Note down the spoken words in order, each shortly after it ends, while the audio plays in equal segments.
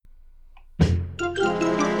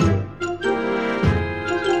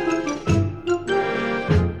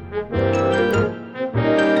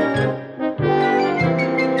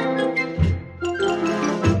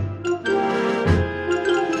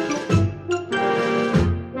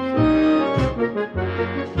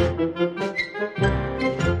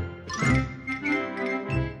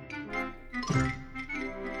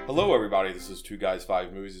is Two Guys,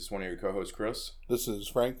 Five Movies. This is one of your co-hosts, Chris. This is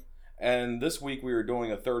Frank. And this week we are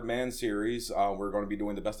doing a Third Man series. We're going to be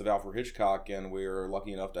doing the best of Alfred Hitchcock, and we're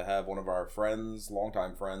lucky enough to have one of our friends,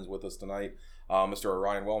 longtime friends, with us tonight, Mr.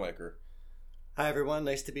 Orion Wellmaker. Hi, everyone.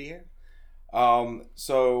 Nice to be here.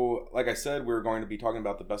 So, like I said, we're going to be talking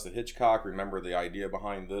about the best of Hitchcock. Remember, the idea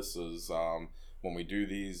behind this is when we do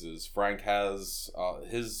these is Frank has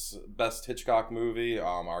his best Hitchcock movie.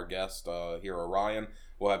 Our guest here, Orion,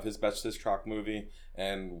 will have his best Hitchcock movie,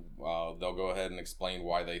 and they'll go ahead and explain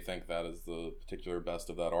why they think that is the particular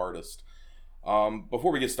best of that artist.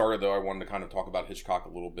 Before we get started, though, I wanted to kind of talk about Hitchcock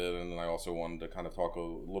a little bit, and then I also wanted to kind of talk a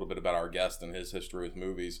little bit about our guest and his history with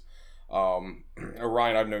movies.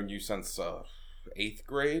 Orion, I've known you since 8th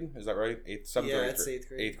grade. Is that right? 7th yeah, grade? it's 8th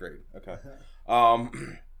grade. 8th grade. Okay.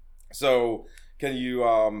 So can you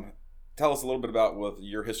tell us a little bit about with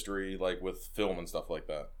your history, like with film and stuff like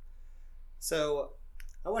that? So,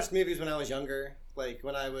 I watched movies when I was younger. Like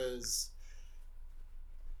when I was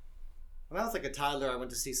like a toddler, I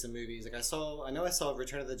went to see some movies. Like I know I saw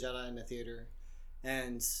Return of the Jedi in the theater,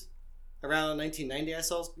 and around 1990, I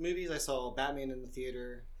saw movies. I saw Batman in the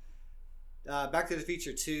theater. Back to the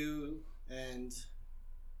Future 2, and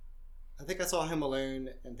I think I saw Home Alone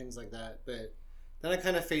and things like that, but then I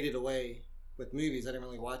kind of faded away with movies. I didn't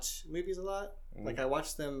really watch movies a lot. Mm-hmm. Like I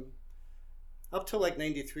watched them up till like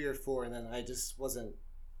 93 or 4, and then I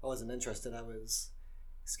wasn't interested. I was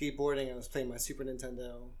skateboarding, I was playing my Super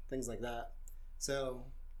Nintendo, things like that. So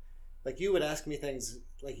like you would ask me things,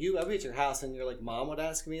 like I'd be at your house and your like mom would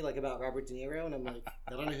ask me like about Robert De Niro, and I'm like,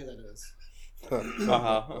 I don't know who that is.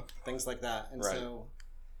 Things like that. And right.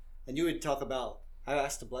 And you would talk about, I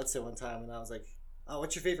asked Bledsoe one time and I was like, oh,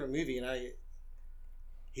 what's your favorite movie? And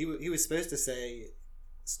he was supposed to say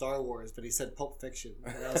Star Wars, but he said Pulp Fiction,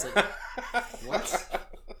 and I was like, what?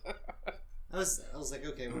 I was like,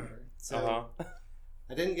 okay, whatever. So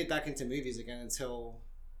I didn't get back into movies again until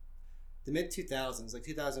the mid 2000s, like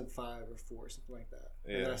 2005 or 4, something like that.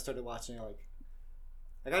 Yeah. And then I started watching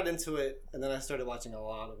I got into it, and then I started watching a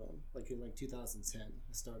lot of them. Like in 2010, I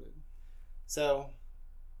started. So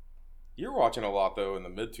you're watching a lot though in the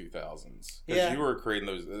mid 2000s because you were creating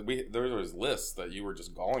those. There was lists that you were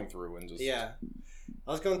just going through and just I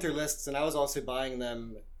was going through lists, and I was also buying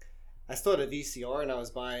them. I still had a VCR, and I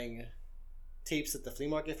was buying tapes at the flea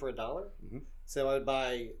market for $1. Mm-hmm. So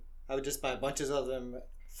I would just buy bunches of them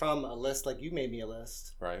from a list. Like you made me a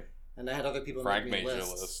list, right? And I had other people Frank make me made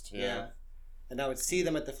lists. You a list, yeah. And I would see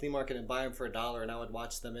them at the flea market and buy them for $1, and I would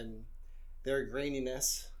watch them in their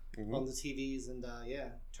graininess on the TVs, and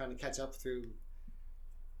trying to catch up through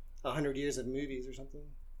 100 years of movies or something.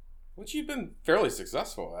 Which you've been fairly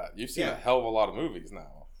successful at. You've seen a hell of a lot of movies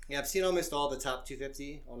now. Yeah, I've seen almost all the top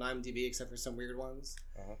 250 on IMDb, except for some weird ones,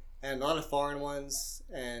 and a lot of foreign ones,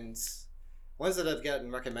 and ones that I've gotten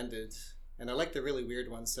recommended. And I like the really weird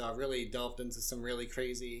ones, so I've really delved into some really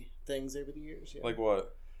crazy things over the years. Yeah. Like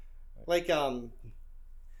what? Like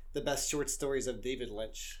the best short stories of David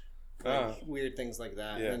Lynch, weird things like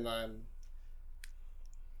that, and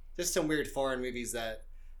just some weird foreign movies that,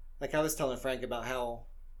 like I was telling Frank about how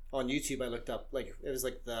on YouTube I looked up, like it was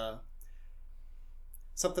like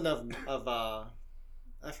something of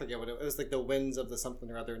I forget what it was, like the winds of the something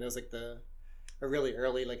or other, and it was like a really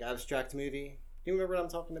early like abstract movie. Do you remember what I'm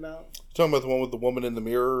talking about? You're talking about the one with the woman in the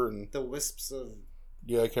mirror and the wisps of.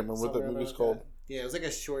 Yeah, I can't remember what that movie's called. That. Yeah, it was like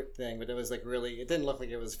a short thing, but it was like really. It didn't look like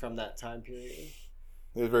it was from that time period.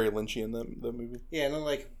 It was very Lynchian, that movie. Yeah, and then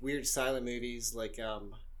like weird silent movies like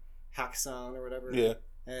Hacksaw or whatever. Yeah.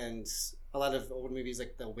 And a lot of old movies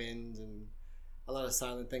like The Wind and a lot of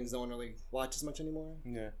silent things no one really watches much anymore.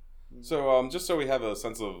 Yeah. So just so we have a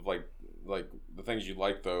sense of like the things you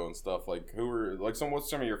like though and stuff, like what's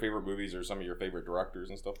some of your favorite movies or some of your favorite directors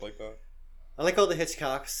and stuff like that? I like all the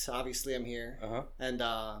Hitchcocks. Obviously, I'm here. And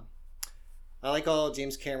I like all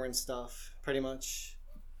James Cameron stuff, pretty much.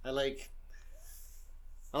 I like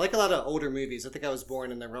a lot of older movies. I think I was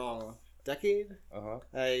born in the wrong decade.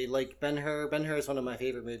 I like Ben-Hur. Ben-Hur is one of my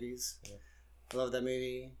favorite movies. Yeah. I love that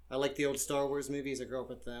movie. I like the old Star Wars movies. I grew up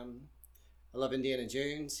with them. I love Indiana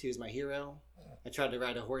Jones. He was my hero. I tried to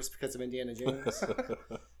ride a horse because of Indiana Jones.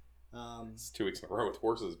 It's 2 weeks in a row with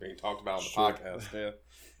horses being talked about on the podcast. Yeah.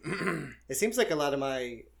 It seems like a lot of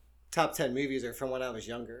my top 10 movies are from when I was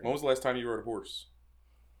younger. When was the last time you rode a horse?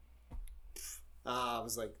 I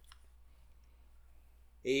was like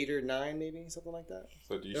 8 or 9, maybe something like that.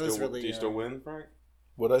 So do you still win, Frank?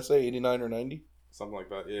 What'd I say? 89 or 90? Something like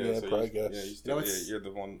that. Yeah. So probably guess. Yeah, you still, you're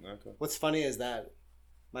the one. Okay. What's funny is that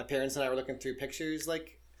my parents and I were looking through pictures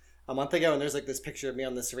like a month ago, and there's like this picture of me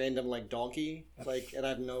on this random like donkey, like, and I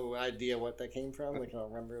have no idea what that came from. Like I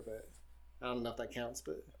don't remember, but I don't know if that counts,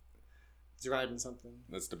 but he's riding something.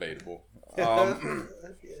 That's debatable. Yeah.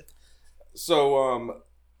 So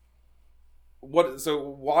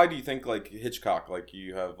why do you think like Hitchcock, like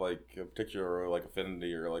you have like a particular like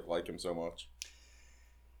affinity or like him so much?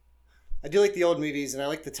 I do like the old movies, and I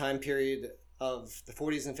like the time period of the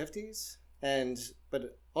 40s and 50s.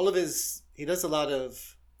 But all of he does a lot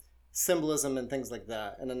of symbolism and things like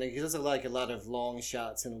that. And then he does like a lot of long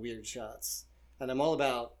shots and weird shots. And I'm all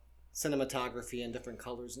about cinematography and different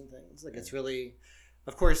colors and things. Like it's really,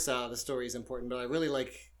 of course, the story is important, but I really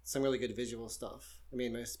like some really good visual stuff. I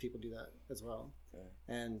mean, most people do that as well. Yeah.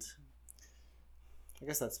 And I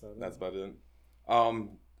guess that's about it. That's about it.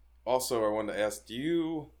 Also, I wanted to ask, do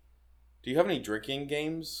you have any drinking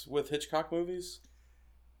games with Hitchcock movies?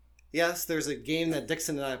 Yes, there's a game that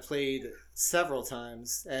Dixon and I played several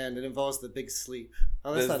times, and it involves The Big Sleep.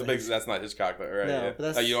 Oh, that's that's not Hitchcock, though, right? No, yeah. but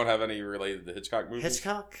that's... you don't have any related to Hitchcock movies?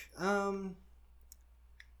 Hitchcock? I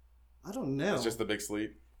don't know. It's just The Big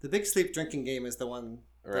Sleep? The Big Sleep drinking game is the one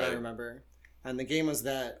that I remember. And the game was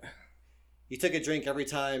that you took a drink every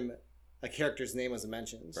time a character's name was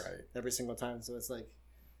mentioned. Right. Every single time. So it's like,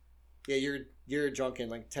 yeah, you're drunk in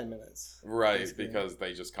like 10 minutes. Right, basically. Because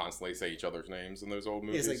they just constantly say each other's names in those old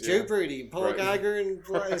movies. It's like Joe Brady, Paul Geiger, and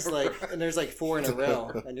it's like, and there's like 4 in a row,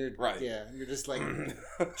 and you're you're just like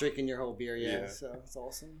drinking your whole beer. Yeah, so it's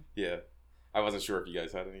awesome. Yeah, I wasn't sure if you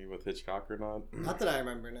guys had any with Hitchcock or not. Not that I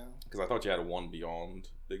remember now. Because I thought you had a one beyond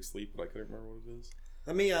Big Sleep, but I couldn't remember what it is.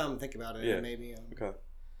 Let me think about it. Yeah, maybe. Okay.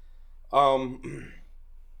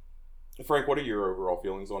 Frank, what are your overall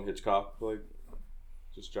feelings on Hitchcock? Like,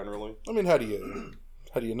 just generally. I mean, how do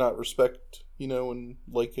you not respect, and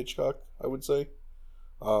like Hitchcock? I would say.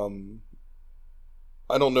 I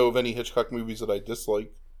don't know of any Hitchcock movies that I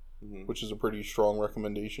dislike, which is a pretty strong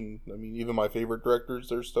recommendation. I mean, even my favorite directors,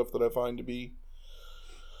 there's stuff that I find to be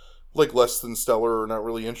like less than stellar or not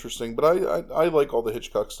really interesting. But I like all the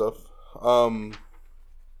Hitchcock stuff.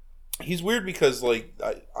 He's weird because like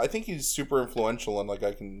I think he's super influential, and like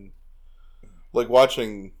I can like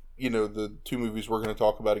watching. The 2 movies we're going to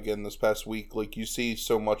talk about again this past week, like you see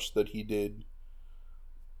so much that he did,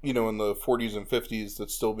 in the 40s and 50s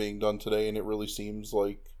that's still being done today, and it really seems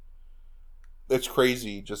like it's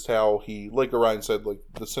crazy just how he, like Orion said, like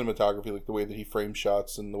the cinematography, like the way that he frames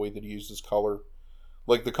shots and the way that he uses color.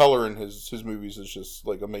 Like the color in his movies is just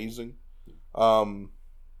like amazing. I'm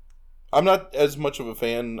not as much of a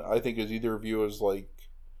fan, I think, as either of you, as like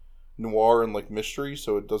noir and like mystery,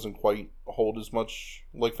 so it doesn't quite hold as much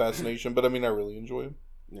like fascination, but I mean I really enjoy him.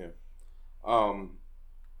 Yeah.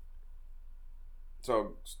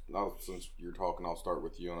 So now since you're talking, I'll start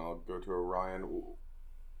with you and I'll go to Orion.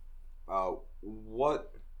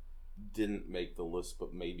 What didn't make the list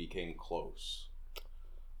but maybe came close?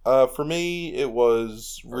 For me it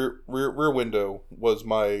was Rear Window was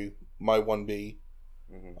my 1B.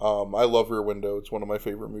 I love Rear Window. It's one of my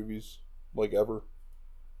favorite movies like ever.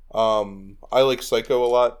 I like Psycho a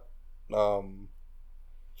lot.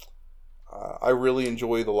 I really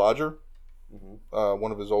enjoy The Lodger,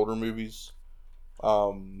 one of his older movies.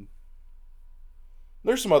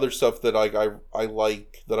 There's some other stuff that I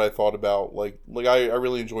like that I thought about. Like I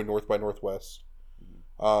really enjoy North by Northwest.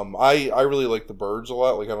 I really like The Birds a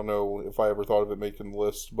lot. Like I don't know if I ever thought of it making the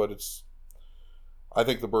list, but I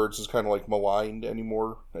think The Birds is kind of like maligned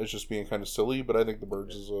anymore. It's just being kind of silly, but I think The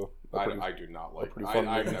Birds is I do not like.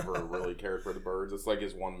 I've never really cared for The Birds. It's like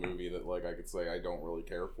his one movie that like I could say I don't really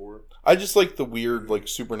care for. I just like the weird like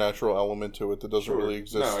supernatural element to it that doesn't really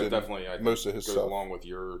exist. No, it definitely most of his goes stuff along with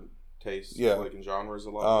your taste, like in genres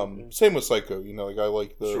a lot. Same with Psycho. Like I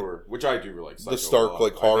like the which I do like. Psycho the stark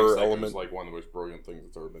like horror element. Like one of the most brilliant things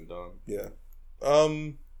that's ever been done. Yeah.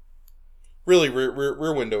 Really,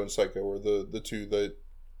 Rear Window and Psycho are the 2 that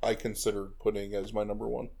I considered putting as my number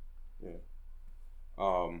 1.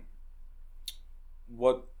 Yeah.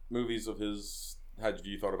 What movies of his had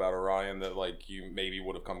you thought about, Orion, that like you maybe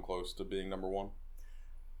would have come close to being number 1?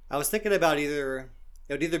 I was thinking about it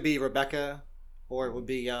would either be Rebecca or it would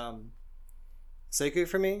be Psycho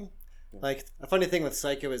for me. Yeah. Like a funny thing with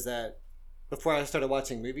Psycho is that before I started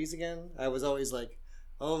watching movies again, I was always like,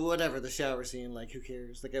 oh, whatever, the shower scene, like, who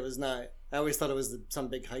cares? Like, I always thought it was some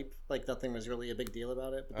big hype. Like, nothing was really a big deal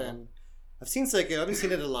about it. But then, I've seen Psycho. I haven't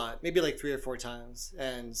seen it a lot. Maybe, like, 3 or 4 times.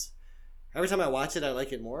 And every time I watch it, I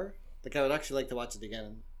like it more. Like, I would actually like to watch it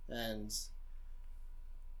again. And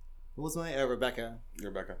what was my... Rebecca.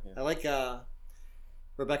 Rebecca, yeah. I like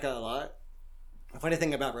Rebecca a lot. The funny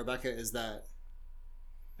thing about Rebecca is that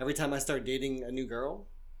every time I start dating a new girl...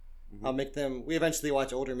 I'll make them... We eventually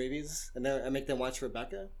watch older movies, and then I make them watch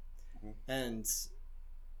Rebecca. And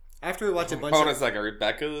after we watch a bunch Hold on a of second.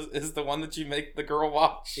 Rebecca is the one that you make the girl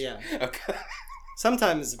watch? Yeah. Okay.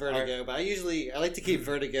 sometimes Vertigo, but I like to keep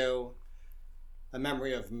Vertigo a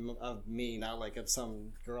memory of me, not like of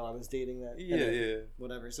some girl I was dating that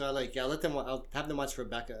whatever. So I'll have them watch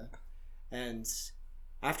Rebecca, and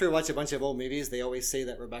after we watch a bunch of old movies, they always say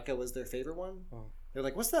that Rebecca was their favorite one. Oh. They're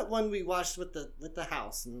like, "What's that one we watched with the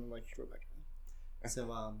house?" And I'm like, Rebecca. So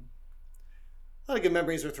a lot of good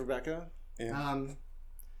memories with Rebecca. Yeah.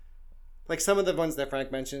 Like some of the ones that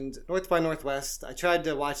Frank mentioned, North by Northwest. I tried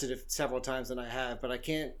to watch it several times, and I have, but I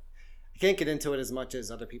can't get into it as much as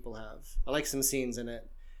other people have. I like some scenes in it.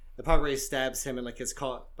 The part where he stabs him and like gets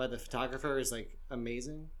caught by the photographer is like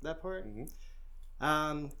amazing. That part.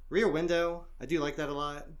 Mm-hmm. Rear Window. I do like that a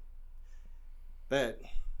lot, but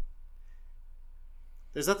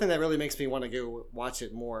there's nothing that really makes me want to go watch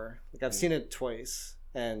it more. Like I've seen it twice,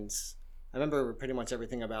 and I remember pretty much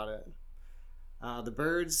everything about it. The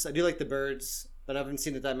Birds. I do like The Birds, but I haven't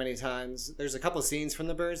seen it that many times. There's a couple scenes from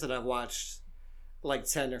The Birds that I've watched like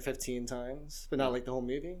 10 or 15 times, but not like the whole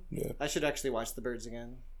movie. Yeah. I should actually watch The Birds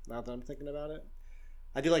again now that I'm thinking about it.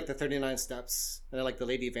 I do like the 39 Steps, and I like The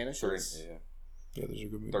Lady Vanishes. Yeah, those are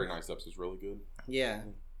good movies. 39 Steps is really good. Yeah,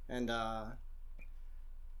 and I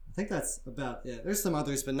think that's about it. There's some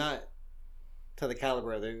others, but not to the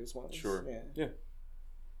caliber of those ones. Sure. Yeah.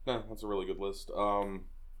 No, that's a really good list.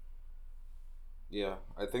 Yeah,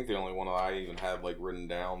 I think the only one that I even had like written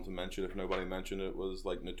down to mention, if nobody mentioned it, was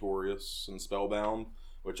like Notorious and Spellbound,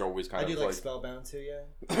 which always kind I of do like Spellbound too.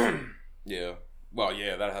 Yeah. Yeah. Well,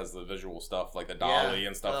 yeah, that has the visual stuff like the dolly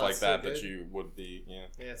and stuff like so that good. that you would be Yeah,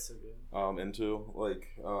 it's so good. into like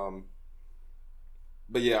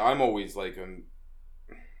but yeah, I'm always like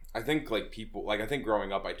I think like people like I think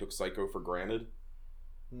growing up I took Psycho for granted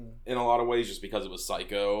in a lot of ways just because it was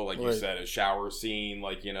Psycho, like you said, a shower scene,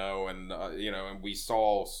 like and we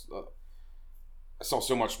saw I saw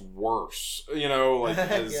so much worse, like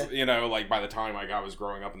as like by the time like I was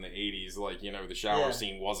growing up in the 80s, like the shower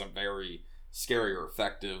scene wasn't very scary or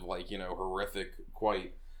effective, like horrific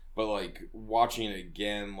quite, but like watching it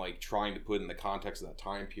again, like trying to put in the context of that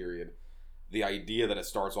time period, the idea that it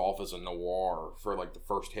starts off as a noir for like the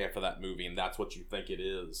first half of that movie and that's what you think it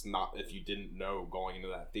is, not if you didn't know going into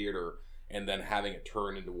that theater, and then having it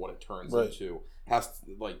turn into what it turns into has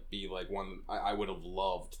to like be like one I would have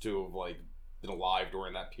loved to have like been alive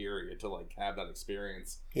during that period to like have that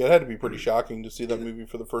experience. Yeah, it had to be pretty shocking to see that movie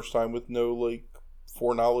for the first time with no like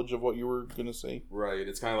foreknowledge of what you were gonna see. Right.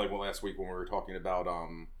 It's kind of like last week when we were talking about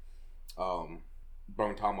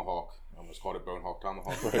Bone Tomahawk. I almost called it Bone Hawk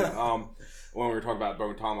Tomahawk. Right. When we were talking about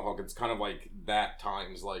Bone Tomahawk, it's kind of like that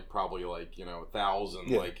times like probably like 1,000.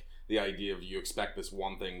 Yeah. Like the idea of you expect this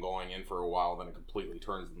one thing going in for a while, then it completely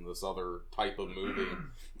turns into this other type of movie.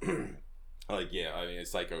 Like yeah, I mean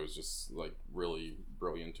Psycho is just like really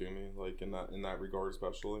brilliant to me, like in that regard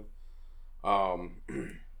especially.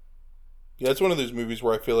 Yeah, it's one of those movies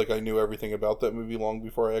where I feel like I knew everything about that movie long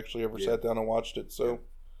before I actually ever sat down and watched it. So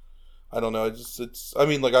I don't know. I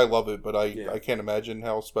mean, like I love it, but I can't imagine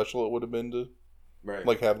how special it would have been to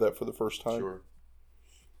like have that for the first time. Sure.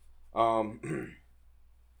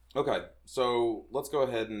 Okay, so let's go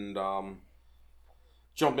ahead and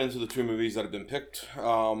jump into the two movies that have been picked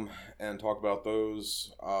and talk about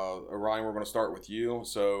those. Orion, we're going to start with you.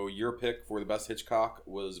 So your pick for the best Hitchcock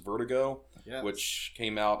was Vertigo, which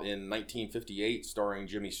came out in 1958, starring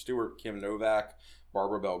Jimmy Stewart, Kim Novak,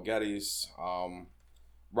 Barbara Bel Geddes.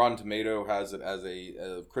 Rotten Tomato has it as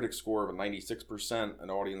a critic score of a 96%, an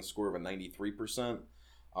audience score of a 93%.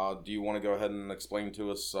 Do you want to go ahead and explain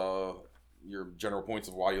to us your general points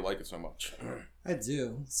of why you like it so much? I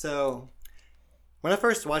do. So when I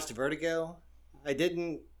first watched Vertigo, I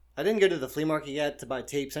didn't go to the flea market yet to buy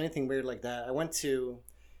tapes, anything weird like that. I went to,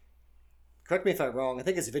 correct me if I'm wrong, I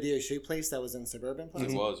think it's a Video Shoot Place that was in Suburban Plaza.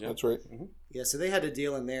 It was, yeah. That's right. Mm-hmm. Yeah, so they had a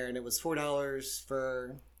deal in there, and it was $4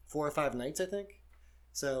 for 4 or 5 nights, I think.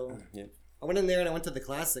 So I went in there and I went to the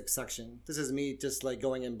classics section. This is me just like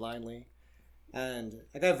going in blindly. And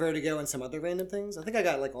I got Vertigo and some other random things. I think I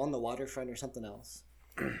got like On the Waterfront or something else,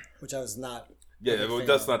 which I was not. Yeah,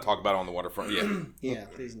 let's not talk about On the Waterfront. Yeah. Yeah,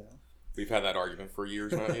 please no. We've had that argument for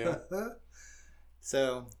years now, yeah.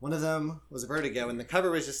 So one of them was Vertigo, and the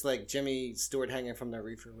cover was just like Jimmy Stewart hanging from the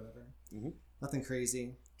roof or whatever. Mm-hmm. Nothing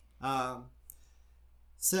crazy.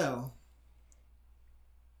 So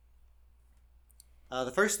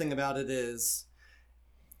the first thing about it is,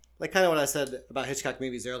 like kind of what I said about Hitchcock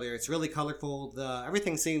movies earlier, it's really colorful.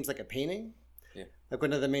 Everything seems like a painting. Yeah. Like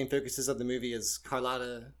one of the main focuses of the movie is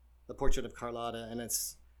Carlotta, the portrait of Carlotta, and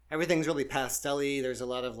everything's really pastel-y. There's a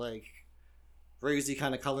lot of like rosy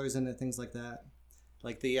kind of colors in it, things like that.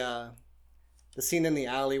 Like the scene in the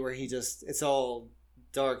alley where it's all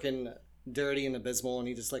dark and dirty and abysmal, and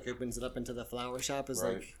he just like opens it up into the flower shop is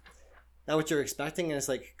Right. like not what you're expecting, and it's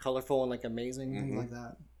like colorful and like amazing, Mhm. things like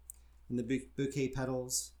that. And the bouquet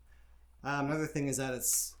petals. Another thing is that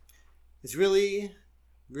it's really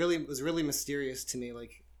was really mysterious to me.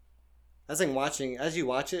 Like as you watch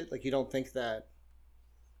it, like you don't think that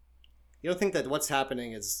what's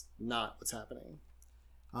happening is not what's happening.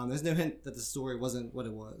 There's no hint that the story wasn't what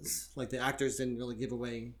it was. Like the actors didn't really give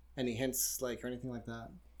away any hints, like or anything like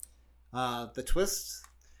that. The twist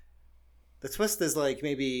is like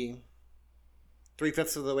maybe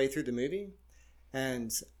 3/5 of the way through the movie,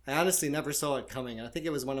 and I honestly never saw it coming. And I think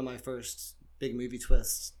it was one of my first big movie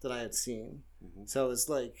twists that I had seen. Mhm. So it was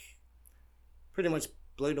like pretty much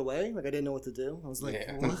blown away. Like I didn't know what to do. I was like,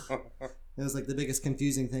 Yeah. what? It was like the biggest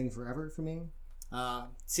confusing thing forever for me.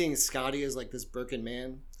 Seeing Scotty as like this broken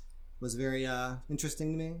man was very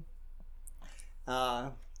interesting to me.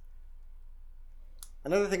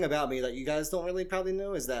 Another thing about me that you guys don't really probably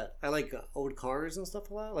know is that I like old cars and stuff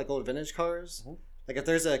a lot, like old vintage cars. Mhm. Like if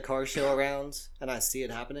there's a car show around and I see it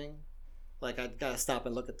happening, like I gotta stop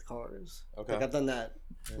and look at the cars. Okay. Like I've done that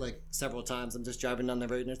like several times. I'm just driving down the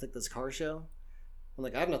road and there's like this car show. I'm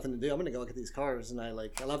like, I have nothing to do. I'm gonna go look at these cars, and I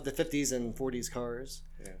love the 50s and 40s cars.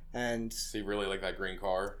 Yeah. And So you really like that green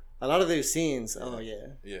car? a lot of those scenes, oh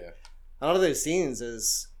yeah, Yeah. a lot of those scenes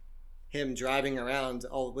is him driving around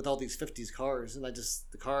with all these 50s cars, and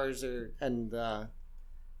the cars are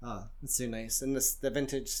it's so nice, and the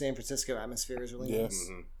vintage San Francisco atmosphere is really Yeah. nice.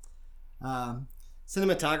 Mhm.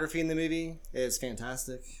 Cinematography in the movie is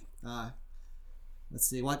fantastic. Let's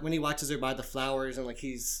see, when he watches her buy the flowers and like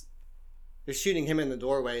they're shooting him in the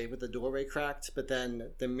doorway with the doorway cracked, but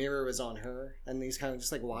then the mirror is on her, and he's kind of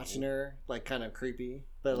just like watching her, like kind of creepy.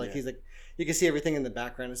 But like Yeah. he's like, you can see everything in the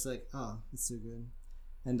background. It's like, oh, it's so good.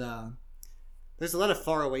 And there's a lot of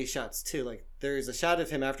far away shots too. Like there's a shot of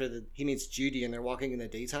him after he meets Judy, and they're walking in the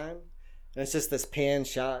daytime, and it's just this pan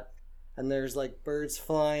shot, and there's like birds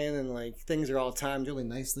flying, and like things are all timed really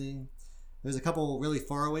nicely. There's a couple really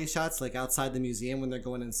far away shots, like outside the museum when they're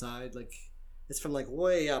going inside, like. It's from like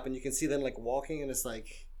way up, and you can see them like walking, and it's like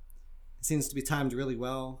it seems to be timed really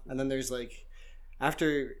well. And then there's like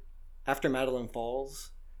after Madeline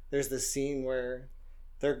falls, there's this scene where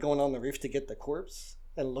they're going on the roof to get the corpse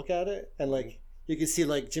and look at it, and like you can see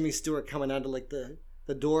like Jimmy Stewart coming out of like the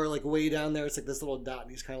door like way down there. It's like this little dot,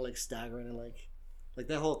 and he's kind of like staggering, and like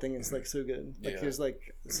that whole thing is like so good. Like Yeah. there's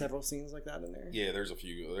like several scenes like that in there. Yeah, there's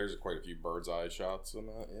quite a few bird's eye shots in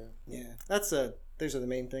that. Yeah. Yeah, those are the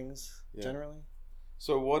main things generally.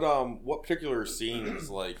 So what particular scenes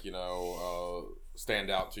like stand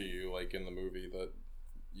out to you like in the movie that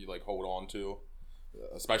you like hold on to,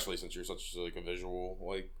 especially since you're such like a visual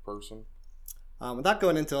like person? Without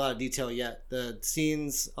going into a lot of detail yet, the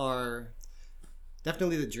scenes are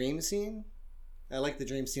definitely the dream scene. I like the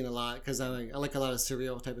dream scene a lot because I like a lot of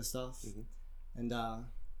surreal type of stuff. Mhm. And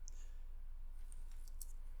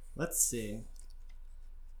let's see.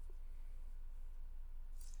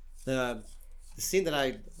 The scene that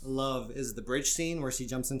I love is the bridge scene where she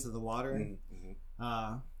jumps into the water. Mm-hmm.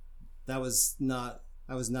 I was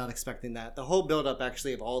not expecting that. The whole build up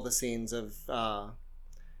actually of all the scenes of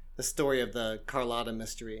the story of the Carlotta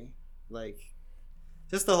mystery, like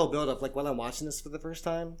just the whole build up. Like when I'm watching this for the first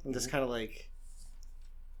time, I'm just kind of like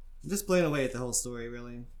just blown away at the whole story,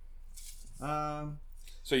 really.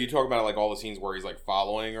 So you talk about like all the scenes where he's like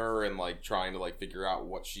following her and like trying to like figure out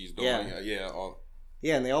what she's doing.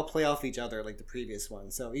 Yeah, and they all play off each other like the previous one.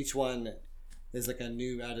 So each one is like a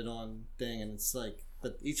new added on thing, and it's like,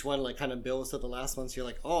 but each one like kind of builds to the last one. So you're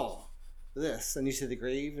like, oh, this, and you see the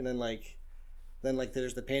grave, and then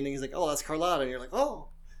there's the painting. He's like, oh, that's Carlotta, and you're like, oh,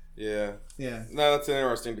 Yeah. yeah, No, that's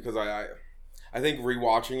interesting because I think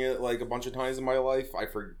rewatching it like a bunch of times in my life,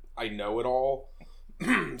 I know it all.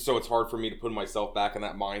 So it's hard for me to put myself back in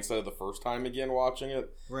that mindset of the first time again watching it,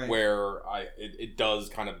 right, where it does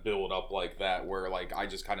kind of build up like that, where like I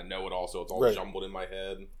just kind of know it all, so it's all Right. jumbled in my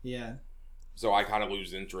head. yeah, So I kind of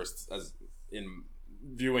lose interest as in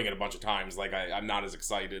viewing it a bunch of times. Like I'm not as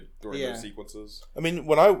excited during Yeah. those sequences. I mean,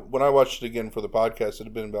 when I watched it again for the podcast, it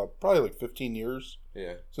had been about probably like 15 years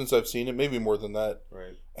Yeah, since I've seen it, maybe more than that.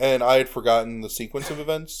 right. And I had forgotten the sequence of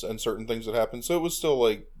events and certain things that happened, so it was still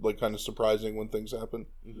like kind of surprising when things happen.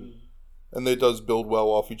 Mm-hmm. And it does build well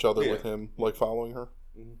off each other Yeah. with him, like following her.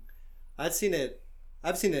 I've seen it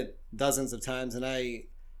dozens of times, and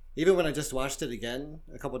even when I just watched it again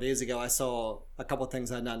a couple days ago, I saw a couple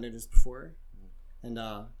things I'd not noticed before. And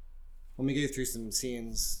when we go through some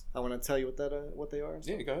scenes, I want to tell you what they are.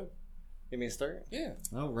 So, Yeah, go ahead. give me a start. Yeah,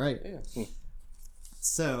 All right. yeah.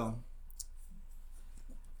 So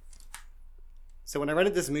when I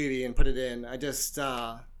rented this movie and put it in, I just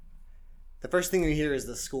the first thing you hear is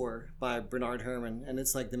the score by Bernard Herrmann, and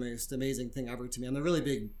it's like the most amazing thing ever to me. I'm a really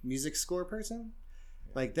big music score person.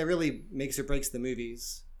 Like, that really makes or breaks the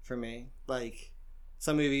movies for me. Like,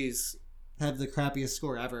 some movies have the crappiest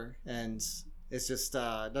score ever, and it's just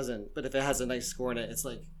doesn't. But if it has a nice score in it, it's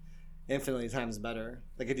like infinitely times better.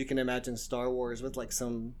 Like, if you can imagine Star Wars with like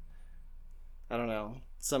some, I don't know,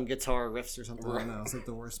 some guitar riffs or something. I don't know. It's like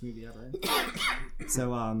the worst movie ever. So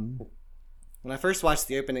when I first watched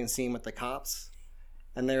the opening scene with the cops,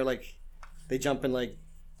 and they're like, they jump in, like,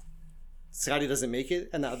 Scotty doesn't make it,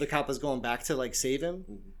 and the other cop is going back to like save him.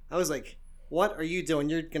 I was like, what are you doing?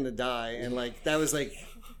 You're gonna die. And like, that was like,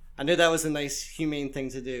 I knew that was a nice humane thing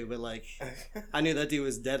to do, but like, I knew that dude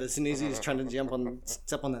was dead as soon as he was trying to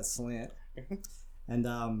step on that slant. And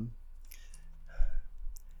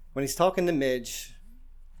when he's talking to Midge,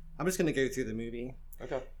 I'm just gonna go through the movie.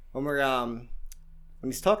 Okay. When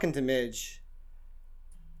he's talking to Midge,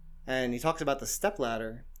 and he talks about the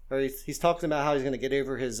stepladder, or he's talking about how he's gonna get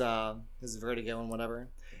over his vertigo and whatever,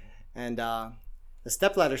 and the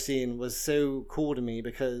stepladder scene was so cool to me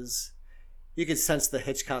because you could sense the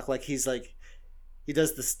Hitchcock. Like, he's like, he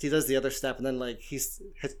does the other step, and then like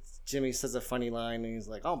Jimmy says a funny line, and he's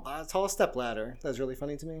like, "Oh, buy a tall stepladder." That was really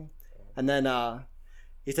funny to me. And then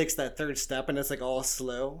he takes that third step, and it's like all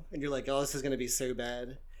slow, and you're like, "Oh, this is gonna be so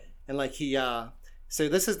bad." And like so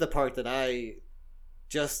this is the part that I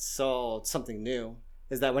just saw something new.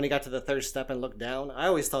 Is that when he got to the third step and looked down? I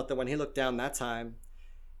always thought that when he looked down that time,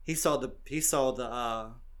 he saw the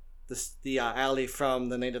alley from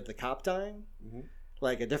the night of the cop dying,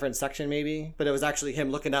 like a different section maybe. But it was actually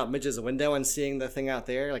him looking out Midge's window and seeing the thing out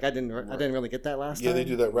there. Like, I didn't really get that last time. Yeah, they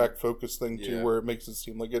do that rack focus thing too, where it makes it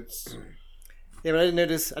seem like it's. Yeah, but I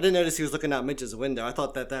didn't notice he was looking out Midge's window. I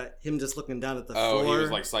thought that him just looking down at the floor. Oh, he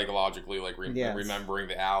was like psychologically like remembering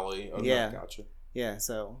the alley. Okay, yeah, gotcha. Yeah,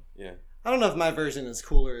 so yeah. I don't know if my version is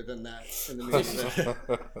cooler than that in the movie.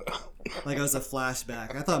 Like, it was a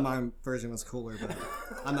flashback. I thought my version was cooler, but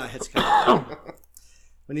I'm not Hitchcock.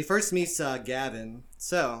 When he first meets Gavin,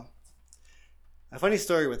 so a funny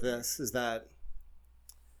story with this is that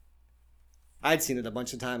I'd seen it a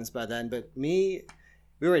bunch of times by then, but we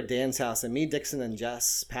were at Dan's house, and me, Dixon, and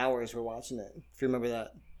Jess Powers were watching it, if you remember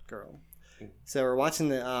that girl. So we're watching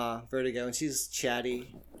the Vertigo, and she's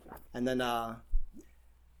chatty, and then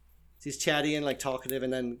she's chatty and like talkative,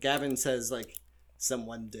 and then Gavin says like,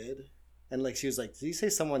 "Someone did," and like she was like, "Did you say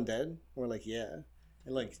someone dead?" And we're like, "Yeah,"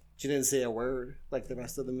 and like she didn't say a word like the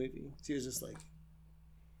rest of the movie. She was just like,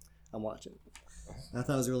 "I'm watching." I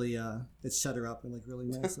thought it was really it shut her up and like really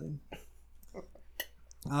nicely.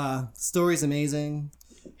 Story's amazing.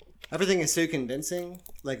 Everything is so convincing.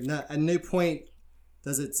 Like, at no point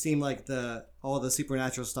does it seem like all the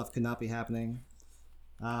supernatural stuff could not be happening.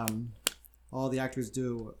 All the actors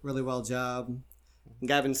do a really well job. And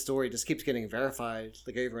Gavin's story just keeps getting verified,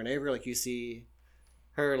 like, over and over. Like, you see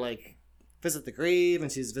her like visit the grave,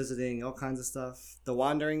 and she's visiting all kinds of stuff. The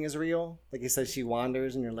wandering is real. Like, he says she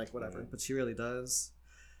wanders, and you're like, whatever, but she really does.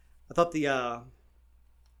 I thought the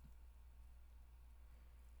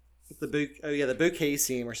bouquet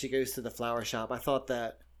scene where she goes to the flower shop. I thought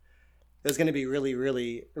that it was going to be really,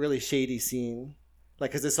 really, really shady scene.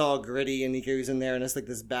 Like, because it's all gritty, and he goes in there, and it's like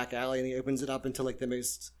this back alley, and he opens it up into like the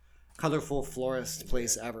most colorful florist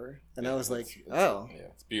place ever. And I was like, oh. Yeah,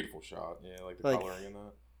 it's a beautiful shot. Yeah, like the coloring in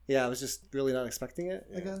that. Yeah, I was just really not expecting it,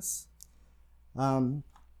 I guess. So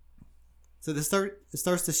it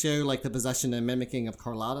starts to show like the possession and mimicking of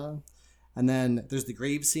Carlotta. And then there's the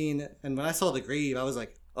grave scene. And when I saw the grave, I was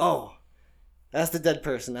like, oh, that's the dead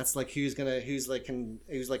person. That's like who's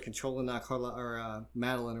controlling Carla or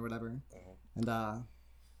Madeline or whatever. And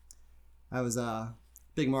I was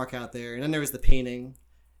big mark out there. And then there was the painting,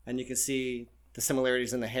 and you can see the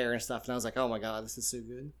similarities in the hair and stuff. And I was like, oh my god, this is so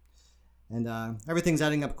good. And everything's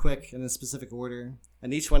adding up quick in a specific order,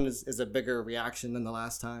 and each one is a bigger reaction than the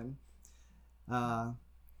last time. The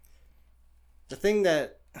thing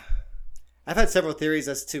that I've had several theories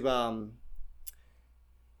as to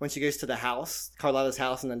when she goes to the house, Carlotta's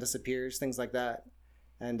house, and then disappears, things like that.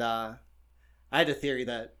 And I had a theory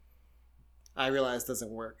that I realized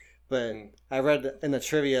doesn't work, but I read in the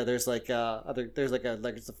trivia there's like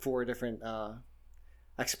it's 4 different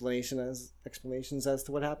explanations as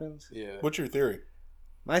to what happened. Yeah. What's your theory?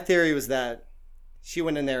 My theory was that she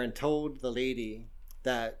went in there and told the lady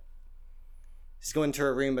that she's going to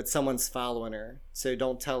her room, but someone's following her, so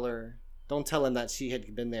don't tell him that she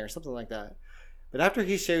had been there, something like that. But after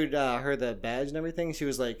he showed her the badge and everything, she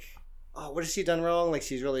was like, oh, what has she done wrong? Like,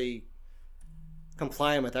 she's really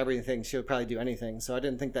compliant with everything, she would probably do anything. So I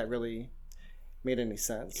didn't think that really made any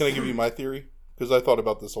sense. Can I give you my theory? Because I thought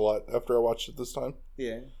about this a lot after I watched it this time.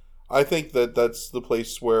 Yeah. I think that that's the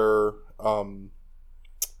place where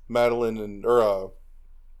Madeline or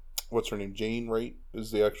what's her name? Jane, right?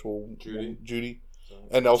 Is the actual Judy.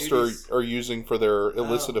 And Elster are using for their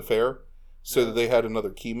illicit affair, so that they had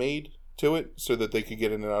another key made to it, so that they could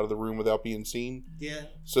get in and out of the room without being seen. Yeah.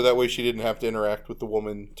 So that way she didn't have to interact with the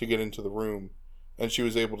woman to get into the room, and she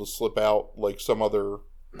was able to slip out like some other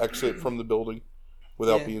exit from the building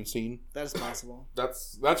without being seen. That is possible.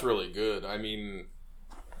 That's really good. I mean,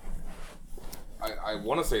 I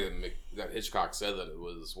want to say that Hitchcock said that it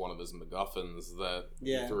was one of his MacGuffins that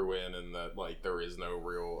he threw in, and that like there is no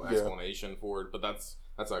real explanation for it. But that's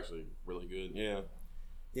actually really good. Yeah.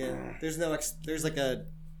 Yeah. There's no there's like a.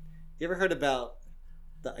 You ever heard about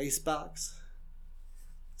the ice box?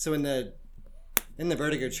 So in the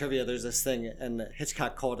Vertigo trivia, there's this thing, and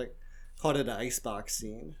Hitchcock called it an icebox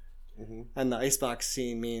scene. Mm-hmm. And the icebox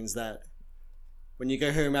scene means that when you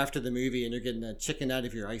go home after the movie and you're getting a chicken out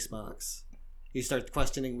of your icebox, you start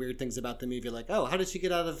questioning weird things about the movie, like, oh, how did she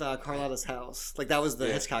get out of Carlotta's house? Like, that was the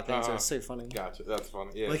Hitchcock answer. It's so funny. Gotcha. That's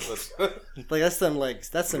funny. Yeah. Like, that's some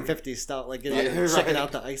 50s stuff, like getting chicken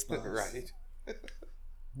out the icebox. Right.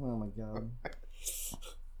 Oh my god.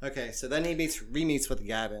 Okay, so then he re-meets with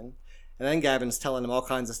Gavin, and then Gavin's telling him all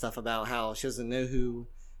kinds of stuff about how she doesn't know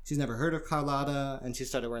she's never heard of Carlotta, and she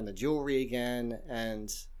started wearing the jewelry again, and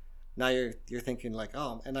now you're thinking like,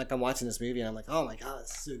 oh, and like I'm watching this movie and I'm like, oh my god,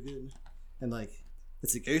 it's so good, and like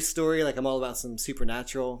it's a ghost story. Like I'm all about some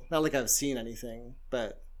supernatural. Not like I've seen anything,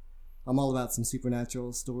 but I'm all about some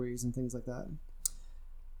supernatural stories and things like that.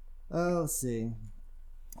 Oh, let's see.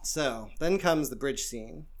 So then comes the bridge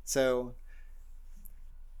scene. So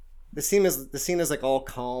the scene is like all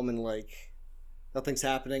calm and like nothing's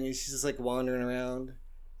happening, and she's just like wandering around,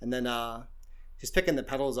 and then she's picking the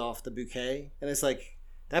petals off the bouquet, and it's like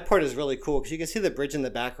that part is really cool because you can see the bridge in the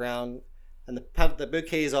background, and the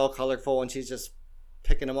bouquet is all colorful, and she's just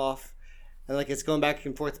picking them off, and like it's going back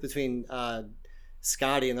and forth between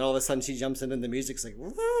Scotty, and then all of a sudden she jumps into the music's like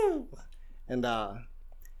woo, and I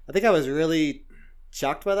think I was really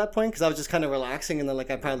shocked by that point because I was just kind of relaxing, and then like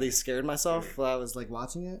I probably scared myself while I was like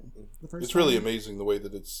watching it the first It's time. really amazing the way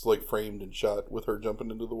that it's like framed and shot with her jumping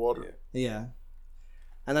into the water. Yeah.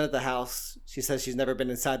 And then at the house, she says she's never been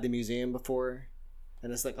inside the museum before,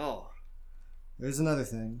 and it's like, oh, there's another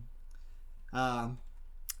thing.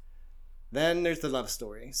 Then there's the love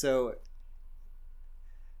story. So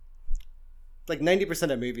like 90%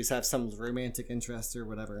 of movies have some romantic interest or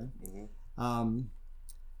whatever. Mm-hmm.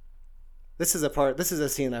 This is a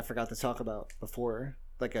scene I forgot to talk about before,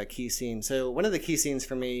 like a key scene. So one of the key scenes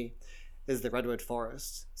for me is the Redwood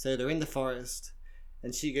Forest. So they're in the forest,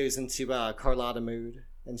 and she goes into Carlotta mood,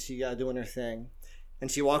 and she doing her thing, and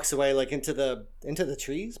she walks away like into the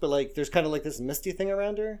trees, but like there's kind of like this misty thing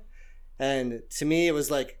around her, and to me it was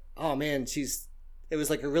like, oh man, it was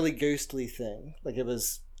like a really ghostly thing, like it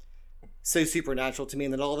was so supernatural to me,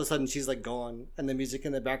 and then all of a sudden she's like gone, and the music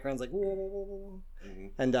in the background's like whoa, whoa, whoa, whoa. Mm-hmm.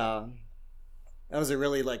 And that was a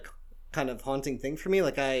really like kind of haunting thing for me.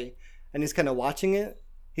 Like and he's kind of watching it.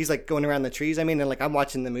 He's like going around the trees. I mean, and like I'm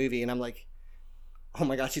watching the movie and I'm like, oh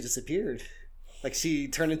my god, she disappeared. Like she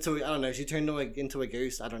turned into a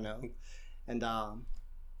ghost. I don't know. And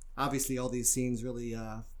obviously all these scenes really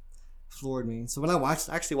floored me. So when I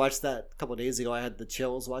actually watched that a couple of days ago, I had the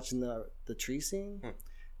chills watching the tree scene.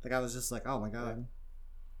 Like I was just like, oh my god,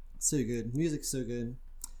 so good. Music's so good.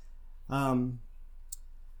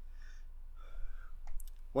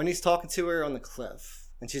 When he's talking to her on the cliff,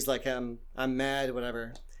 and she's like, I'm mad,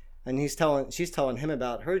 whatever, and she's telling him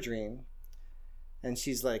about her dream, and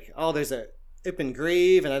she's like, oh, there's a open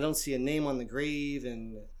grave, and I don't see a name on the grave,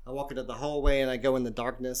 and I walk into the hallway, and I go in the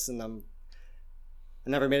darkness, and I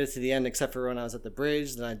never made it to the end except for when I was at the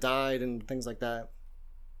bridge, then I died, and things like that.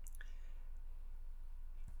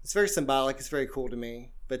 It's very symbolic. It's very cool to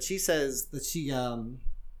me. But she says that she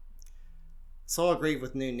saw a grave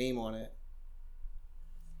with no name on it.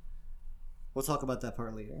 We'll talk about that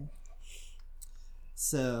part later.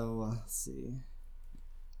 So, let's see.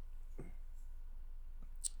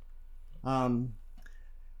 When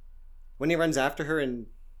he runs after her and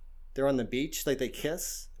they're on the beach, like they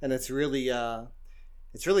kiss, and it's really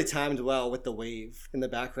timed well with the wave in the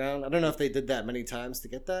background. I don't know if they did that many times to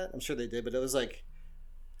get that. I'm sure they did, but it was like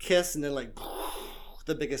kiss and then like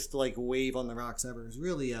the biggest like wave on the rocks ever. It was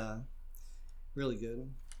really really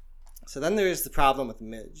good. So then there's the problem with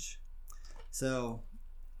Midge. So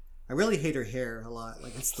I really hate her hair a lot.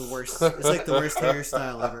 Like it's the worst. It's like the worst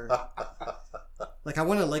hairstyle ever. like I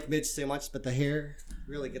want to like Midge so much, but the hair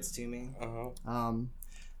really gets to me.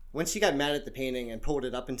 When she got mad at the painting and pulled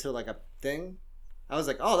it up into like a thing, I was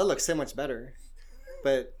like, oh, that looks so much better.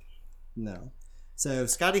 But no. So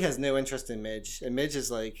Scotty has no interest in Midge, and Midge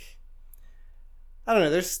is like, I don't know.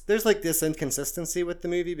 There's like this inconsistency with the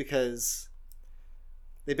movie because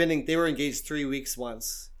they were engaged 3 weeks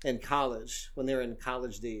once in college when they were in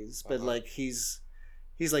college days, but like he's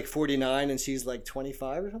like 49 and she's like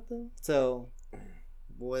 25 or something. So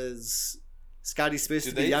was Scotty supposed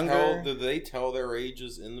to be younger? Did they tell their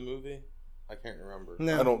ages in the movie? I can't remember.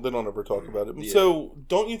 No, They don't ever talk about it. Yeah. So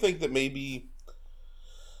don't you think that maybe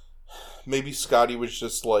Scotty was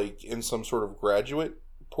just like in some sort of graduate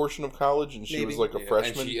portion of college and she was like a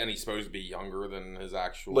freshman, and he's supposed to be younger than his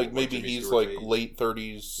actual, like maybe he's like age. late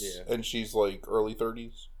 30s and she's like early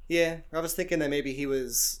 30s. Yeah, I was thinking that maybe he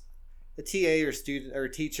was a TA or student or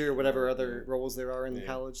teacher, whatever other roles there are in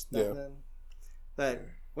college back then. But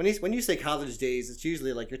when you say college days, it's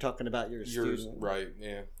usually like you're talking about your student, right?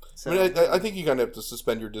 Yeah. So, I mean, I think you kind of have to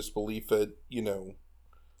suspend your disbelief at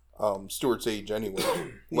Stewart's age anyway,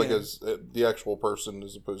 like as the actual person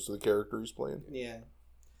as opposed to the character he's playing. Yeah,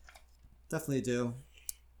 definitely do.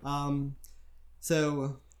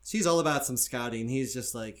 So she's all about some Scotty, and he's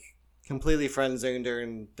just like completely friend zoned her,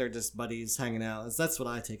 and they're just buddies hanging out. That's what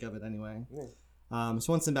I take of it anyway. Yeah.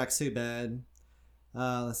 She wants him back so bad.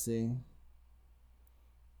 Let's see.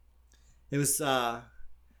 It was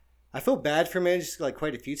I feel bad for Midge like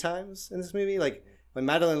quite a few times in this movie. Like when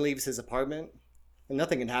Madeline leaves his apartment, and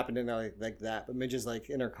nothing can happen in there like that, but Midge is like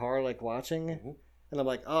in her car like watching, and I'm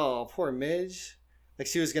like, oh, poor Midge. Like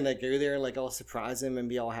she was gonna go there and like all surprise him and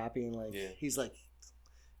be all happy, and like he's like,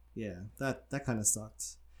 yeah, that kind of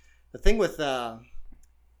sucked. The thing with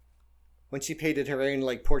when she painted her own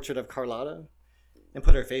like portrait of Carlotta and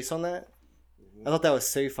put her face on that, I thought that was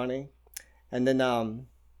so funny. And then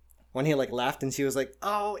when he like laughed and she was like,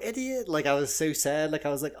 "Oh, idiot!" Like I was so sad. Like I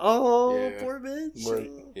was like, "Oh, poor Midge." Right.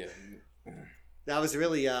 Yeah. That was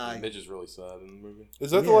really Midge is really sad in the movie.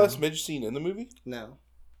 Is that the last Midge scene in the movie? No.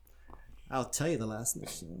 I'll tell you the last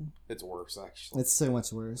Midge scene. It's worse actually. It's so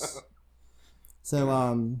much worse.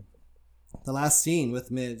 So the last scene with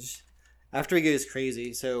Midge, after he goes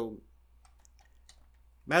crazy, so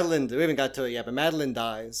Madeline, we haven't got to it yet, but Madeline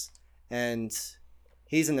dies and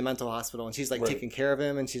he's in the mental hospital and she's like taking care of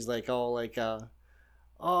him and she's like all like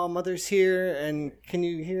oh, mother's here and can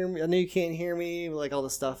you hear me? I know you can't hear me, like all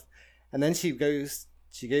this stuff. And then she goes,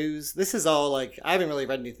 this is all like, I haven't really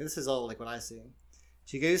read anything, this is all like what I see.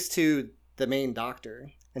 She goes to the main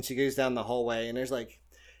doctor and she goes down the hallway and there's like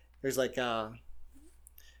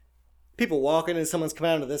people walking and someone's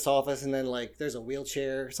coming out of this office and then like there's a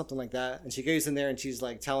wheelchair or something like that, and she goes in there and she's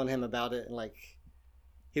like telling him about it and like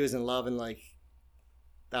he was in love and like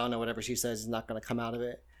I don't know, whatever she says is not going to come out of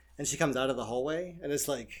it. And she comes out of the hallway and it's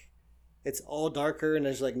like it's all darker and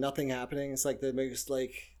there's like nothing happening. It's like the most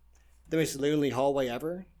lonely hallway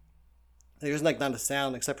ever. There's like not a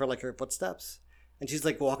sound except for like her footsteps, and she's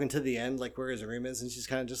like walking to the end like where his room is, and she's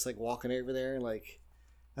kind of just like walking over there and like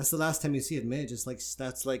that's the last time you see of Midge. It's like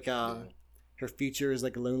that's like her future is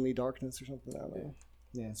like lonely darkness or something. I don't know.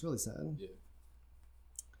 Yeah, it's really sad. Yeah.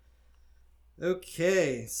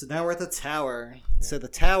 Okay, so now we're at the tower. Yeah. So the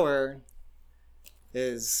tower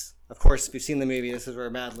is, of course, if you've seen the movie, this is where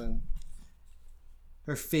Madeline,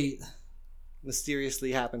 her fate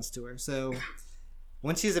mysteriously happens to her. So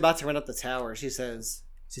when she's about to run up the tower, she says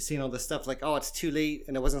she's seeing all this stuff like, oh, it's too late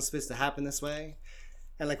and it wasn't supposed to happen this way.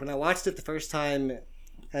 And like when I watched it the first time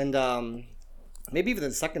and maybe even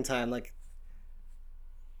the second time, like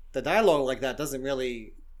the dialogue like that doesn't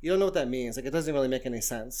really, you don't know what that means. Like it doesn't really make any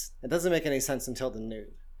sense. It doesn't make any sense until the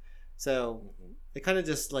nude. So it kind of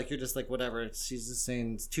just like, you're just like, whatever. She's just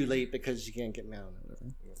saying it's too late because she can't get me out or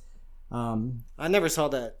whatever. I never saw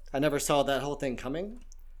that. I never saw that whole thing coming.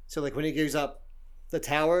 So like when he goes up the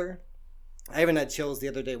tower, I even had chills the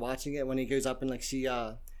other day watching it when he goes up and like she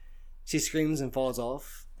screams and falls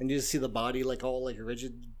off, and you just see the body like all like a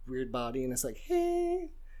rigid weird body, and it's like, hey,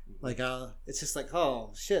 like it's just like,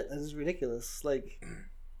 oh shit, this is ridiculous. Like,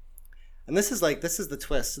 and this is the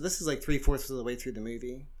twist. So this is like 3/4 of the way through the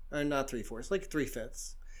movie, or not 3/4, like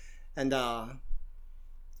 3/5, and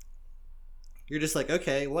you're just like,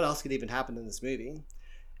 okay, what else could even happen in this movie?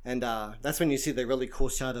 And that's when you see the really cool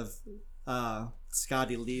shot of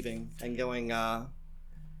Scotty leaving and going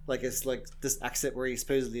like it's like this exit where he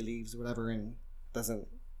supposedly leaves or whatever and doesn't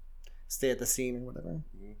stay at the scene or whatever.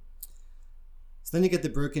 Mm-hmm. So then you get the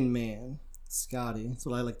broken man, Scotty. That's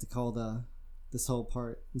what I like to call this whole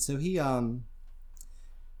part. And so he we're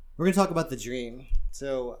gonna talk about the dream.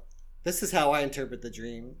 So this is how I interpret the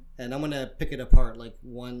dream, and I'm gonna pick it apart like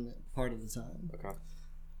one part at a time. Okay.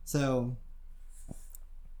 So,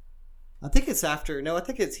 I think it's after. No, I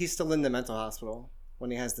think he's still in the mental hospital when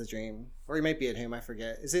he has the dream, or he might be at home. I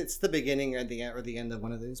forget. It's the beginning or the end of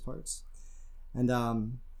one of those parts. And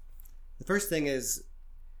the first thing is,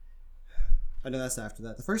 I know that's after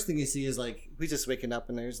that. The first thing you see is like we just waking up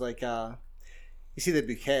and there's like you see the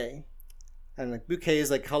bouquet, and the bouquet is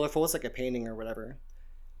like colorful. It's like a painting or whatever.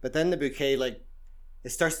 But then the bouquet like it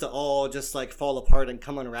starts to all just like fall apart and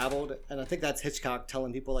come unraveled. And I think that's Hitchcock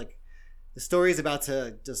telling people like the story's about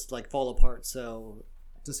to just like fall apart. So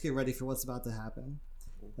just get ready for what's about to happen.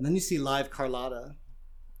 And then you see live Carlotta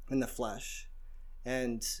in the flesh,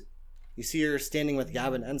 and you see her standing with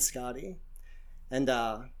Gavin and Scotty. And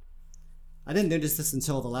I didn't notice this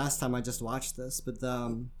until the last time I just watched this, but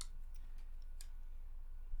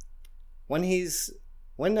when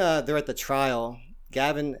they're at the trial,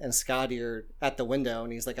 Gavin and Scotty are at the window,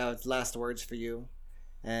 and he's like, "I have last words for you,"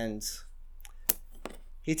 and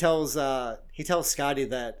he tells Scotty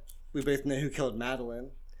that we both know who killed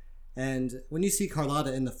Madeline. And when you see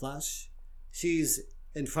Carlotta in the flesh, she's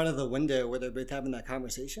in front of the window where they're both having that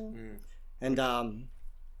conversation, and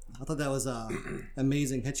I thought that was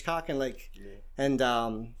amazing Hitchcock, and like, and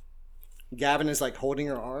Gavin is like holding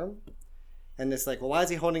her arm, and it's like, well, why is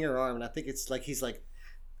he holding her arm? And I think it's like he's like,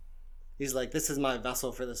 this is my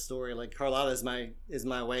vessel for the story. Like Carlotta is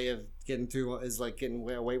my way of getting through, is like getting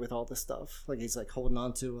away with all this stuff. Like he's like holding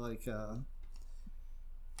on to like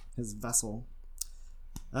his vessel.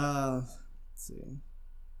 Let's see.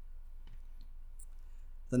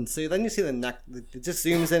 Then you see the neck. It just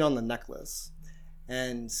zooms in on the necklace,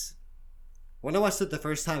 and when I watched it the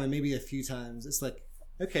first time and maybe a few times, it's like,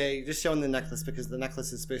 okay, you're just showing the necklace because the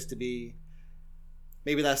necklace is supposed to be.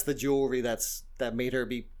 Maybe that's the jewelry that made her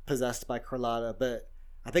be possessed by Carlotta, but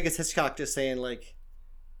I think it's Hitchcock just saying like,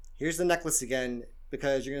 here's the necklace again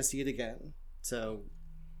because you're gonna see it again. So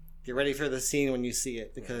get ready for the scene when you see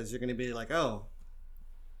it because you're gonna be like, oh.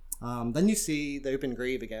 Then you see the open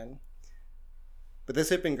grave again, but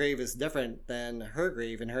this open grave is different than her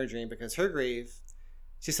grave in her dream because her grave,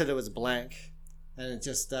 she said it was blank, and it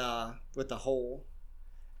just with the hole,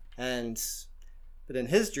 but in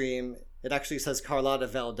his dream. It actually says Carlotta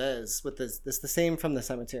Valdez with this the same from the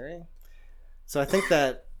cemetery. So I think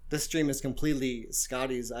that this dream is completely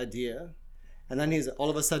Scotty's idea. And then he's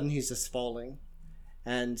all of a sudden he's just falling.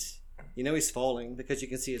 And you know he's falling because you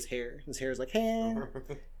can see his hair. His hair is like, hey.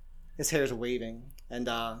 His hair is waving. And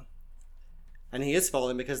he is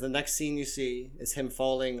falling because the next scene you see is him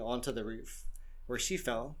falling onto the roof where she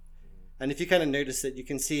fell. And if you kind of notice it, you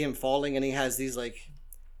can see him falling and he has these like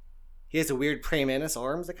he has a weird praying mantis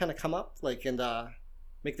arms that kind of come up, like, and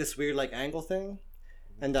make this weird, like, angle thing.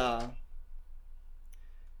 And I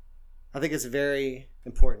think it's very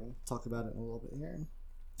important to talk about it in a little bit here.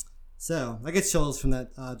 So, I get chills from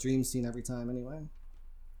that dream scene every time anyway.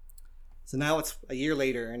 So now it's a year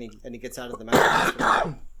later, and he gets out of the mental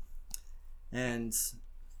hospital. And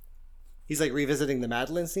he's, like, revisiting the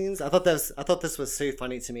Madeline scenes. I thought this was so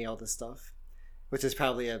funny to me, all this stuff. Which is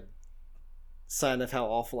probably a sign of how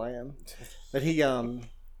awful I am. But he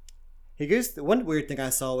goes, one weird thing I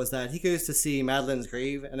saw was that he goes to see Madeline's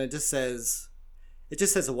grave and it just says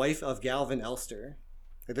wife of Galvin Elster.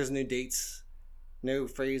 Like there's no dates, no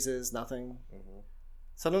phrases, nothing.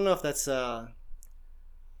 So I don't know if that's I'm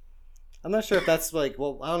not sure if that's like,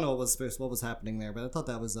 well, I don't know what was happening there, but I thought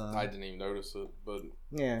that was I didn't even notice it, but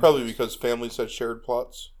yeah, probably because families had shared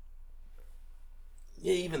plots.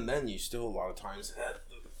 Yeah, even then you still a lot of times had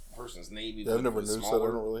person's name. Yeah, I've never noticed that. I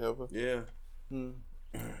don't really have it. Yeah.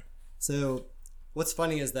 So, what's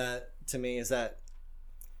funny is that to me is that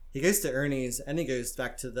he goes to Ernie's and he goes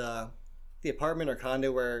back to the apartment or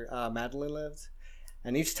condo where Madeline lived,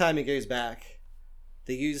 and each time he goes back,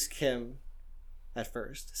 they use Kim at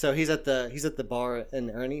first. So he's at the bar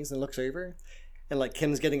in Ernie's and looks over, and like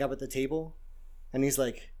Kim's getting up at the table, and he's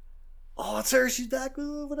like, oh, it's her, she's back,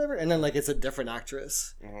 whatever. And then, like, it's a different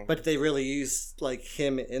actress. But they really use, like,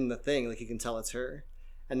 him in the thing. Like, you can tell it's her.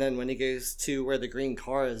 And then when he goes to where the green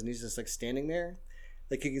car is and he's just, like, standing there,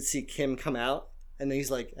 like, you can see Kim come out. And then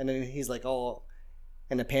he's, like, all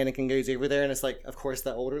in a panic and goes over there. And it's, like, of course,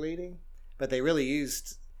 the older lady. But they really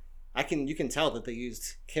used... You can tell that they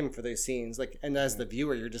used Kim for those scenes. Like, and as the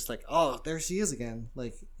viewer, you're just like, oh, there she is again.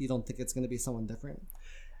 Like, you don't think it's going to be someone different.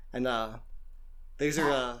 And, these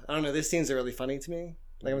are, I don't know, these scenes are really funny to me.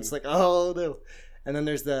 Like, I'm just like, oh, no. And then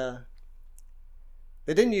there's they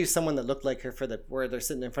didn't use someone that looked like her where they're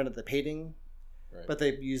sitting in front of the painting, right. But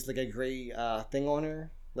they used, like, a gray thing on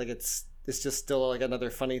her. Like, it's it's just still like another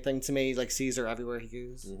funny thing to me. Like sees her everywhere he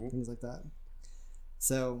goes, things like that.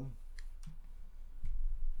 So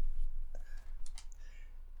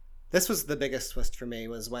this was the biggest twist for me,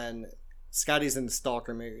 was when Scotty's in the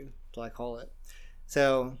stalker mood, so I call it.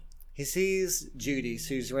 So he sees Judy,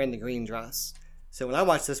 who's wearing the green dress. So when I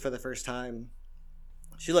watched this for the first time,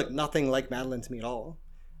 she looked nothing like Madeline to me at all.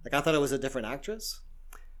 Like, I thought it was a different actress.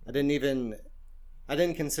 I didn't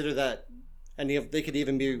consider that they could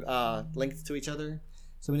even be linked to each other.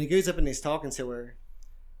 So when he goes up and he's talking to her,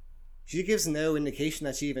 she gives no indication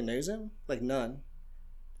that she even knows him. Like, none.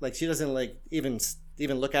 Like, she doesn't like even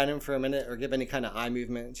look at him for a minute or give any kind of eye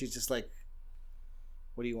movement. She's just like,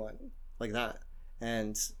 what do you want? Like that.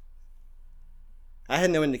 And I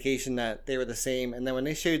had no indication that they were the same. And then when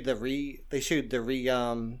they showed the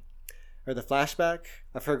flashback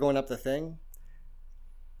of her going up the thing,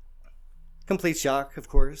 complete shock, of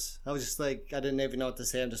course. I was just like, I didn't even know what to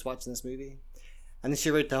say. I'm just watching this movie. And then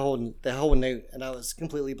she wrote the whole note, and I was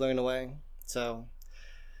completely blown away. So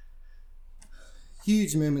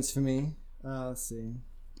huge moments for me. Let's see.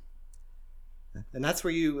 And that's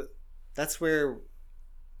where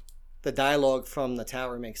the dialogue from the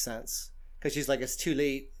tower makes sense, because she's like, it's too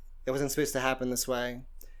late. It wasn't supposed to happen this way.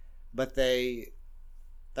 But that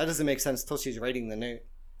doesn't make sense till she's writing the note.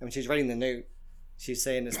 And when she's writing the note, she's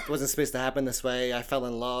saying it wasn't supposed to happen this way. I fell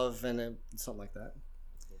in love, and something like that.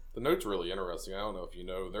 The note's really interesting. I don't know if you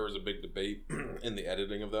know, there was a big debate in the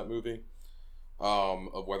editing of that movie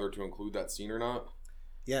of whether to include that scene or not.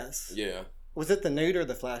 Yes. Yeah. Was it the note or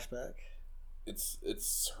the flashback?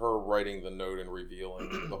 It's her writing the note and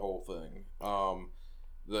revealing the whole thing.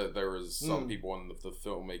 There was some people in the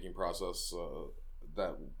filmmaking process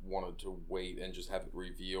that wanted to wait and just have it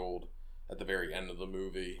revealed at the very end of the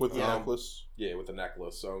movie with the necklace. Yeah, with the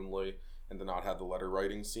necklace only, and to not have the letter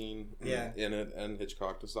writing scene in it. And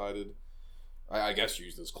Hitchcock decided, I guess,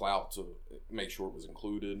 use this clout to make sure it was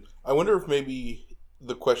included. I wonder if maybe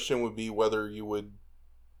the question would be whether you would,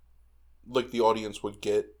 like, the audience would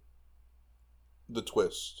get the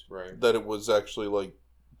twist, right? That it was actually like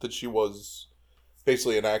that she was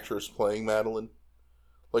basically an actress playing Madeline,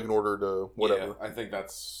 like, in order to whatever. Yeah, I think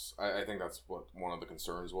that's what one of the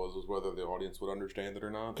concerns was whether the audience would understand it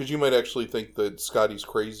or not. Because you might actually think that Scotty's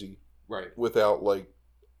crazy, right? Without like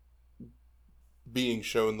being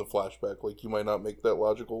shown the flashback, like you might not make that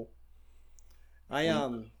logical. I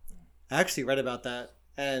actually read about that,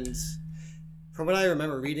 and from what I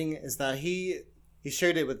remember reading is that he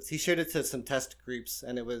showed it to some test groups,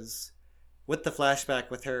 and it was with the flashback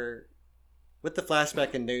with the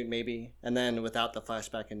flashback and note maybe, and then without the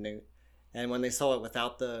flashback and note. And when they saw it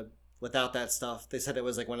without that stuff, they said it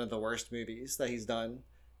was like one of the worst movies that he's done.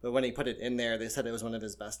 But when he put it in there, they said it was one of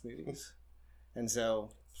his best movies. And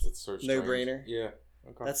so no brainer. Yeah.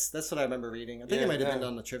 Okay. That's what I remember reading. I think it might have been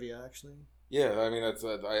on the trivia actually. Yeah, I mean that's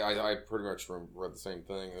I pretty much read the same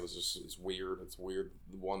thing. It was just it's weird. It's weird.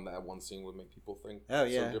 That one scene would make people think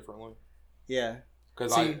so differently. Yeah.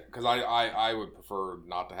 Because I would prefer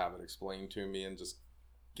not to have it explained to me and just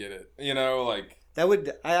get it. You know, like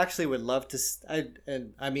I actually would love to.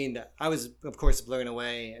 I was of course blown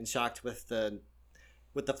away and shocked with the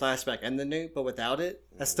flashback and the note, but without it,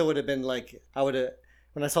 I still would have been like,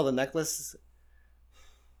 when I saw the necklace,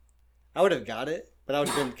 I would have got it, but I would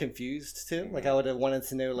have been confused too. Like I would have wanted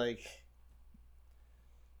to know, like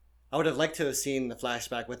I would have liked to have seen the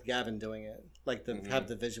flashback with Gavin doing it, like have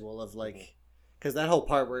the visual of like, because that whole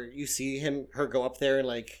part where you see her go up there and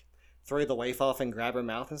like throw the wife off and grab her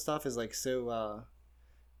mouth and stuff is like so.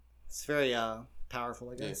 It's very powerful,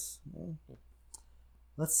 I guess. Yeah.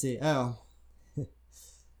 Let's see. Oh.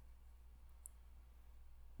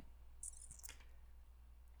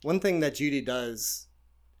 One thing that Judy does,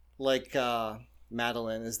 like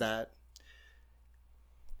Madeline, is that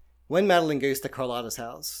when Madeline goes to Carlotta's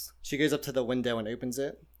house, she goes up to the window and opens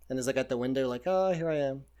it, and is like at the window, like, oh, here I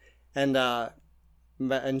am,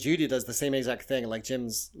 and Judy does the same exact thing. Like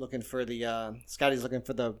Jim's looking for Scotty's looking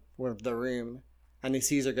for the room, and he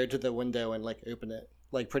sees her go to the window and like open it,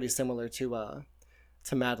 like pretty similar to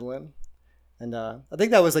Madeline, and I think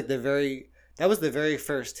that was like the very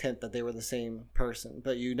first hint that they were the same person.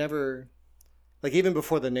 But you never, like, even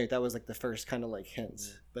before the note, that was like the first kind of like hint.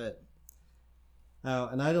 But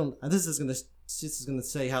this is gonna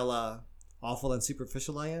say how awful and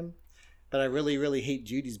superficial I am, but I really, really hate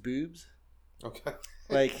Judy's boobs. Okay.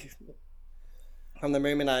 Like from the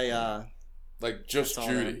moment I like just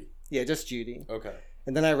Judy. Yeah, just Judy. Okay.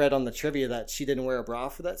 And then I read on the trivia that she didn't wear a bra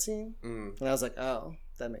for that scene, and I was like, oh,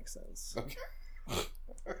 that makes sense. Okay.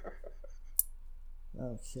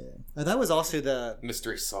 Okay. That was also the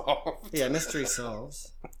mystery solved. Yeah, mystery solved.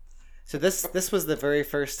 So this was the very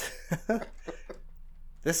first.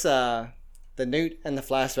 The note and the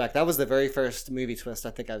flashback. That was the very first movie twist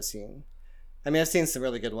I think I've seen. I mean, I've seen some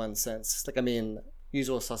really good ones since. Like, I mean,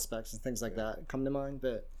 Usual Suspects and things like that come to mind,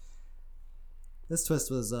 but this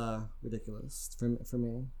twist was ridiculous for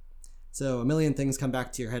me. So a million things come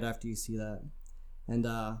back to your head after you see that, and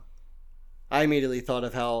I immediately thought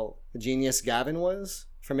of how genius Gavin was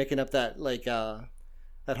for making up that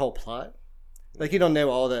that whole plot. Like, you don't know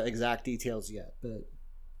all the exact details yet, but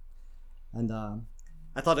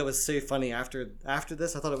I thought it was so funny after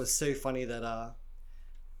this. I thought it was so funny that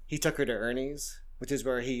he took her to Ernie's, which is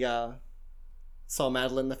where he saw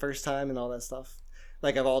Madeline the first time and all that stuff.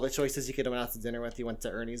 Like, of all the choices he could have went out to dinner with, he went to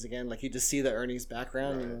Ernie's again. Like, you just see the Ernie's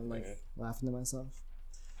background, Right, and I'm like yeah. laughing to myself.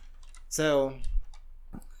 So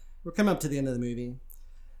we're coming up to the end of the movie.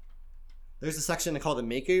 There's a section called the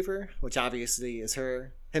makeover, which obviously is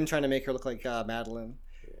him trying to make her look like Madeline.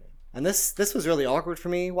 Yeah. And this was really awkward for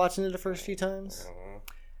me watching it the first few times.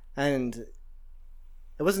 And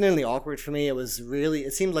it wasn't only awkward for me,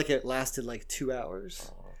 it seemed like it lasted like 2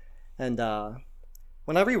 hours. And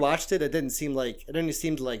when I rewatched it, it only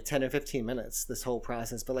seemed like 10 or 15 minutes, this whole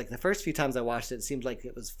process. But like the first few times I watched it, it seemed like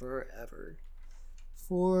it was forever.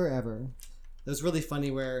 It was really funny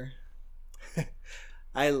where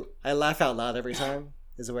I laugh out loud every time,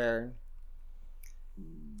 is where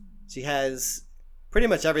she has pretty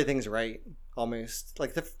much everything's right, almost.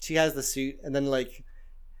 Like, she has the suit, and then like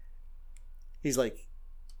he's like,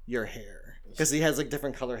 your hair, because he has like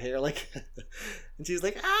different color hair, like, and she's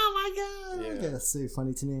like, oh my god. Yeah. That's so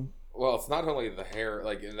funny to me. Well, it's not only the hair,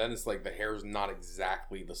 like, and then it's like the hair's not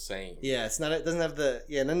exactly the same. Yeah, it's not. It doesn't have the.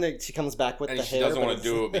 Yeah, and then she comes back with And the she hair. doesn't but want to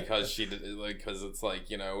it's- do it because she did, like, because it's like,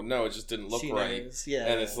 no, it just didn't look she right. knows. Yeah,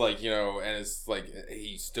 And it's like, and it's like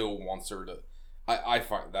he still wants her to. I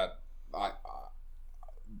find that I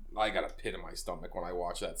got a pit in my stomach when I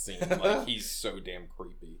watch that scene. Like, he's so damn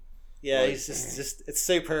creepy. yeah, like- he's just it's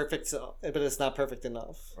so perfect, but it's not perfect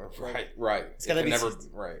enough. Right. It's gotta It can be never s-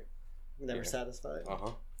 right. Never Yeah. satisfied.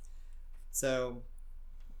 So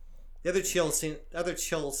The other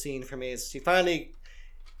chill scene for me is she finally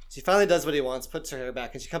does what he wants, puts her hair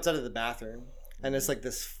back, and she comes out of the bathroom, and it's like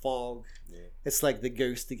this fog. Yeah. It's like the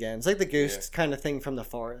ghost again. It's like the ghost kind of thing from the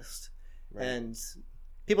forest. Right. And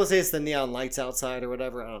people say it's the neon lights outside or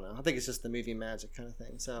whatever. I don't know. I think it's just the movie magic kind of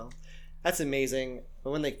thing. So that's amazing.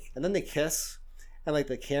 But then they kiss, and like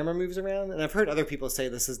the camera moves around, and I've heard other people say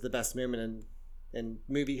this is the best moment in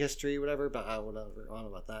movie history, whatever. But whatever. I don't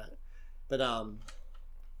know about that. But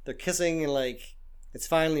they're kissing, and like it's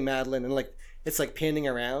finally Madeline, and like it's like panning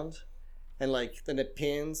around, and like then it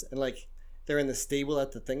pans, and like they're in the stable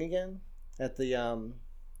at the thing again, at the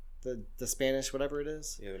Spanish whatever it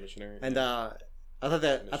is. Yeah, the missionary. And I thought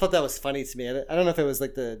that was funny to me. I don't know if it was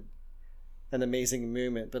like an amazing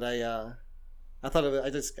moment, but I thought of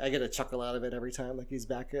it. I get a chuckle out of it every time. Like he's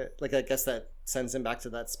back at, like, I guess that sends him back to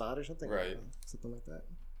that spot or something. Right. Something like that.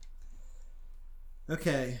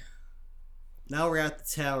 Okay. Now we're at the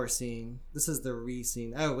tower scene. This is the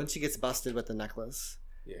scene. Oh, when she gets busted with the necklace.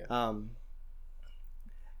 Yeah.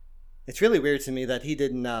 It's really weird to me that he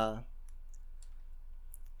didn't go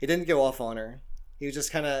off on her. He was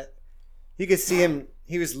just kind of, you could see him,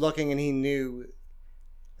 he was looking and he knew,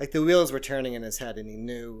 like the wheels were turning in his head and he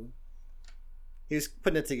knew, he was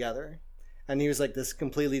putting it together. And he was like this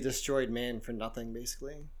completely destroyed man for nothing,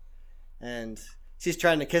 basically. And she's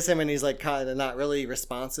trying to kiss him and he's like kind of not really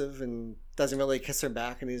responsive and doesn't really kiss her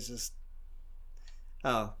back, and he's just,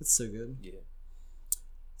 oh, it's so good. Yeah.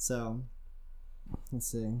 So, let's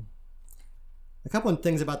see. A couple of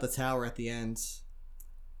things about the tower at the end,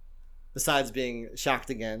 besides being shocked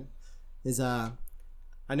again, is I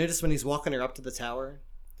noticed when he's walking her up to the tower,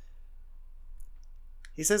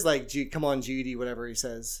 he says like, come on Judy, whatever he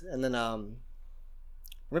says, and then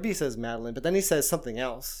maybe he says Madeline, but then he says something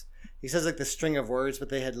else. He says like the string of words, but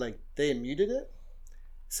they had muted it.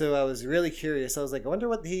 So I was really curious. I was like, I wonder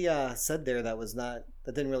what he said there that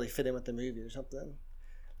didn't really fit in with the movie or something.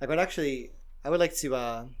 Like, I would like to,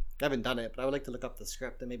 I haven't done it, but I would like to look up the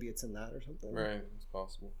script and maybe it's in that or something. Right. It's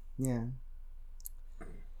possible. Yeah.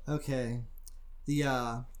 Okay.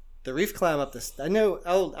 The reef climb up this. I know.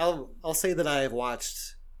 I'll say that I have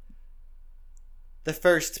watched the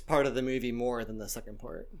first part of the movie more than the second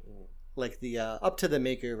part. Like the up to the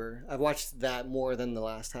makeover, I've watched that more than the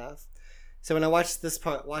last half. So when I watched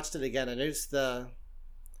it again, I noticed that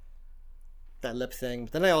lip thing.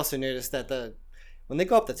 But then I also noticed that when they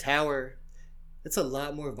go up the tower, it's a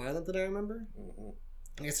lot more violent than I remember. Mm-hmm.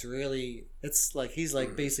 it's like he's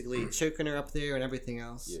like basically choking her up there and everything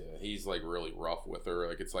else. Yeah, he's like really rough with her.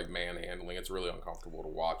 Like it's like manhandling. It's really uncomfortable to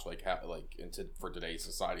watch. Like how for today's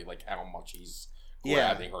society, like how much he's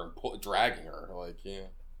grabbing her and dragging her. Like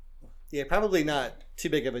yeah, probably not too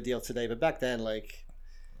big of a deal today, but back then, like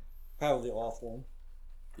probably awful.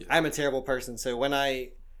 Yeah. I'm a terrible person, so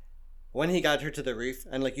when he got her to the roof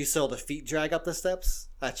and like you saw the feet drag up the steps,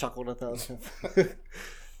 I chuckled at those.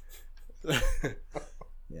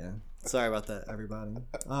 Yeah. Sorry about that, everybody.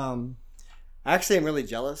 Actually, I'm really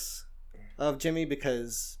jealous of Jimmy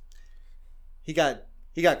because he got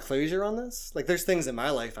closure on this. Like, there's things in my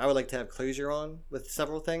life I would like to have closure on with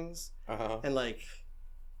several things, and like,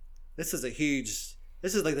 this is like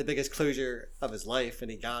the biggest closure of his life, and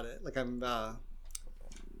he got it. Like, I'm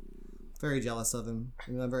very jealous of him,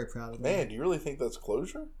 and I'm very proud of him. Man, do you really think that's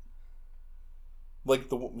closure?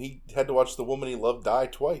 Like he had to watch the woman he loved die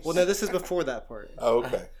twice. Well, no, this is before that part. Oh,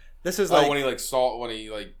 okay. This was like when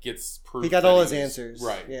he gets proof. He got all his answers.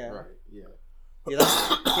 Right. Yeah. Right.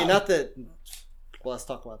 Yeah. Not that. Well, let's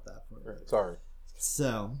talk about that. Right. Sorry.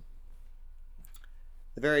 So,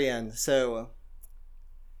 the very end. So,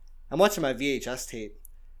 I'm watching my VHS tape,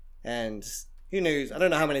 and who knows? I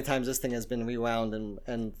don't know how many times this thing has been rewound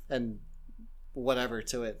and whatever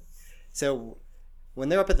to it. So, when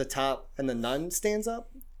they're up at the top and the nun stands up,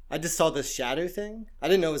 I just saw this shadow thing. I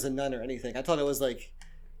didn't know it was a nun or anything. I thought it was like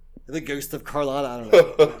the ghost of Carlotta. I don't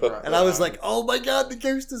know. And I was like, oh my God, the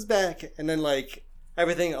ghost is back. And then like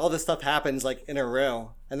everything, all this stuff happens like in a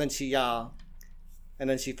row. And then she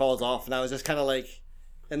falls off. And I was just kind of like,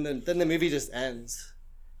 and then the movie just ends.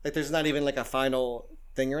 Like there's not even like a final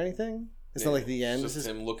thing or anything. It's not like the end. It's just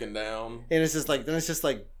him looking down. And it's just like, then it's just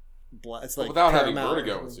like, it's like without having Paramount.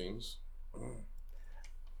 vertigo, it seems.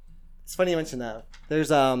 It's funny you mention that.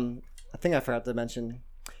 There's a thing I forgot to mention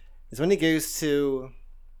is when he goes to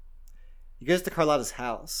Carlotta's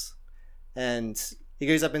house, and he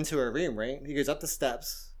goes up into her room. Right, he goes up the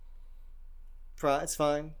steps. It's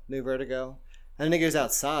fine, no vertigo, and then he goes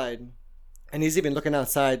outside, and he's even looking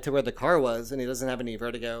outside to where the car was, and he doesn't have any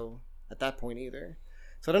vertigo at that point either.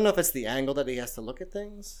 So I don't know if it's the angle that he has to look at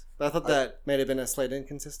things, but I thought that may have been a slight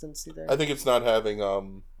inconsistency there. I think it's not having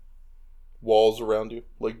walls around you,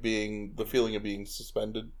 like being the feeling of being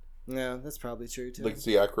suspended. Yeah, that's probably true too. Like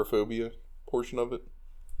the acrophobia portion of it.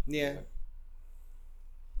 Yeah.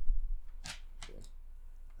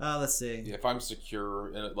 let's see. Yeah, if I'm secure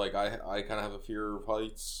in it, like I kind of have a fear of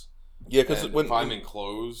heights. Yeah, because if I'm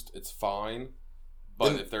enclosed, it's fine.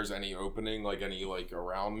 But if there's any opening, like any like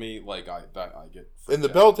around me, like I get freaked in the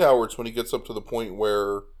out. bell tower, it's when he gets up to the point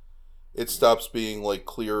where it stops being like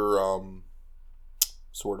clear.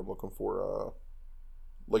 Sort of looking for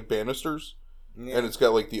like banisters, and it's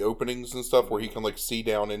got like the openings and stuff where he can like see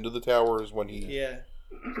down into the tower is when he's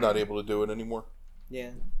not able to do it anymore.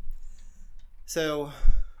 Yeah. So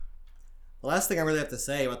The last thing I really have to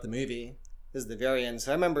say about the movie is the very end.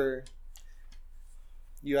 So I remember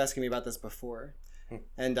you asking me about this before,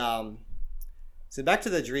 and so back to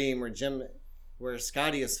the dream where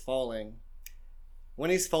Scotty is falling. When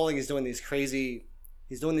he's falling, he's doing these crazy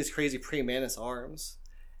pre-manus arms.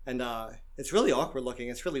 And it's really awkward looking.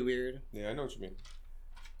 It's really weird. Yeah, I know what you mean.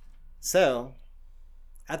 So,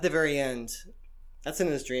 at the very end, that's in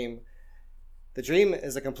his dream. The dream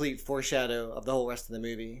is a complete foreshadow of the whole rest of the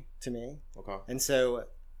movie to me. Okay. And so,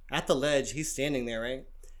 at the ledge, he's standing there, right?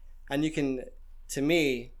 And you can, to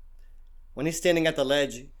me, when he's standing at the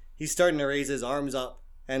ledge, he's starting to raise his arms up,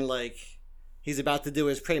 and like he's about to do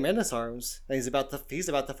his praying mantis arms, and he's about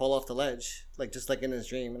to fall off the ledge, like just like in his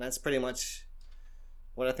dream, and that's pretty much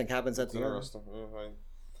what I think happens at the end. Interesting.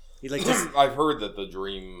 He like just I've heard that the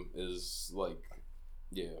dream is like,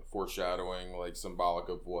 foreshadowing, like symbolic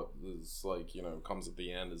of what is like, comes at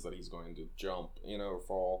the end is that he's going to jump, or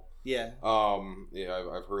fall. Yeah.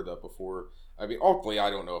 I've heard that before. I mean, ultimately,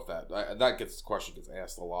 I don't know if that question gets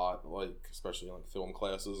asked a lot, like especially in like film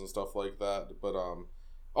classes and stuff like that. But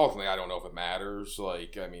ultimately, I don't know if it matters.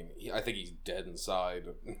 Like, I mean, I think he's dead inside,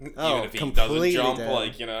 even if he doesn't jump. Dead.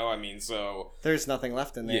 Like, I mean, so there's nothing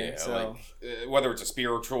left in there. Yeah, so like whether it's a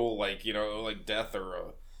spiritual, like like death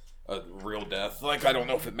or a real death, like I don't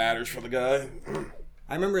know if it matters for the guy.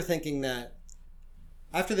 I remember thinking that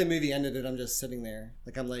after the movie ended, I'm just sitting there,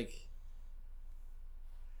 like I'm like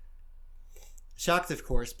shocked, of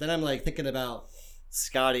course. But then I'm like thinking about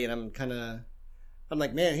Scotty, and I'm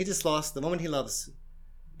like, man, he just lost the woman he loves.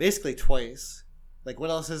 Basically twice. Like, what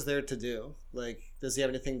else is there to do? Like, does he have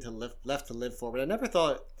anything left to live for? But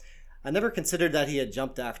I never considered that he had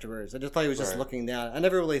jumped afterwards. I just thought he was just looking down. I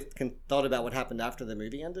never really thought about what happened after the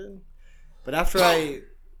movie ended. But after I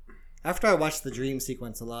after I watched the dream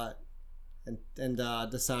sequence a lot, and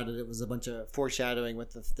decided it was a bunch of foreshadowing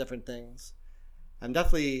with the different things, I'm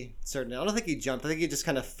definitely certain. I don't think he jumped. I think he just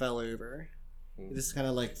kind of fell over. He just kind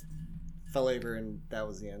of like fell over, and that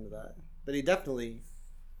was the end of that. But he definitely,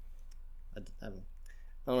 I don't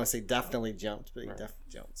want to say definitely jumped, but he definitely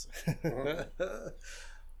jumps.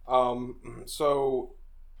 So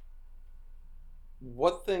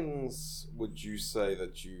what things would you say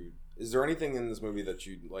that you... Is there anything in this movie that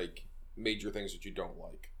you like, major things that you don't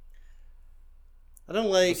like? I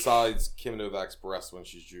don't like... Besides Kim Novak's breast when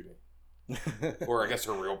she's Judy. Or I guess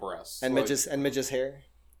her real breasts. And like, Midge's hair.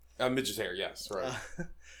 Midge's hair, yes, right.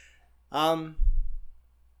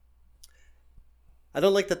 I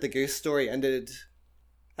don't like that the ghost story ended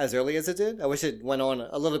as early as it did. I wish it went on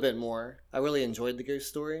a little bit more. I really enjoyed the ghost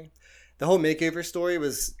story. The whole makeover story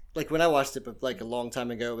was, like, when I watched it like a long time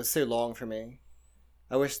ago, it was so long for me.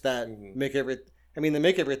 I wish that the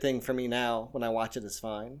makeover thing for me now, when I watch it, is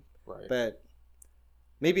fine. Right. But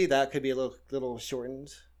maybe that could be a little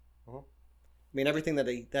shortened. Uh-huh. I mean, everything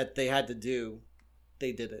that they had to do,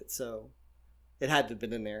 they did it. So it had to have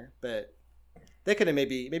been in there. But they could have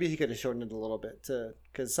maybe he could have shortened it a little bit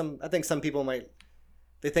because I think some people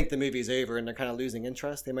they think the movie's over and they're kind of losing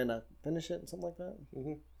interest. They might not finish it and something like that.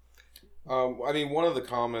 Mm-hmm. I mean, one of the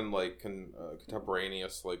common like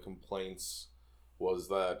contemporaneous like complaints was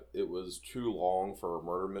that it was too long for a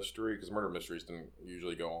murder mystery, because murder mysteries didn't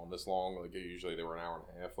usually go on this long. Like usually they were an hour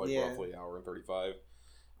and a half, like roughly an hour and 35.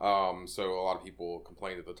 So a lot of people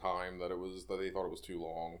complained at the time that they thought it was too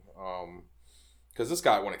long. Because this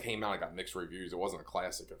guy, when it came out, it got mixed reviews. It wasn't a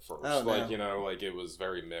classic at first. Oh, no. Like, you know, like it was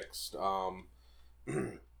very mixed.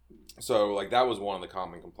 So like that was one of the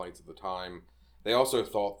common complaints at the time. They also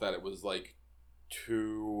thought that it was like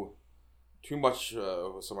too much.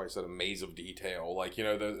 Somebody said a maze of detail. Like, you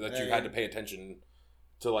know, that you had to pay attention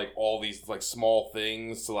to like all these like small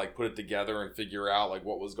things to like put it together and figure out like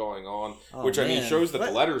what was going on. Which I mean shows that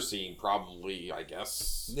the letter scene probably, I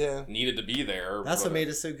guess, needed to be there. That's what made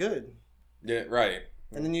it so good. Yeah, right.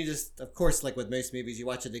 And then you just, of course, like with most movies, you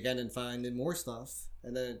watch it again and find more stuff,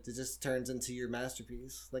 and then it just turns into your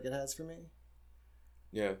masterpiece, like it has for me.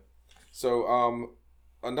 Yeah. So,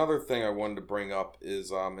 another thing I wanted to bring up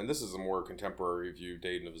is, and this is a more contemporary review,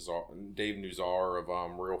 Dave Nuzar of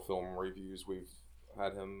Real Film Reviews. We've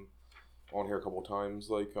had him on here a couple times,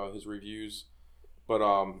 like his reviews, but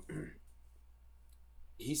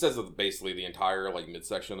he says that basically the entire like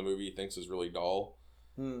midsection of the movie he thinks is really dull.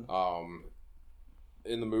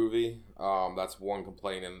 In the movie, that's one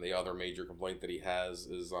complaint, and the other major complaint that he has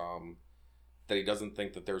is that he doesn't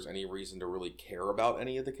think that there's any reason to really care about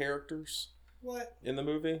any of the characters. What? In the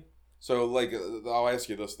movie? So, like, I'll ask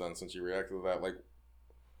you this then, since you reacted to that. Like,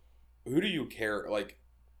 who do you care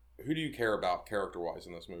about character-wise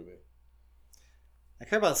in this movie? I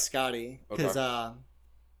care about Scotty, because,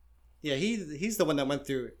 he's the one that went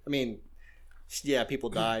through, I mean, yeah, people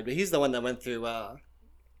died, but he's the one that went through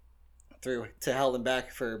to hell and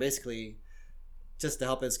back for basically just to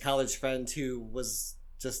help his college friend who was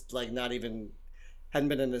just, like, hadn't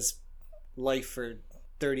been in his life for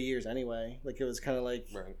 30 years anyway. Like, it was kind of like,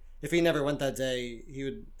 if he never went that day,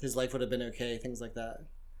 his life would have been okay, things like that.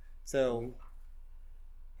 So,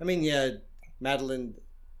 I mean, yeah,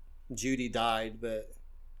 Judy died, but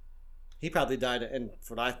he probably died, and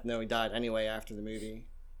for what I know, he died anyway after the movie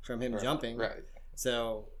from him jumping. Right.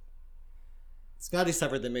 So, Scotty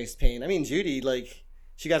suffered the most pain. I mean, Judy, like,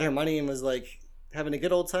 she got her money and was, like, having a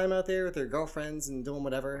good old time out there with her girlfriends and doing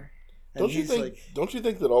whatever. And don't you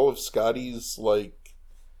think that all of Scotty's, like,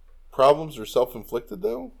 problems are self-inflicted,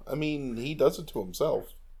 though? I mean, he does it to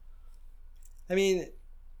himself. I mean,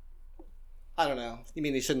 I don't know. You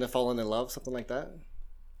mean he shouldn't have fallen in love, something like that?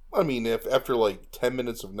 I mean, if after, like, 10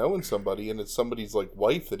 minutes of knowing somebody and it's somebody's, like,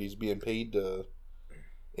 wife that he's being paid to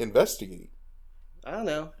investigate. I don't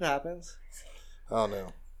know. It happens. I don't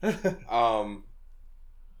know.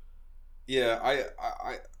 Yeah,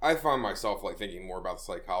 I find myself like thinking more about the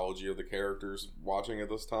psychology of the characters watching it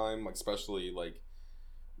this time, like especially like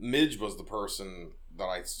Midge was the person that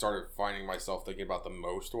I started finding myself thinking about the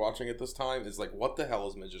most watching it this time. Is like, what the hell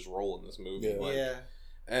is Midge's role in this movie? Yeah. Like,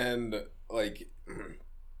 and like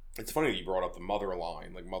it's funny that you brought up the mother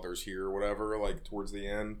line, like mother's here or whatever, like towards the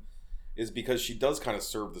end, is because she does kind of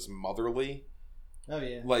serve this motherly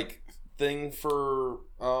like thing for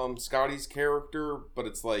Scotty's character, but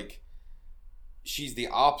it's like she's the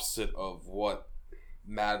opposite of what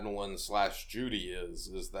Madeline / Judy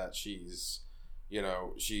is that she's, you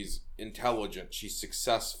know, she's intelligent, she's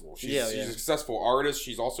successful, she's a successful artist,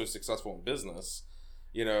 she's also successful in business,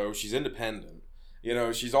 you know, she's independent, you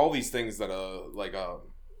know, she's all these things that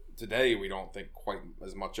today we don't think quite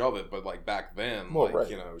as much of it, but like back then, Well, like right.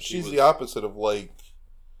 you know, She's was, the opposite of like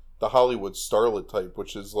the Hollywood starlet type,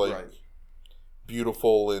 which is like right.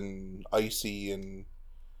 beautiful and icy and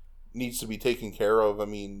needs to be taken care of. I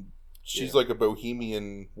mean, she's Yeah. like a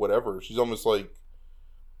bohemian, whatever. She's almost like,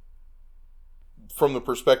 from the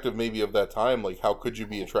perspective maybe of that time, like how could you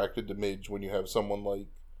be attracted to Midge when you have someone like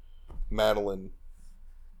Madeline,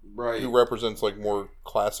 Right. who represents like more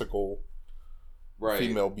classical Right.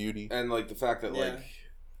 female beauty? And like the fact that Yeah. like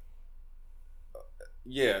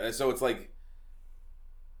yeah, and so it's like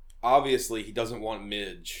obviously he doesn't want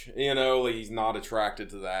Midge, you know, like he's not attracted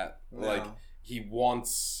to that. No. Like he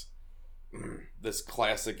wants this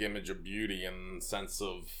classic image of beauty in the sense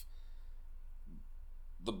of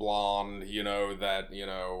the blonde, you know, that, you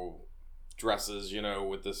know, dresses, you know,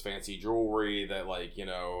 with this fancy jewelry that like, you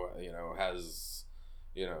know, has,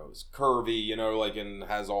 you know, is curvy, you know, like, and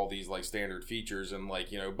has all these like standard features and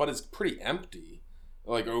like, you know, but it's pretty empty,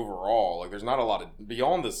 like overall. Like there's not a lot of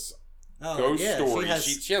beyond this ghost story.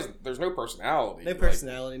 She has there's no personality. no like-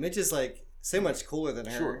 personality. Mitch is like so much cooler than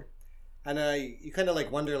her. Sure. And you kind of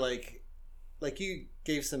like wonder like you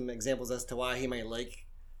gave some examples as to why he might like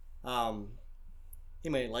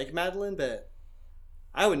Madeline, but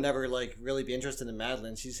I would never like really be interested in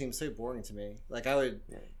Madeline. She seems so boring to me. Like I would,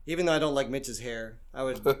 even though I don't like Mitch's hair, I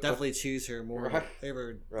would definitely choose her more Right.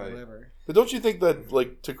 over Right. whatever. But don't you think that,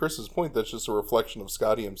 like, to Chris's point, that's just a reflection of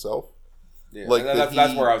Scotty himself? Yeah, Like, and that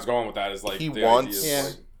that's he- where I was going with that. Is like he the wants- idea of, Yeah.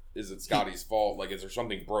 like, is it Scotty's fault? Like, is there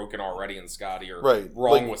something broken already in Scotty, or Right.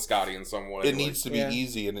 wrong Like, with Scotty in some way? It Like, needs to be Yeah.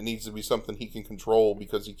 easy, and it needs to be something he can control,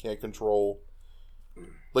 because he can't control.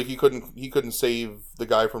 Like, he couldn't save the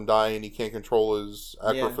guy from dying. He can't control his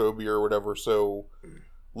acrophobia or whatever. So,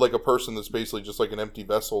 like a person that's basically just like an empty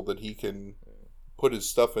vessel that he can put his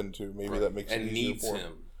stuff into. Maybe that makes and it easier needs for him.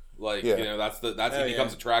 him. Like Yeah. you know, that's Oh, he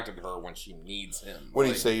becomes yeah. attracted to her when she needs him. When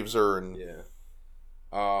like, he saves her, and Yeah.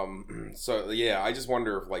 So yeah, I just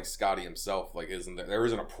wonder if like Scotty himself, like, there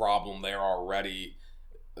isn't a problem there already,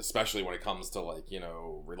 especially when it comes to like, you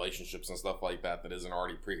know, relationships and stuff like that isn't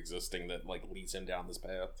already pre-existing that like leads him down this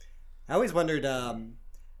path. I always wondered,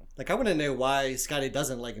 like I want to know why Scotty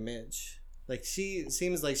doesn't like Mitch. Like she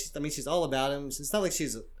seems like she's all about him. It's not like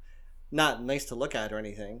she's not nice to look at or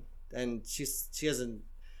anything, and she hasn't.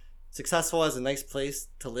 Successful, has a nice place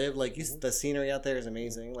to live. Like the scenery out there is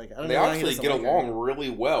amazing. Like I don't They know why he actually doesn't get like her. along really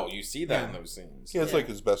well. You see that in Yeah. those scenes. yeah, it's Yeah. like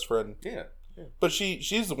his best friend. Yeah. But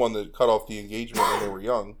she's the one that cut off the engagement when they were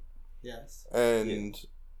young, Yes. and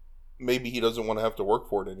maybe he doesn't want to have to work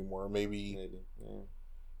for it anymore. Maybe Yeah.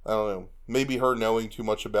 I don't know. Maybe her knowing too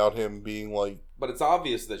much about him, being like, But it's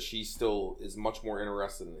obvious that she still is much more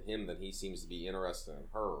interested in him than he seems to be interested in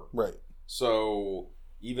her. right, So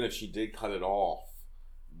even if she did cut it off,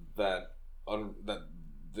 that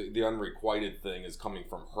the unrequited thing is coming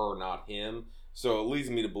from her, not him. So it leads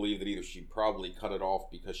me to believe that either she probably cut it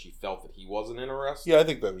off because she felt that he wasn't interested, yeah, I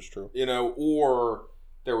think that was true. you know, or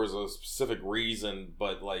there was a specific reason,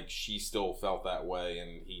 but like she still felt that way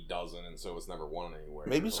and he doesn't, and so it's never won anywhere.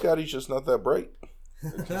 Maybe Or- Scotty's just not that bright.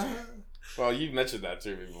 Well, you've mentioned that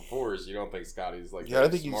to me before. Is you don't think Scotty's like Yeah, I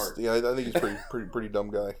very think smart. I think he's pretty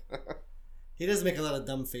dumb guy. He does make a lot of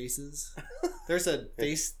dumb faces. There's a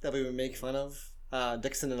face that we would make fun of.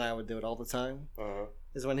 Dixon and I would do it all the time.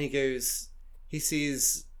 Is when he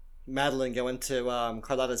sees Madeline go into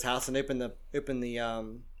Carlotta's house and open the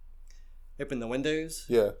windows,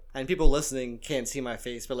 Yeah, and people listening can't see my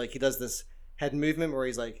face, but like he does this head movement where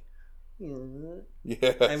he's like, "Mm."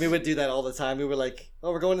 yeah. and we would do that all the time. We were like,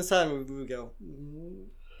 "Oh, we're going inside," and we would go. "Mm."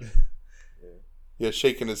 Yeah,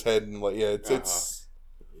 shaking his head and like, yeah, it's. Uh-huh.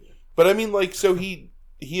 But I mean, like, so he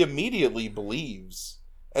immediately believes,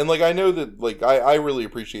 and like I know that like I really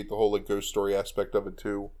appreciate the whole like ghost story aspect of it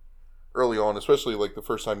too, early on, especially like the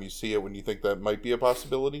first time you see it when you think that might be a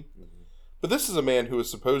possibility. But this is a man who is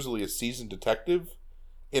supposedly a seasoned detective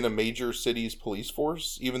in a major city's police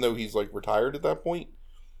force, even though he's like retired at that point.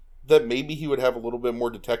 That maybe he would have a little bit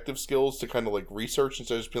more detective skills to kind of like research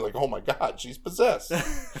instead of just being like, "Oh my God, she's possessed."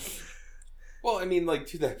 Well, I mean, like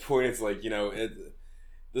to that point, it's like, you know,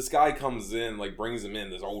 this guy comes in, like brings him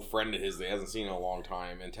in, this old friend of his that he hasn't seen in a long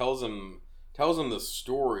time, and tells him the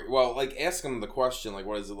story. Well, like ask him the question, like,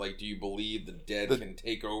 what is it like? Do you believe the dead can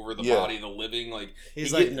take over the Yeah. body of the living? Like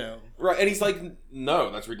He's he like, get- "No." Right, and he's like,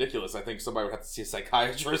 no, that's ridiculous. I think somebody would have to see a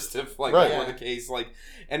psychiatrist if like Right. that were the case. Like,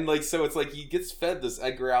 and like so, it's like he gets fed this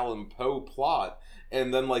Edgar Allan Poe plot,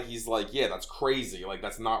 and then like he's like, yeah, that's crazy. Like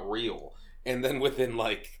that's not real. And then within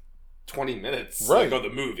like 20 minutes, Right. like, of the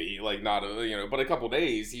movie, like not a, you know, but a couple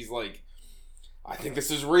days, he's like, I think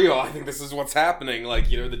this is real. I think this is what's happening. Like,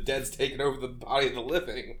 you know, the dead's taking over the body of the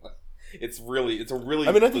living. It's a really.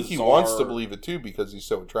 I mean, I think bizarre... he wants to believe it too because he's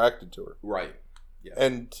so attracted to her. Right. Yeah.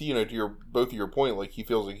 And you know, to both of your point, like he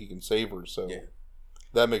feels like he can save her, so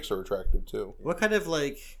that makes her attractive too. What kind of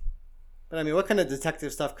what kind of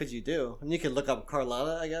detective stuff could you do? I mean, you could look up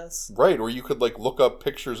Carlotta, I guess. Right, or you could like look up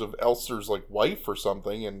pictures of Elster's like wife or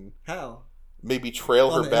something, and how maybe trail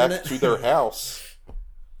On her the back internet? to their house.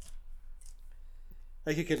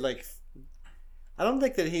 Like you could like. I don't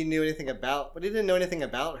think that he knew anything about, but he didn't know anything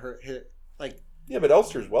about her. Like, Yeah, but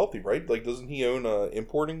Elster's wealthy, right? Like, doesn't he own a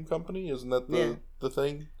importing company? Isn't that the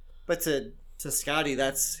thing? but to Scotty,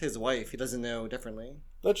 that's his wife. He doesn't know differently.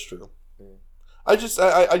 That's true. I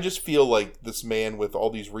just feel like this man with all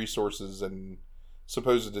these resources and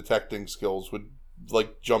supposed detecting skills would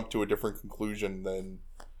like jump to a different conclusion than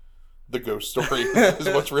the ghost story is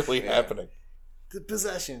what's really happening. The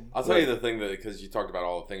possession. I'll tell you the thing that, because you talked about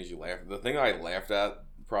all the things you laughed. The thing I laughed at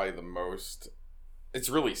probably the most. It's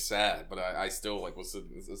really sad, but I still like was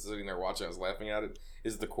sitting there watching. I was laughing at it.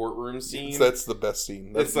 Is the courtroom scene? That's the best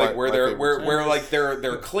scene. That's It's like where they're favorite scene.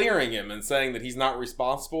 they're clearing him and saying that he's not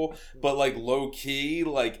responsible, but like low key,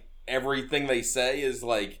 like everything they say is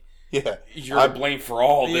like Yeah, you're to blame for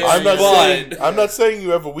all this. Yeah, I'm not saying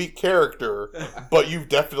you have a weak character, but you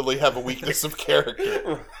definitely have a weakness of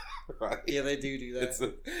character. Right. Yeah, they do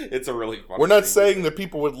that. It's a really fun. We're not thing. saying that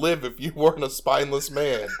people would live if you weren't a spineless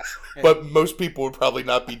man, but most people would probably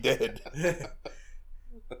not be dead.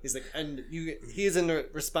 He's like, and he is in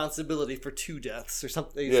responsibility for 2 deaths or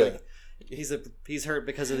something. He's Yeah. like, he's hurt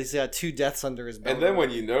because he's got 2 deaths under his belt. And then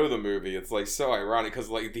when you know the movie, it's like so ironic because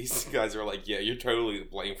like these guys are like, yeah, you're totally to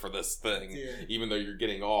blame for this thing, even though you're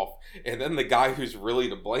getting off. And then the guy who's really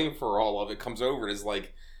to blame for all of it comes over and is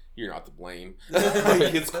like, you're not to blame.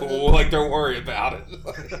 Like, it's cool. Like, don't worry about it.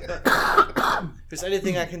 if there's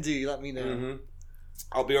anything I can do, you let me know. Mm-hmm.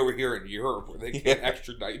 I'll be over here in Europe where they can't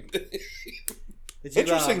extradite. Did you,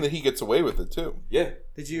 Interesting that he gets away with it too. Yeah.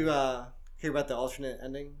 Did you hear about the alternate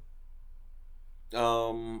ending?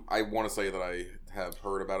 I want to say that I have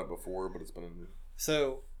heard about it before, but it's been.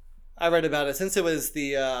 So, I read about it since it was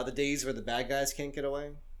the days where the bad guys can't get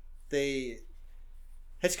away.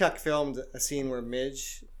 Hitchcock filmed a scene where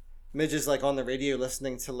Midge is like on the radio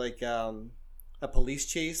listening to like a police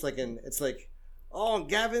chase, like, and it's like, oh,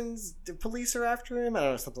 the police are after him. I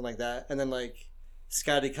don't know, something like that. And then like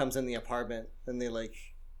Scotty comes in the apartment and they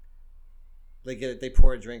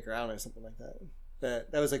pour a drink or I don't know, something like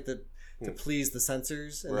that. That was like to please the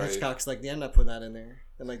censors, and Right. Hitchcock's like, yeah, I'm not putting that in there,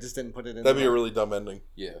 and like just didn't put it in. That'd be a really dumb ending.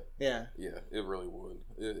 Yeah. Yeah. Yeah, it really would.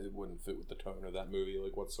 It wouldn't fit with the tone of that movie,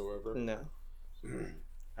 like, whatsoever. No.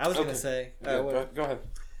 I was gonna say. Go ahead.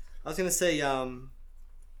 I was gonna say.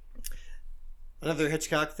 Another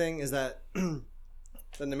Hitchcock thing is that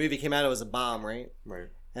when the movie came out, it was a bomb, right? Right.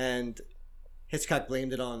 And Hitchcock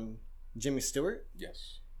blamed it on Jimmy Stewart.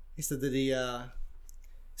 Yes. He said that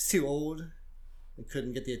he's too old and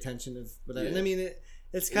couldn't get the attention of whatever. Yeah. And I mean,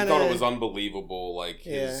 it's I kind of. thought it was unbelievable, like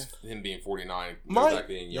him being 49, My- Zach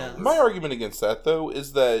being younger. My argument against that, though,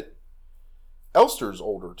 is that Elster's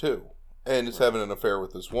older, too, and is having an affair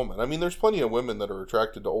with this woman. I mean, there's plenty of women that are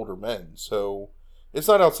attracted to older men, so it's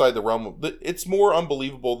not outside the realm of... It's more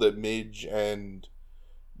unbelievable that Midge and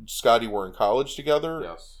Scotty were in college together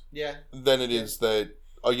Yes. Yeah. than it is that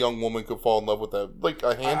a young woman could fall in love with a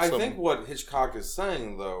handsome... I think what Hitchcock is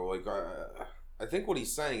saying, though, like, I think what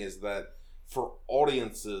he's saying is that for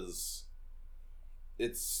audiences,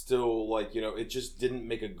 it's still, like, you know, it just didn't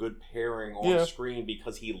make a good pairing on screen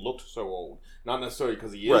because he looked so old. Not necessarily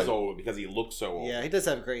because he is old, because he looked so old. Yeah, he does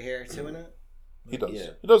have gray hair too in it. He does. Yeah.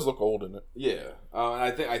 He does look old in it. Yeah,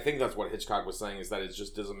 and I think that's what Hitchcock was saying, is that it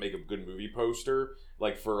just doesn't make a good movie poster,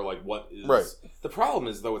 like, for like what is. Right. The problem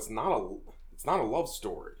is, though, it's not a love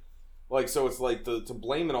story. Like, so it's like to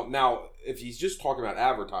blame it on. Now, if he's just talking about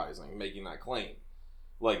advertising, making that claim,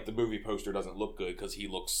 like, the movie poster doesn't look good because he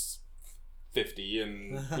looks 50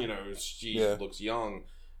 and, you know, she looks young.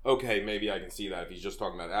 Okay, maybe I can see that if he's just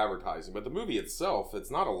talking about advertising. But the movie itself,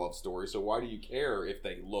 it's not a love story, so why do you care if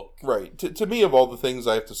they look? Right. To me, of all the things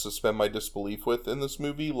I have to suspend my disbelief with in this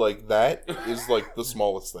movie, like, that is, like, the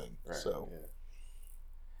smallest thing. Right, So. yeah.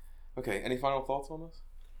 Okay, any final thoughts on this?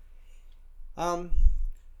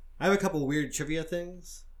 I have a couple weird trivia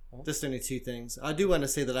things. Uh-huh. Just only 2 things. I do want to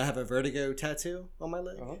say that I have a Vertigo tattoo on my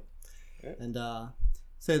leg, Yeah. and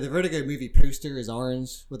so the Vertigo movie poster is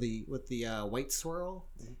orange with the white swirl,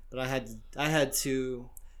 but I had to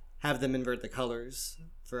have them invert the colors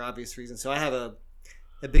for obvious reasons. So I have a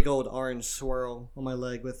big old orange swirl on my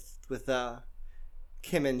leg with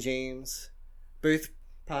Kim and James, both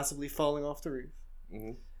possibly falling off the roof.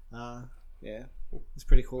 Mm-hmm. Yeah, it's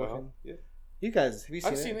pretty cool looking. Yeah. You guys, have you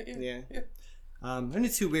seen I've it? seen it. Yeah. Only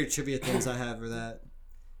two weird trivia things I have for that.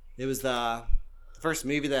 It was the first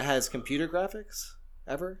movie that has computer graphics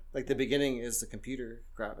ever. Like the beginning is the computer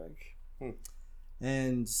graphic.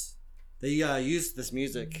 And They used this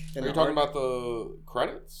music. Are you talking about the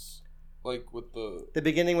credits? Like with the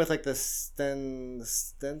beginning with like the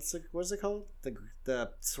what is it called?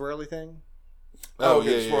 The swirly thing.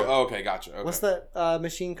 okay, yeah. Oh, okay, gotcha. Okay. What's that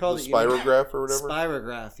machine called? The spirograph or whatever.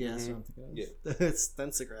 Spirograph, yeah. That's Mhm. what I'm thinking of. Yeah. It's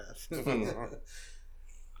Stensograph.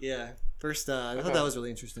 Yeah. First, I thought that was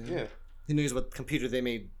really interesting. Yeah. Who knows what computer they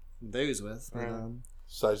made those with? But, Right.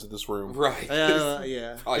 Size of this room. Right.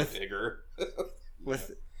 yeah. Probably bigger.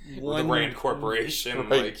 With The one Rand Corporation,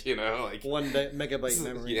 Right. like, you know, like 1 megabyte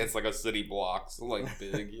memory. yeah, it's like a city block, so like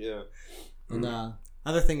big, yeah. Mm-hmm. and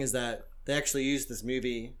Other thing is that they actually used this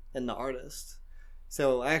movie in The Artist.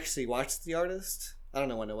 So I actually watched The Artist. I don't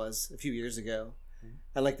know when it was, a few years ago.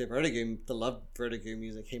 And like the Love Vertigo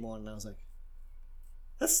music came on, and I was like,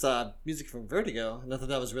 that's music from Vertigo. And I thought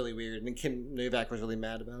that was really weird. And Kim Novak was really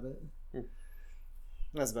mad about it.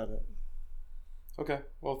 That's about it. Okay,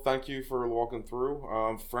 well, thank you for walking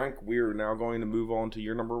through. Frank, we're now going to move on to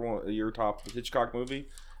your top Hitchcock movie,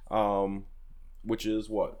 which is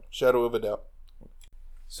what? Shadow of a Doubt.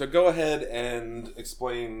 So go ahead and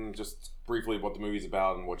explain just briefly what the movie's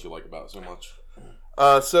about and what you like about it so much.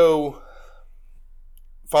 So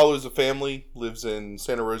follows a family, lives in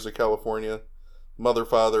Santa Rosa, California. Mother,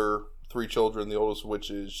 father, 3 children, the oldest of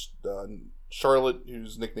which is Charlotte,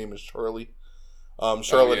 whose nickname is Charlie.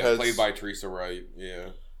 Charlotte has played by Teresa Wright. Yeah,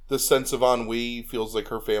 this sense of ennui, feels like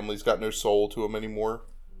her family's got no soul to him anymore.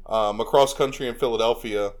 Across country in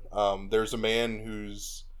Philadelphia, there's a man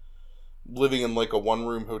who's living in like a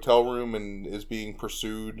 1-room hotel room and is being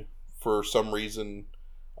pursued for some reason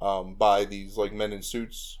by these like men in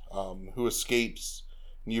suits who escapes.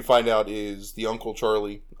 And you find out is the Uncle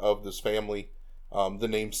Charlie of this family, the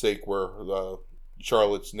namesake where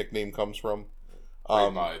Charlotte's nickname comes from.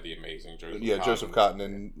 played by the amazing Joseph Cotton. Joseph Cotton,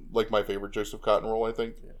 and like my favorite Joseph Cotton role, I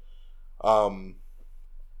think. Yeah.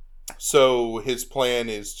 So his plan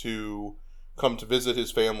is to come to visit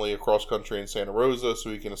his family across country in Santa Rosa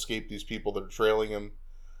so he can escape these people that are trailing him.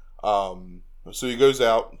 So he goes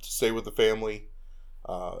out to stay with the family.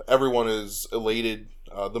 Everyone is elated.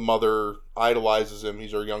 The mother idolizes him.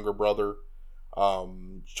 He's her younger brother.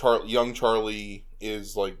 Young Charlie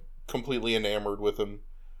is like completely enamored with him,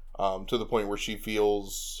 to the point where she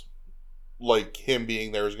feels like him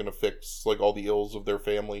being there is going to fix like all the ills of their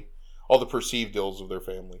family, all the perceived ills of their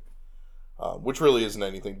family, which really isn't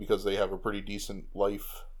anything because they have a pretty decent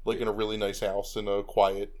life, like in a really nice house in a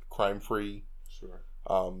quiet, crime-free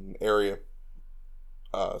area.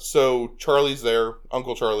 So Charlie's there,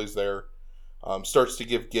 Uncle Charlie's there, starts to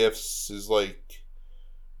give gifts, is like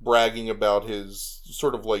bragging about his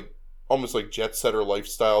sort of like almost like jet setter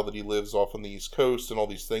lifestyle that he lives off on the East Coast and all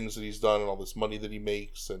these things that he's done and all this money that he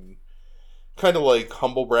makes, and kind of like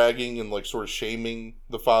humble bragging and like sort of shaming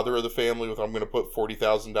the father of the family with, I'm going to put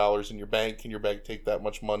 $40,000 in your bank, and your bank take that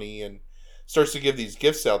much money, and starts to give these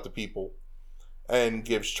gifts out to people, and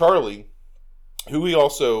gives Charlie, who he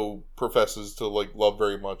also professes to like love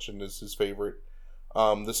very much and is his favorite,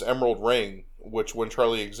 this emerald ring, which when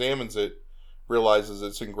Charlie examines it, realizes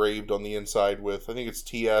it's engraved on the inside with, I think it's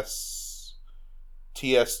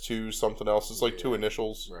TS2 something else. It's like 2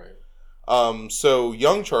 initials. Right. So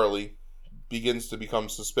young Charlie begins to become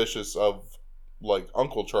suspicious of like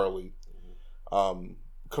Uncle Charlie,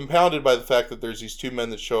 compounded by the fact that there's these 2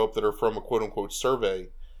 men that show up that are from a quote unquote survey,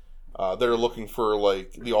 that are looking for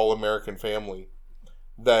like the all-American family,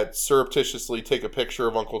 that surreptitiously take a picture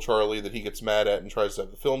of Uncle Charlie that he gets mad at and tries to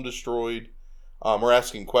have the film destroyed, or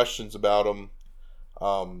asking questions about him.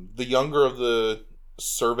 The younger of the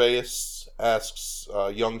surveyists asks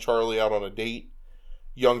young Charlie out on a date.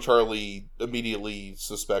 Young Charlie immediately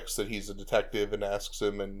suspects that he's a detective and asks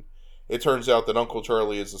him, and it turns out that Uncle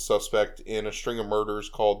Charlie is a suspect in a string of murders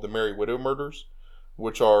called the Merry Widow murders,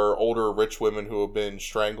 which are older rich women who have been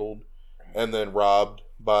strangled and then robbed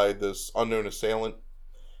by this unknown assailant.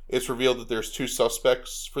 It's revealed that there's 2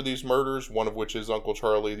 suspects for these murders, one of which is Uncle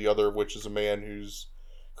Charlie, the other of which is a man who's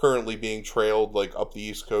currently being trailed like up the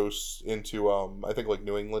East Coast into I think like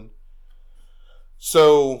New England.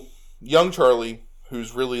 So young Charlie,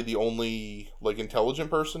 who's really the only like intelligent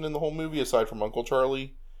person in the whole movie aside from Uncle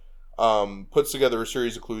Charlie, puts together a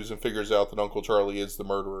series of clues and figures out that Uncle Charlie is the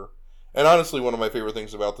murderer. And honestly, one of my favorite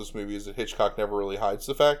things about this movie is that Hitchcock never really hides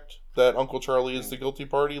the fact that Uncle Charlie is the guilty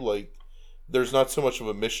party. Like, there's not so much of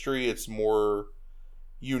a mystery, it's more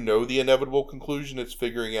you know the inevitable conclusion. It's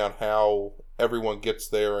figuring out how everyone gets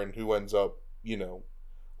there and who ends up,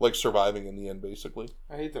 like surviving in the end, basically.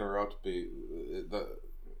 I hate to interrupt, but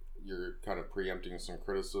you're kind of preempting some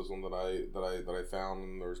criticism that I found,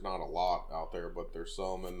 and there's not a lot out there, but there's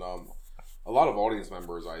some, and a lot of audience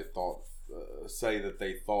members I thought say that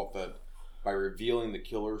they thought that by revealing the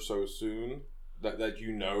killer so soon, that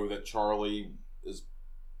that Charlie is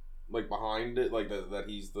like behind it, like that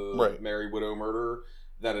he's the Right. Mary Widow murderer,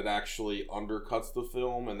 that it actually undercuts the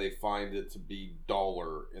film, and they find it to be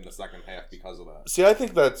duller in the second half because of that. See, I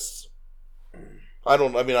think that's. I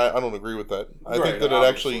don't agree with that. I Right, think that it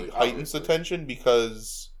actually obviously. heightens the tension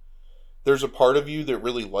because there's a part of you that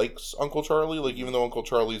really likes Uncle Charlie. Like, even though Uncle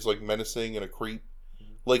Charlie's like menacing and a creep,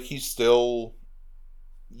 like he's still.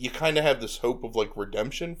 You kind of have this hope of like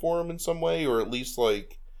redemption for him in some way, or at least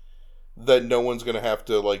like that no one's gonna have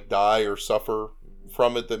to like die or suffer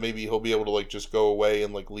from it. That maybe he'll be able to like just go away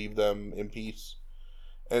and like leave them in peace.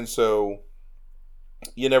 And so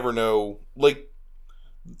you never know. Like,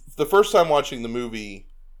 the first time watching the movie,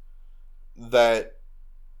 that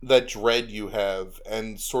dread you have,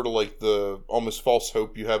 and sort of like the almost false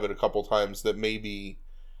hope you have it a couple times that maybe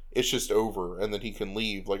it's just over and that he can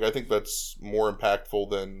leave. Like, I think that's more impactful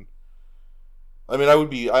than. I mean, I would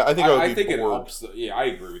be. I think I would be bored. I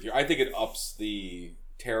agree with you. I think it ups the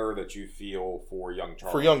terror that you feel for young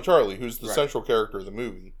Charlie. For young Charlie, who's the Right. central character of the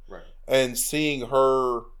movie, Right. and seeing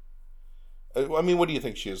her. I mean, what do you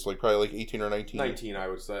think she is? Like, probably like 18 or 19? 19, I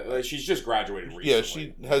would say. Like, she's just graduated recently. Yeah,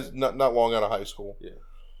 she has not long out of high school. Yeah.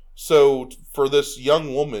 So for this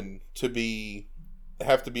young woman to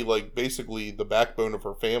have to be like basically the backbone of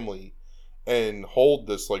her family and hold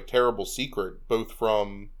this like terrible secret, both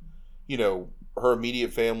from, her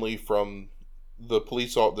immediate family, from the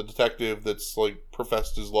the detective that's like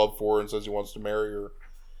professed his love for her and says he wants to marry her,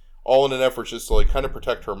 all in an effort just to like kind of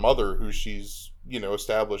protect her mother, who she's,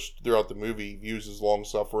 established throughout the movie views as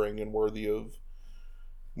long-suffering and worthy of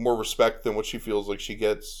more respect than what she feels like she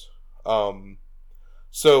gets.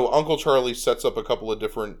 So Uncle Charlie sets up a couple of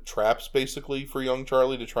different traps basically for young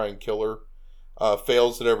Charlie to try and kill her.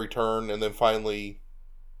 Fails at every turn, and then finally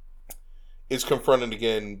is confronted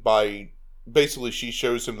again by basically she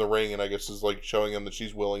shows him the ring, and I guess is like showing him that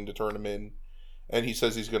she's willing to turn him in, and he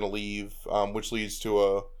says he's going to leave, which leads to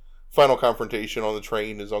a final confrontation on the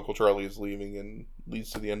train as Uncle Charlie is leaving, and leads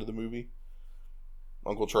to the end of the movie.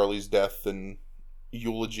 Uncle Charlie's death and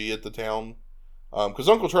eulogy at the town. Because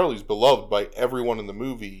Uncle Charlie's beloved by everyone in the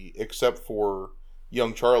movie except for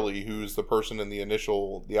young Charlie, who's the person in the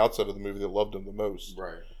outset of the movie that loved him the most.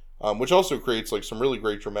 Right. Which also creates like some really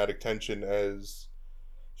great dramatic tension as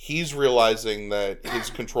he's realizing that his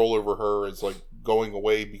control over her is like going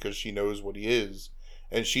away because she knows what he is.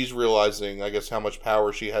 And she's realizing, I guess, how much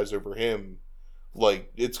power she has over him.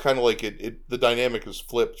 Like, it's kind of like the dynamic is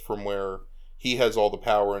flipped from where he has all the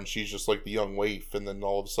power and she's just like the young waif. And then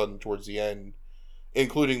all of a sudden, towards the end,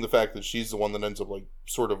 including the fact that she's the one that ends up like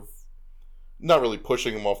sort of not really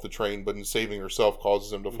pushing him off the train, but in saving herself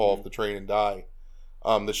causes him to fall off the train and die.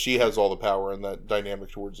 That she has all the power in that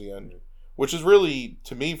dynamic towards the end. Which is really,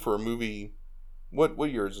 to me, for a movie... What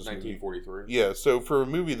year is this 1943. movie? Yeah, so for a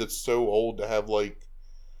movie that's so old to have like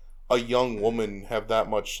a young woman have that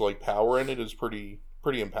much like power in it is pretty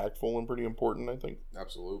impactful and pretty important, I think.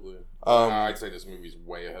 Absolutely. I'd say this movie's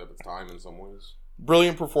way ahead of its time in some ways.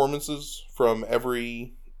 Brilliant performances from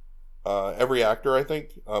every actor, I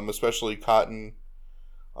think, especially Cotton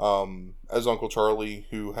as Uncle Charlie,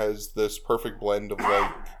 who has this perfect blend of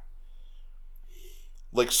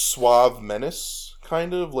like suave menace,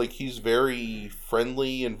 kind of like he's very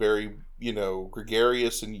friendly and very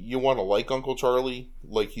gregarious, and you want to like Uncle Charlie.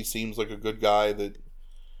 Like, he seems like a good guy that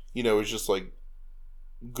is just like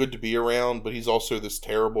good to be around, but he's also this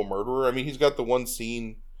terrible murderer. I mean, he's got the one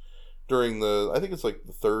scene during I think it's like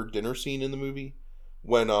the third dinner scene in the movie,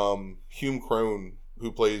 when Hume Crone,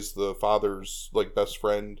 who plays the father's like best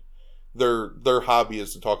friend, their hobby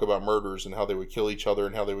is to talk about murders and how they would kill each other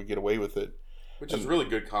and how they would get away with it. Which is really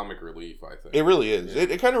good comic relief, I think. It really is. Yeah.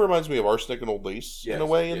 It kind of reminds me of Arsenic and Old Lace in a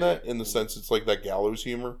way, in the sense it's like that gallows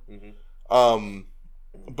humor. Mm-hmm.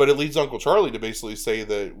 But it leads Uncle Charlie to basically say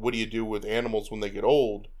that what do you do with animals when they get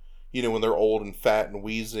old? When they're old and fat and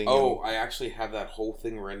wheezing. Oh, I actually have that whole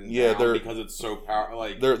thing written down because it's so powerful.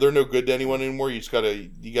 Like, they're no good to anyone anymore. You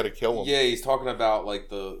gotta kill them. Yeah, he's talking about like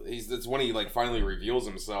it's when he like finally reveals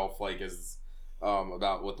himself, like, as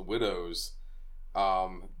about with the widows.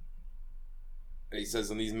 And he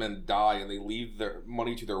says, and these men die and they leave their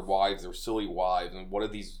money to their wives, their silly wives. And what do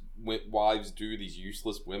these wives do, these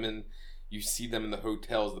useless women? You see them in the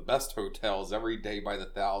hotels, the best hotels, every day by the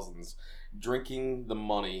thousands, drinking the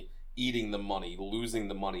money, eating the money, losing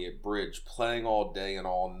the money at bridge, playing all day and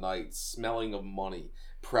all night, smelling of money,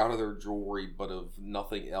 proud of their jewelry but of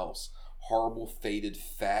nothing else. Horrible, faded,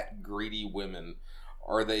 fat, greedy women.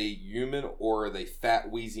 Are they human or are they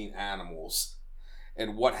fat, wheezing animals?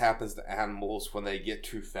 And what happens to animals when they get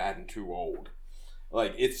too fat and too old?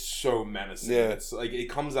 Like, it's so menacing. Yeah. It's like, it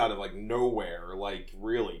comes out of like nowhere, like,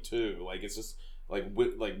 really, too. Like, it's just like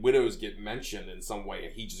widows get mentioned in some way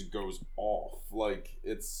and he just goes off. Like,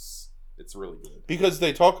 it's really good. Because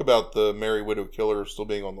they talk about the Merry Widow Killer still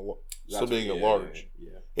being at large.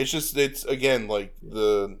 Yeah. It's again like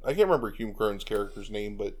I can't remember Hume Cron's character's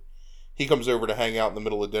name, but he comes over to hang out in the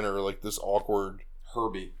middle of dinner, like this awkward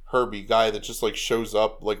Herbie guy that just like shows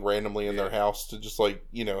up like randomly in their house to just like,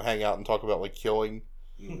 you know, hang out and talk about like killing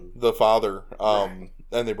the father. And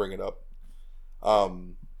they bring it up.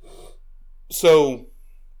 So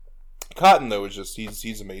Cotton though is just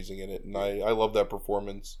he's amazing in it, and I love that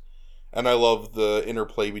performance. And I love the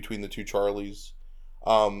interplay between the two Charlies.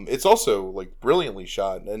 It's also like brilliantly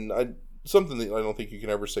shot, and something that I don't think you can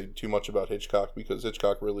ever say too much about Hitchcock, because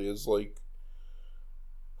Hitchcock really is like,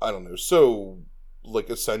 I don't know, so like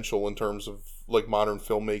essential in terms of like modern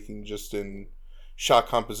filmmaking, just in shot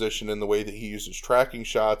composition and the way that he uses tracking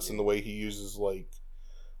shots and the way he uses like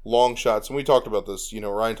long shots. And we talked about this, you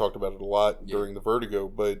know, Ryan talked about it a lot during the Vertigo,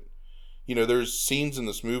 but you know, there's scenes in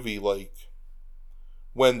this movie like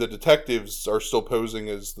when the detectives are still posing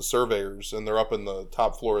as the surveyors and they're up in the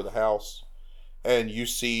top floor of the house, and you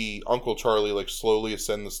see Uncle Charlie like slowly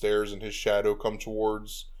ascend the stairs and his shadow come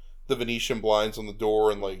towards the Venetian blinds on the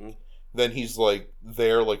door, and like then he's like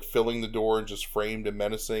there like filling the door and just framed and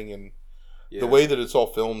menacing, and the way that it's all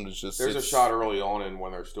filmed is just... There's a shot early on in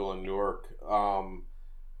when they're still in Newark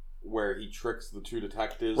where he tricks the two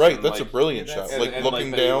detectives. Right, that's like, a brilliant shot. Like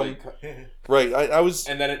looking down. Right, I was...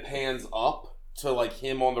 And then it pans up to like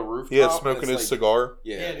him on the rooftop. Yeah, smoking his cigar.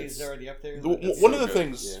 Yeah, he's already up there. One of the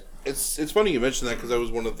things, it's funny you mentioned that, because that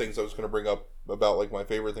was one of the things I was going to bring up about like my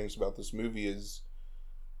favorite things about this movie is,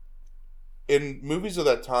 in movies of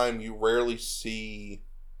that time, you rarely see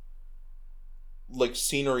like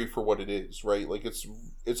scenery for what it is, right? Like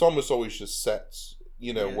it's almost always just sets,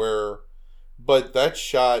 you know, but that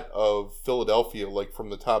shot of Philadelphia, like from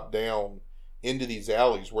the top down into these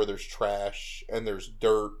alleys where there's trash and there's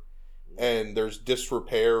dirt and there's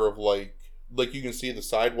disrepair of like you can see the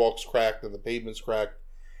sidewalks cracked and the pavements cracked.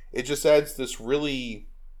 It just adds this really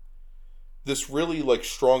like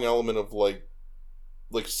strong element of like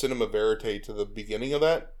cinema verite to the beginning of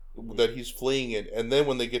that he's fleeing it. And then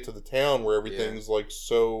when they get to the town where everything's like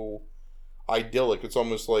so idyllic, it's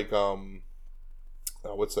almost like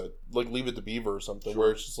what's that, like Leave It to Beaver or something,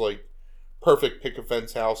 where it's just like perfect picket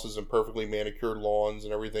fence houses and perfectly manicured lawns,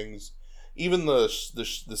 and everything's, even the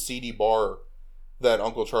seedy bar that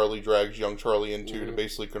Uncle Charlie drags young Charlie into to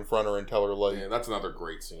basically confront her and tell her, like... Yeah, that's another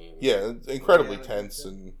great scene. Yeah, incredibly tense.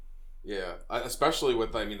 And yeah, especially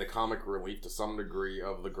with, I mean, the comic relief to some degree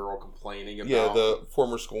of the girl complaining about... Yeah, the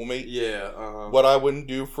former schoolmate. Yeah. What I wouldn't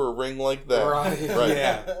do for a ring like that. Right.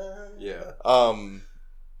 Yeah.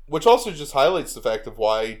 Which also just highlights the fact of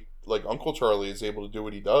why, like, Uncle Charlie is able to do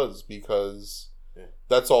what he does, because...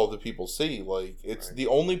 That's all that people see. Like, it's the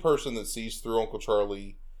only person that sees through Uncle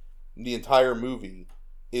Charlie the entire movie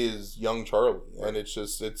is young Charlie. Right. And it's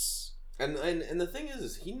just, And the thing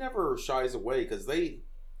is he never shies away, because they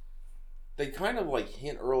kind of like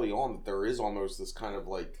hint early on that there is almost this kind of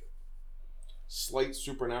like slight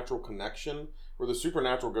supernatural connection, where the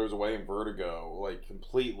supernatural goes away in Vertigo like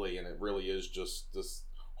completely, and it really is just this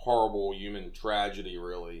horrible human tragedy,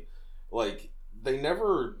 really. Like, they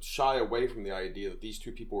never shy away from the idea that these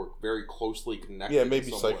two people are very closely connected. Yeah, maybe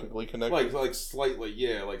psychically connected. Like slightly,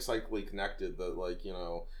 like psychically connected. That, like, you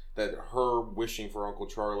know, that her wishing for Uncle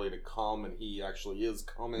Charlie to come, and he actually is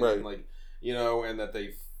coming, right. And like, you know, and that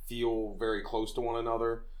they feel very close to one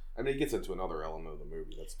another. I mean, it gets into another element of the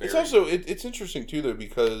movie. It's also it's interesting too, though,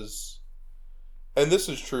 because, and this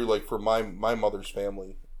is true like for my mother's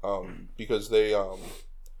family, because they,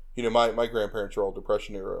 you know, my grandparents are all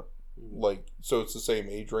Depression era. Like, so it's the same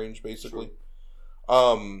age range basically.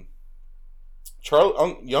 Sure.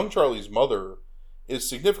 Young Charlie's mother is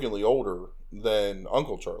significantly older than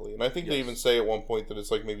Uncle Charlie, and I think they even say at one point that it's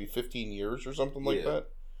like maybe 15 years or something like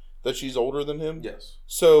that she's older than him. Yes.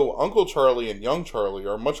 So Uncle Charlie and young Charlie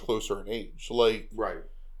are much closer in age. Like,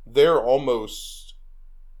 they're almost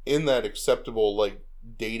in that acceptable like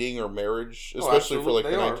dating or marriage, especially for like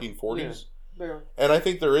the 1940s. Yeah, they are. And I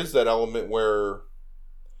think there is that element where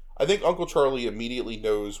I think Uncle Charlie immediately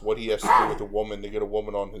knows what he has to do with a woman to get a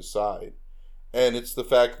woman on his side. And it's the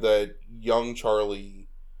fact that young Charlie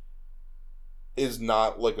is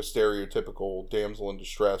not like a stereotypical damsel in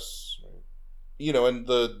distress. You know, and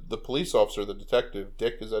the police officer, the detective,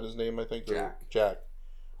 Dick, is that his name, I think? Jack. Jack.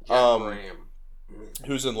 Graham.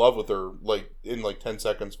 Who's in love with her, like, in, like, 10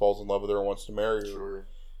 seconds, falls in love with her and wants to marry her. Sure.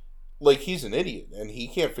 Like, he's an idiot, and he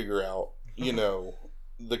can't figure out, you know,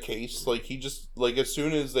 the case. Like, he just, like, as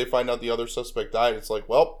soon as they find out the other suspect died, it's like,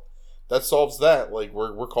 well, that solves that. Like,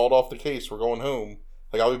 we're called off the case. We're going home.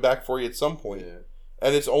 Like, I'll be back for you at some point. Yeah.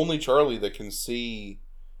 And it's only Charlie that can see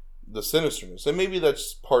the sinisterness. And maybe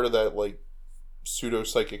that's part of that, like,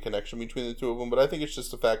 pseudo-psychic connection between the two of them. But I think it's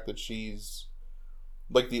just the fact that she's,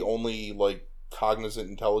 like, the only, like, cognizant,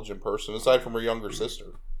 intelligent person, aside from her younger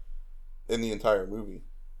sister, in the entire movie.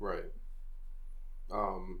 Right.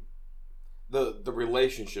 The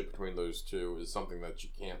relationship between those two is something that you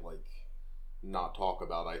can't, like, not talk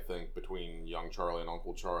about, I think, between young Charlie and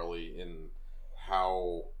Uncle Charlie, in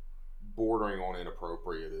how bordering on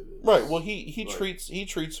inappropriate it is. Right. Well, he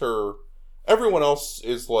treats her. Everyone else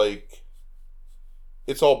is like,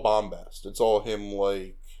 it's all bombast. It's all him,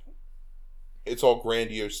 like, it's all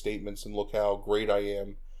grandiose statements and look how great I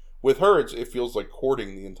am. With her, it feels like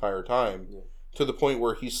courting the entire time, to the point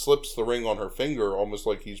where he slips the ring on her finger, almost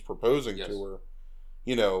like he's proposing to her.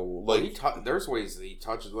 You know, like, there's ways that he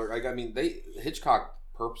touches. Like, I mean, Hitchcock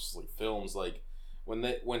purposely films, like,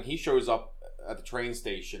 when he shows up at the train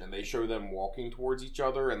station and they show them walking towards each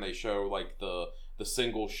other, and they show, like, the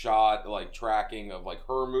single shot, like, tracking of, like,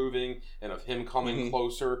 her moving and of him coming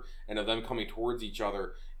closer and of them coming towards each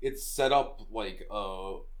other. It's set up like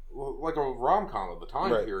a rom-com of the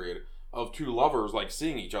time period of two lovers, like,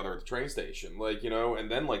 seeing each other at the train station, like, you know, and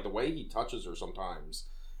then, like, the way he touches her sometimes,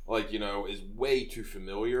 like, you know, is way too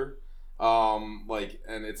familiar. Like,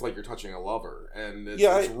 and it's like you're touching a lover, and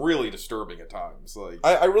it's really disturbing at times. Like,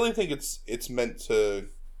 I really think it's meant to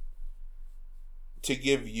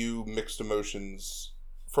give you mixed emotions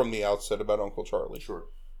from the outset about Uncle Charlie. Sure.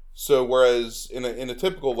 So whereas in a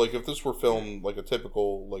typical, like, if this were filmed like a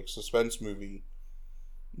typical, like, suspense movie,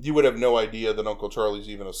 you would have no idea that Uncle Charlie's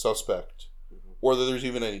even a suspect, or that there's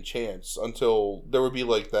even any chance, until there would be,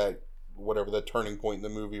 like, that turning point in the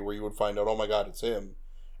movie where you would find out, oh my god, it's him.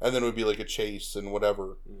 And then it would be like a chase and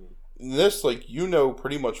whatever. In this, like, you know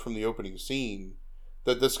pretty much from the opening scene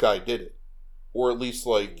that this guy did it. Or at least,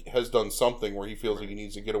 like, has done something where he feels like he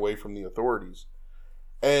needs to get away from the authorities.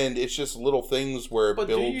 And it's just little things where it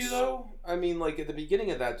builds... But do you, though? I mean, like, at the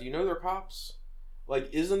beginning of that, do you know they're cops? Like,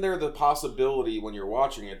 isn't there the possibility when you're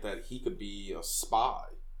watching it that he could be a spy?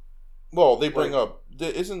 Well, they bring up...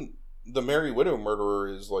 Isn't the Mary Widow murderer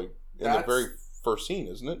is, like, in the very first scene,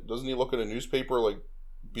 isn't it? Doesn't he look at a newspaper, like,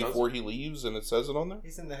 before he leaves, and it says it on there?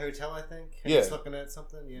 He's in the hotel, I think. And yeah. He's looking at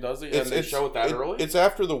something. Yeah. Does he? And they show it that early? It's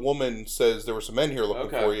after the woman says there were some men here looking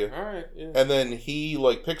for you. All right. Yeah. And then he,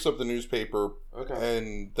 like, picks up the newspaper. Okay.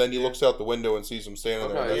 And then he looks out the window and sees him standing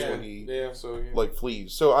there. And that's when he like,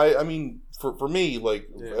 flees. So I mean, for me, like,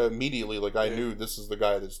 immediately, like, I knew this is the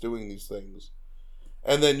guy that's doing these things.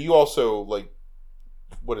 And then you also, like,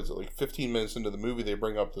 what is it, like 15 minutes into the movie, they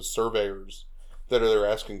bring up the surveyors that are there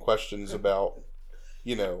asking questions about,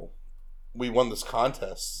 you know, we won this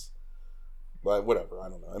contest, but whatever, I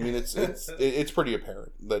don't know. I mean, it's pretty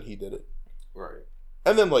apparent that he did it, right?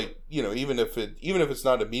 And then, like, you know, even if it's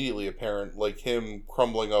not immediately apparent, like him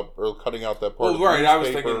crumbling up or cutting out that part. Well, right. I was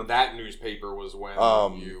thinking that newspaper was when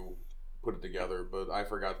you put it together, but I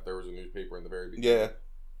forgot that there was a newspaper in the very beginning. Yeah.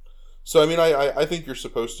 So I mean, I think you're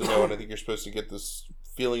supposed to know, and I think you're supposed to get this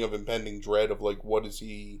feeling of impending dread of, like, what is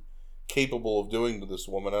he capable of doing to this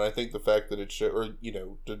woman. And I think the fact that it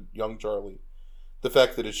to young Charlie, the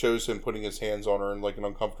fact that it shows him putting his hands on her in, like, an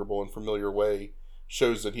uncomfortable and familiar way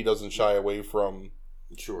shows that he doesn't shy away from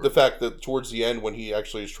the fact that towards the end, when he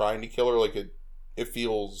actually is trying to kill her, like, it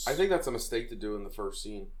feels... I think that's a mistake to do in the first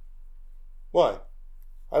scene. Why?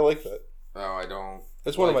 I like that. Oh, I don't.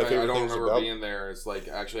 It's one of my favorite things about... I don't remember being there. It's like,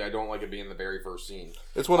 actually, I don't like it being the very first scene.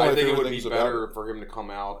 It's one of my favorite things about it. I think it would be better for him to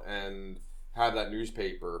come out and have that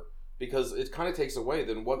newspaper, because it kind of takes away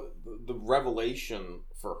then what the revelation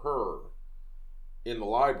for her in the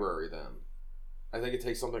library then. I think it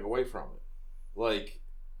takes something away from it. Like,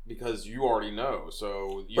 because you already know,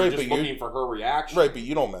 so you're just looking for her reaction. Right, but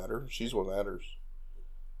you don't matter. She's what matters.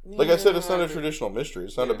 Like I said, it's not a traditional mystery.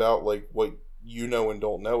 It's not about, like, what you know and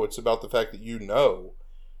don't know. It's about the fact that you know,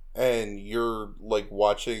 and you're, like,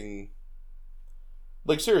 watching...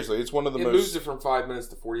 Like, seriously, it's one of the most... It moves it from 5 minutes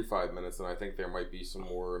to 45 minutes, and I think there might be some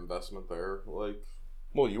more investment there. Like,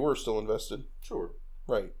 well, you were still invested. Sure.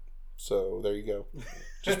 Right. So, there you go.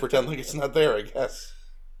 Just pretend like it's not there, I guess.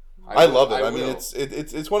 I love it. I mean,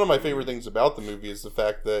 it's one of my favorite things about the movie is the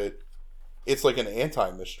fact that it's like an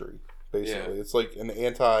anti-mystery. basically. Yeah. It's like an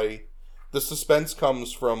anti. The suspense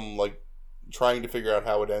comes from like trying to figure out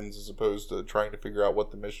how it ends, as opposed to trying to figure out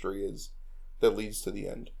what the mystery is that leads to the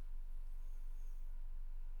end.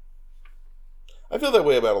 I feel that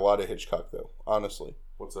way about a lot of Hitchcock, though. Honestly,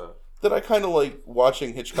 What's that? that I kind of like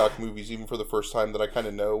watching Hitchcock movies, even for the first time. That I kind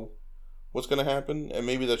of know what's going to happen, and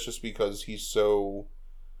maybe that's just because he's so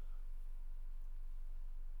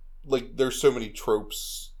like there's so many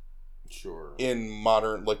tropes Sure. in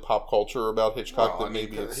modern like pop culture about Hitchcock that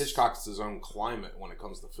maybe it's Hitchcock's his own climate when it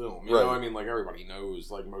comes to film. You Right. know, I mean, like everybody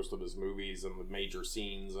knows like most of his movies and the major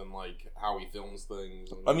scenes and like how he films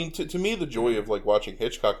things. And, I mean, to me, the joy of like watching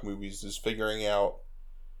Hitchcock movies is figuring out,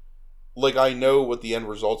 like, I know what the end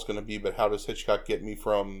result's going to be, but how does Hitchcock get me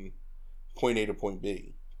from point A to point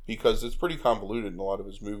B? Because it's pretty convoluted in a lot of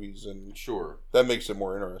his movies, and sure. that makes it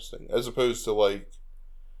more interesting. As opposed to like,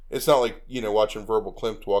 it's not like watching Verbal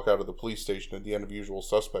Klimt walk out of the police station at the end of Usual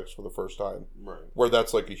Suspects for the first time, Right. where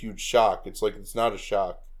that's like a huge shock. It's like it's not a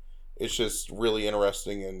shock. It's just really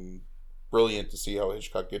interesting and brilliant to see how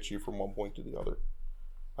Hitchcock gets you from one point to the other.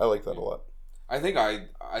 I like that a lot. I think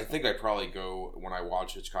I probably go when I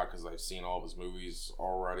watch Hitchcock because I've seen all of his movies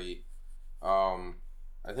already.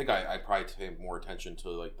 I think I probably pay more attention to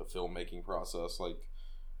like the filmmaking process, like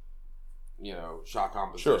shot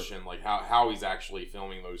composition, like how he's actually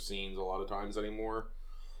filming those scenes a lot of times anymore,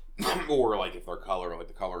 or like if they're color, like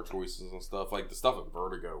the color choices and stuff, like the stuff in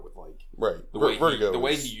Vertigo with like Right. the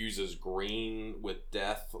way he uses green with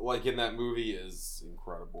death, like in that movie, is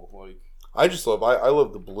incredible. Like I just love I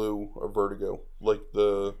love the blue of Vertigo, like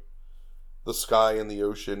the sky and the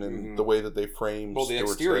ocean and the way that they frame. Well, the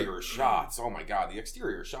Stewart's exterior head. shots. Oh my god, the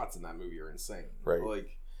exterior shots in that movie are insane. Right.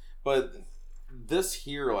 Like, but this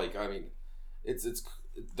here, like, I mean, it's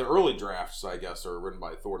the early drafts, I guess, are written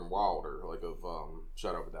by Thornton Wilder, like of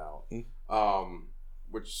Shadow of a Doubt,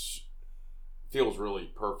 which feels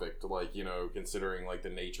really perfect. Like, considering like the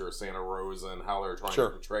nature of Santa Rosa and how they're trying to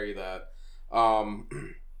portray that. And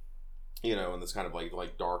this kind of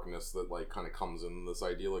like darkness that like kind of comes in this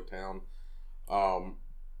idyllic town.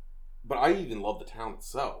 But I even love the town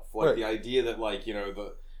itself. Like the idea that like,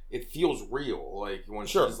 it feels real. Like when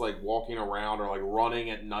she's like walking around or like running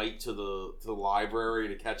at night to the library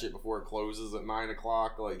to catch it before it closes at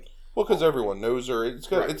 9:00. Like, well, because everyone knows her.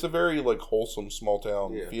 It's a very like wholesome small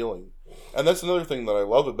town feeling, and that's another thing that I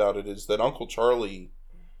love about it is that Uncle Charlie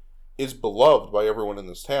is beloved by everyone in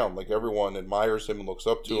this town. Like everyone admires him and looks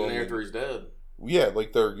up to him. Even after he's dead. Yeah,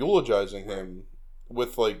 like they're eulogizing him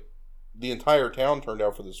with like the entire town turned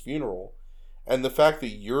out for this funeral. And the fact that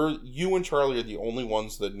you and Charlie are the only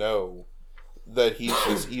ones that know that he's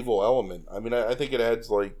this evil element. I mean, I think it adds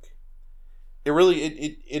like it really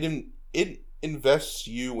it invests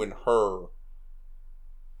you in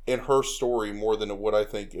her story more than it would, I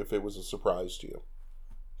think, if it was a surprise to you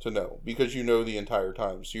to know, because you know the entire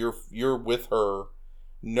time. So you're with her,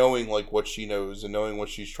 knowing like what she knows and knowing what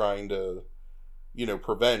she's trying to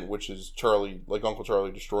prevent, which is Charlie, like Uncle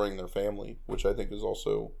Charlie, destroying their family, which I think is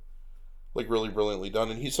also like really brilliantly done.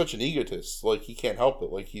 And he's such an egotist, like he can't help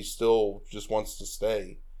it, like he still just wants to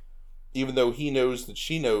stay, even though he knows that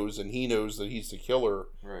she knows and he knows that he's the killer.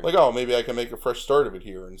 Right. Like, oh, maybe I can make a fresh start of it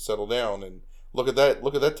here and settle down and look at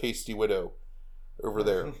that tasty widow over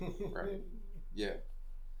there. Right. Yeah.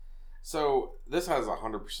 So this has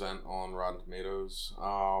 100% on Rotten Tomatoes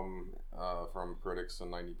from critics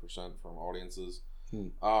and 90% from audiences.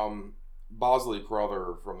 Bosley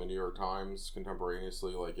Crowther from the New York Times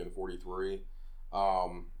contemporaneously, like in 43,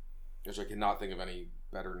 which I cannot think of any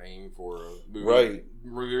better name for a movie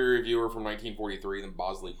reviewer from 1943 than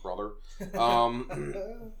Bosley Crowther.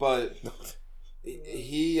 But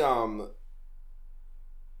he was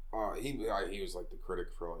like the critic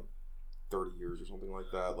for like 30 years or something like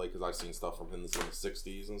that, like, because I've seen stuff from him in the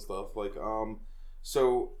 60s and stuff, like,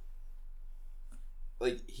 so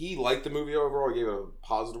like he liked the movie overall. He gave it a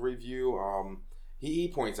positive review. He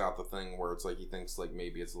points out the thing where it's like he thinks like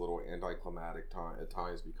maybe it's a little anticlimactic at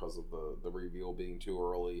times because of the reveal being too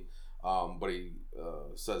early, but he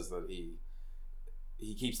says that he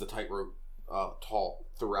keeps the tightrope taut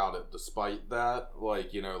throughout it despite that,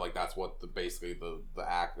 like, like that's what basically the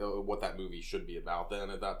act, what that movie should be about then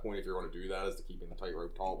at that point, if you're going to do that, is to keeping the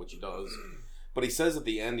tightrope taut, which he does. But he says at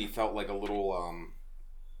the end he felt like a little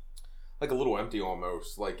empty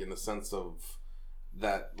almost, like in the sense of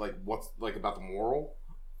that, like what's like about the moral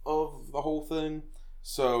of the whole thing.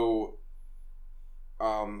 So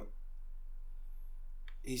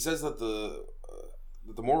he says that the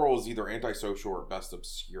moral is either antisocial or best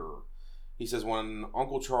obscure. He says when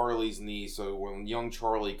Uncle Charlie's niece, so when young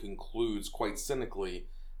Charlie concludes quite cynically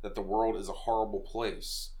that the world is a horrible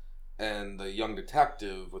place and the young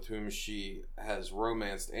detective with whom she has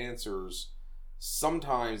romanced answers,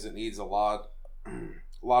 sometimes it needs a lot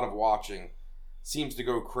of watching. Seems to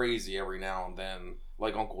go crazy every now and then,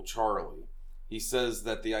 like Uncle Charlie. He says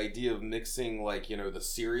that the idea of mixing, like, you know, the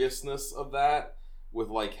seriousness of that with,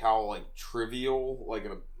 like, how, like, trivial,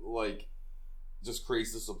 like, just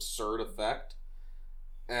creates this absurd effect.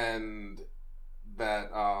 And that,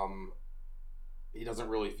 he doesn't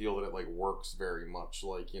really feel that it, like, works very much,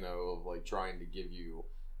 like, you know, of, like, trying to give you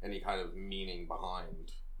any kind of meaning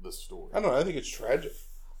behind the story. I don't know, I think it's tragic.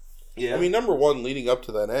 Yeah. I mean, number one, leading up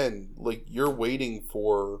to that end, like, you're waiting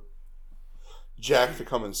for Jack to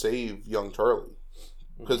come and save young Charlie.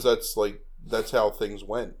 Because that's how things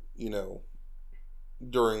went, you know,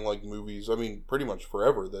 during, like, movies. I mean, pretty much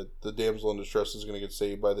forever, that the damsel in distress is going to get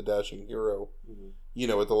saved by the dashing hero, you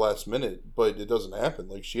know, at the last minute. But it doesn't happen.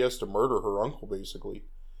 Like, she has to murder her uncle, basically.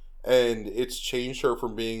 And it's changed her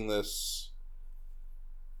from being this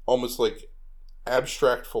almost, like,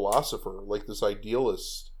 abstract philosopher, like this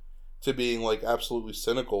idealist, to being, like, absolutely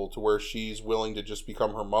cynical, to where she's willing to just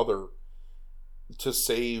become her mother to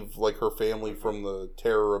save, like, her family from the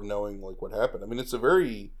terror of knowing, like, what happened. I mean, it's a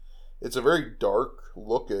very dark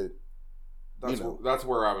look at, that's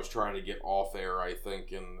where I was trying to get off air, I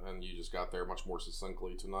think, and you just got there much more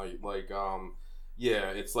succinctly tonight. Like, yeah,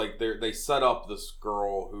 it's like they set up this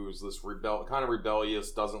girl who's this kind of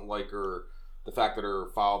rebellious, doesn't like the fact that her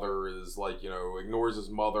father is, like, you know, ignores his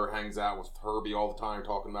mother, hangs out with Herbie all the time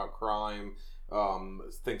talking about crime,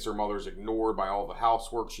 thinks her mother's ignored by all the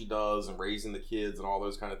housework she does and raising the kids and all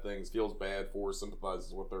those kind of things, feels bad for her,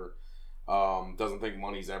 sympathizes with her, doesn't think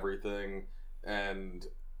money's everything, and,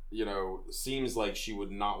 you know, seems like she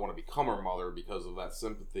would not want to become her mother because of that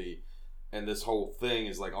sympathy. And this whole thing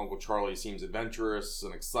is like Uncle Charlie seems adventurous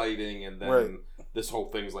and exciting, and then this whole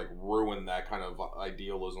thing's like ruined that kind of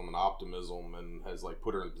idealism and optimism, and has like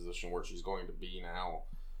put her in a position where she's going to be now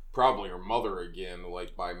probably her mother again,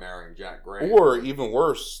 like by marrying Jack Graham. Or even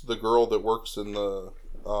worse, the girl that works in the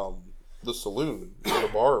saloon or the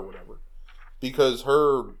bar or whatever, because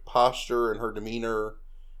her posture and her demeanor,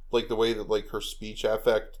 like the way that, like, her speech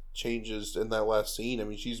affect changes in that last scene. I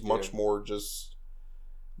mean, she's much more just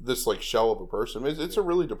this, like, shell of a person. I mean, it's a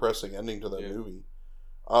really depressing ending to that movie.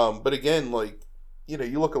 But again, like, you know,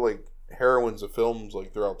 you look at, like, heroines of films,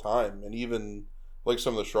 like, throughout time, and even, like,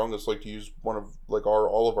 some of the strongest, like, to use one of, like,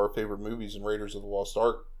 all of our favorite movies in Raiders of the Lost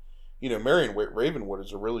Ark, you know, Marion Ravenwood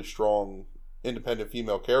is a really strong, independent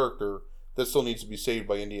female character that still needs to be saved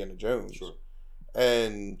by Indiana Jones. Sure.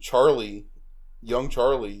 And young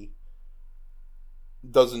Charlie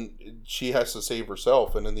she has to save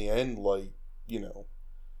herself, and in the end, like, you know,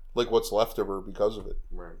 like, what's left of her because of it.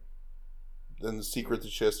 Right. And the secret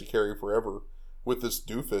that she has to carry forever with this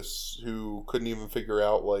doofus who couldn't even figure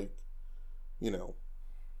out, like, you know,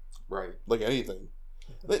 right, like, anything.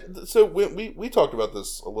 So we talked about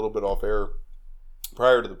this a little bit off air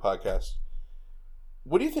prior to the podcast.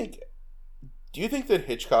 What do you think? Do you think that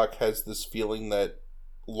Hitchcock has this feeling that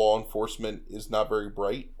law enforcement is not very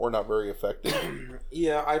bright or not very effective?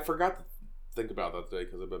 Yeah, I forgot to think about that today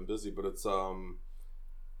because I've been busy, but it's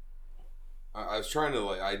I was trying to,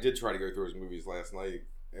 like, I did try to go through his movies last night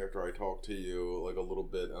after I talked to you, like, a little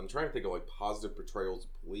bit. I'm trying to think of, like, positive portrayals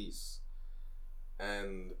of police,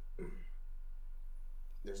 and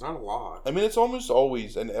there's not a lot. I mean, it's almost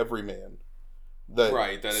always an everyman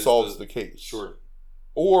that solves the case. Sure.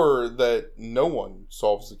 Or that no one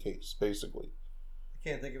solves the case, basically. I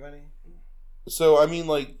can't think of any. So, I mean,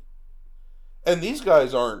 like, and these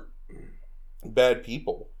guys aren't bad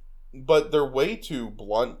people, but they're way too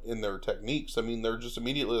blunt in their techniques. I mean, they're just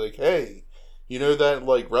immediately like, hey, you know that,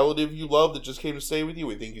 like, relative you love that just came to stay with you?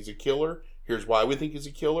 We think he's a killer. Here's why we think he's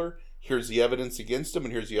a killer. Here's the evidence against him,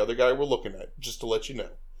 and here's the other guy we're looking at, just to let you know.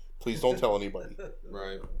 Please don't tell anybody.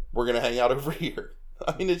 Right. We're going to hang out over here.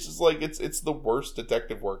 I mean, it's just like, it's the worst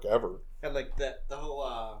detective work ever. And, like, the whole,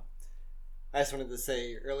 I just wanted to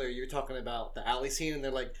say earlier, you were talking about the alley scene, and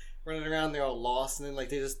they're, like, running around, they're all lost, and then, like,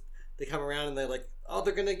 they come around, and they're like, oh,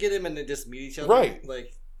 they're gonna get him, and they just meet each other. Right.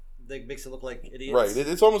 Like, they makes it look like idiots. Right.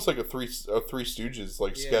 It's almost like a Three Stooges,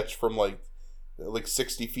 like, sketch from, like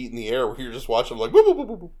 60 feet in the air, where you're just watching, like, whoop, whoop,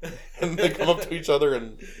 whoop, whoop, and they come up to each other,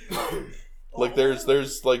 and, like,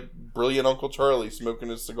 there's like, brilliant Uncle Charlie smoking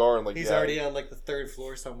his cigar, and, like, he's already on, like, the third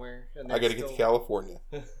floor somewhere. And I gotta get to California.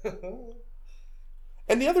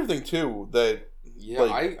 And the other thing, too, that... Yeah,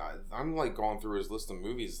 like, I'm, like, going through his list of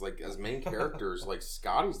movies, like, as main characters, like,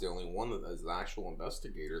 Scotty's the only one that is the actual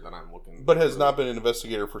investigator that I'm looking But has not been an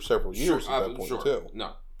investigator for several years at that point, too.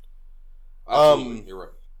 No. Absolutely, you're right.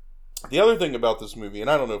 The other thing about this movie, and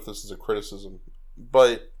I don't know if this is a criticism,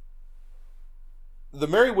 but the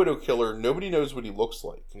Merry Widow killer, nobody knows what he looks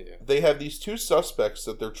like. Yeah. They have these two suspects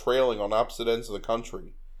that they're trailing on opposite ends of the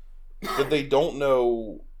country, but they don't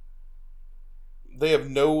know. They have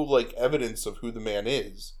no like evidence of who the man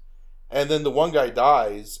is, and then the one guy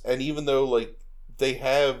dies, and even though like they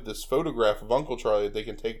have this photograph of Uncle Charlie that they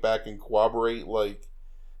can take back and corroborate, like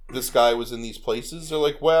this guy was in these places, they're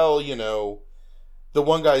like, well, you know, the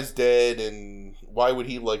one guy's dead, and why would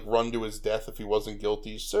he like run to his death if he wasn't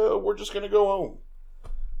guilty? So we're just gonna go home.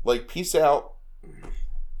 Like, peace out.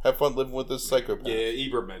 Have fun living with this psychopath. Yeah,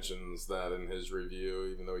 Ebert mentions that in his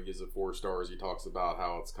review. Even though he gives it 4 stars, he talks about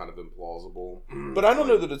how it's kind of implausible. But I don't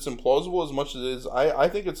know that it's implausible as much as it is. I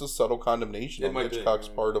think it's a subtle condemnation on Hitchcock's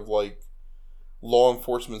part of, like, law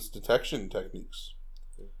enforcement's detection techniques.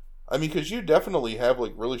 Yeah. I mean, because you definitely have,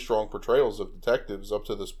 like, really strong portrayals of detectives up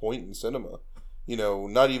to this point in cinema. You know,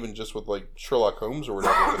 not even just with, like, Sherlock Holmes or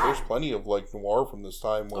whatever, but there's plenty of, like, noir from this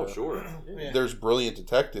time where sure. Yeah. there's brilliant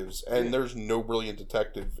detectives, and there's no brilliant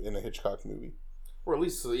detective in a Hitchcock movie. Or at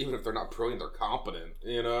least, even if they're not brilliant, they're competent,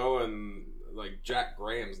 you know? And, like, Jack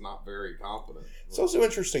Graham's not very competent. It's also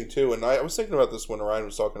interesting, too, and I was thinking about this when Ryan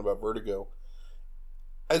was talking about Vertigo.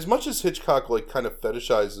 As much as Hitchcock, like, kind of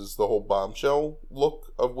fetishizes the whole bombshell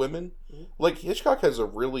look of women, like, Hitchcock has a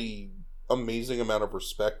really amazing amount of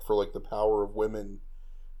respect for, like, the power of women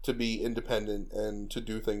to be independent and to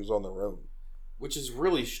do things on their own. Which is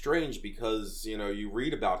really strange because, you know, you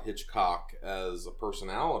read about Hitchcock as a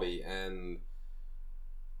personality and,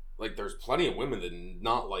 like, there's plenty of women that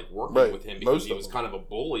not like working with him because he was kind of a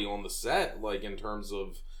bully on the set, like, in terms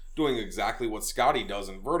of doing exactly what Scotty does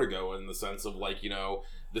in Vertigo, in the sense of, like, you know,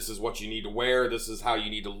 this is what you need to wear, this is how you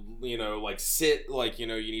need to, you know, like, sit, like, you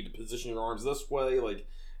know, you need to position your arms this way, like,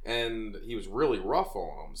 and he was really rough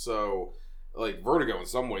on him. So, like, Vertigo, in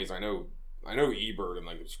some ways, I know Ebert and,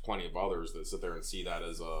 like, there's plenty of others that sit there and see that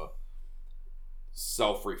as a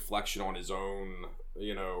self-reflection on his own,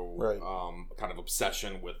 you know, kind of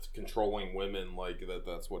obsession with controlling women. Like,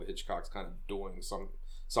 that's what Hitchcock's kind of doing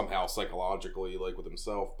somehow psychologically, like, with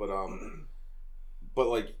himself. But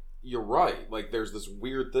like, you're right. Like, there's this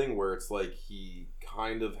weird thing where it's like he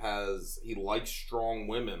likes strong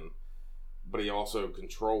women, but he also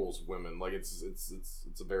controls women. Like, it's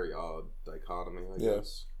a very odd dichotomy, I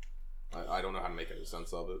guess. I don't know how to make any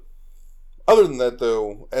sense of it. Other than that,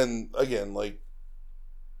 though, and again, like,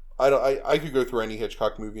 I could go through any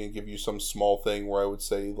Hitchcock movie and give you some small thing where I would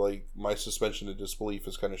say, like, my suspension of disbelief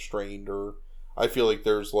is kind of strained, or I feel like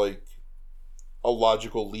there's, like, a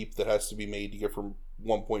logical leap that has to be made to get from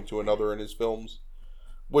one point to another in his films,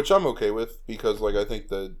 which I'm okay with, because, like, I think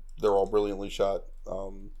that they're all brilliantly shot.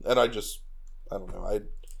 And I don't know,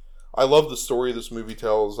 I love the story this movie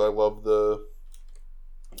tells. I love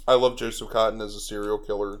Joseph Cotten as a serial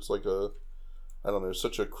killer. It's like I don't know,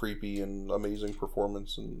 such a creepy and amazing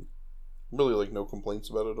performance, and really, like, no complaints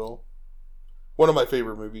about it at all. One of my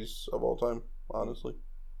favorite movies of all time, honestly.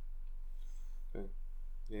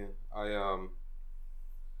 Yeah, I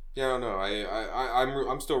don't know.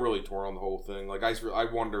 I'm still really torn on the whole thing. Like, I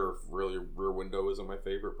wonder if really Rear Window isn't my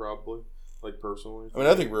favorite, probably. Like, personally. I mean,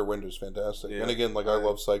 I think Rear Window is fantastic. Yeah. And again, like, I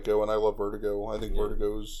love Psycho and I love Vertigo. I think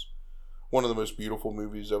Vertigo's one of the most beautiful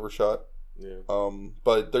movies ever shot. Yeah.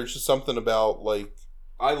 But there's just something about, like,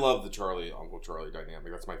 I love the Uncle Charlie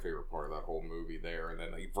dynamic. That's my favorite part of that whole movie there. And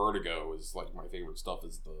then, like, Vertigo is, like, my favorite stuff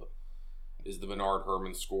is the Bernard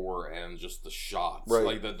Herrmann score and just the shots. Right.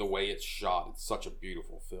 Like, the way it's shot. It's such a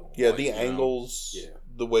beautiful film. Yeah, like, the angles, Yeah.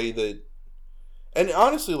 the way that... And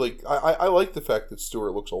honestly, like, I like the fact that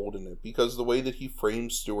Stewart looks old in it, because the way that he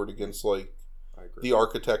frames Stewart against, like, the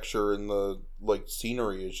architecture and the, like,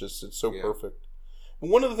 scenery is just, it's so perfect. But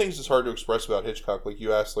one of the things that's hard to express about Hitchcock, like,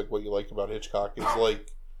 you asked, like, what you like about Hitchcock, is,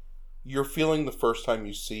 like, you're feeling the first time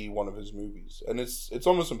you see one of his movies. And it's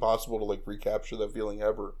almost impossible to, like, recapture that feeling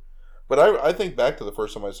ever. But I think back to the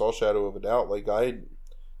first time I saw Shadow of a Doubt, like, I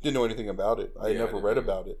didn't know anything about it. I never read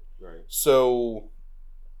about it. Right. So,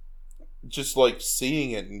 just, like,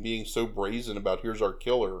 seeing it and being so brazen about, here's our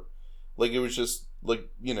killer, like, it was just, like,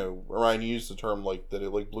 you know, Ryan used the term, like, that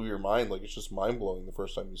it, like, blew your mind. Like, it's just mind-blowing the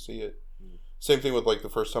first time you see it. Same thing with, like, the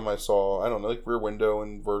first time I saw, I don't know, like, Rear Window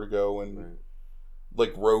and Vertigo and,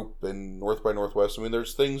 like, Rope and North by Northwest. I mean,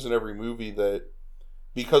 there's things in every movie that,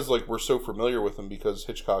 because, like, we're so familiar with them, because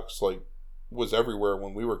Hitchcock's, like, was everywhere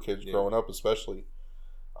when we were kids growing up, especially,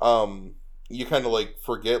 you kind of, like,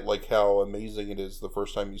 forget, like, how amazing it is the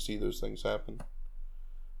first time you see those things happen.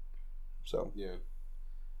 So. Yeah.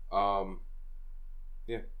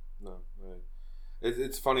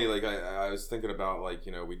 It's funny, like, I was thinking about, like,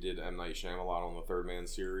 you know, we did M. Night Shyamalan on the Third Man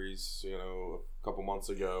series, you know, a couple months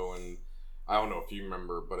ago, and I don't know if you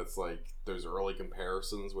remember, but it's like those early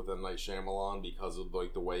comparisons with M. Night Shyamalan because of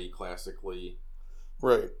like the way he classically,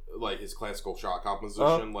 Right. like his classical shot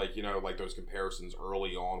composition, like, you know, like those comparisons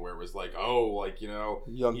early on where it was like, oh, like, you know,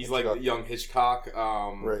 Young he's Hitchcock. like young Hitchcock,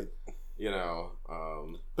 Right. you know,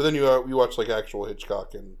 But then you watch like actual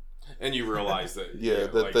Hitchcock and you realize that Yeah,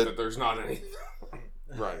 like, that- that there's not any.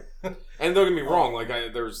 Right, and don't get me wrong. Like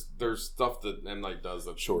there's stuff that M. Night does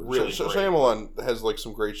that's sure. really great. Shyamalan has like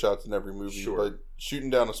some great shots in every movie, Sure. but shooting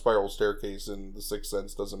down a spiral staircase in The Sixth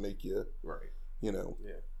Sense doesn't make you, Right, you know,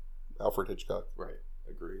 Yeah. Alfred Hitchcock. right,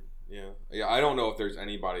 agreed. Yeah. I don't know if there's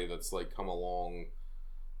anybody that's like come along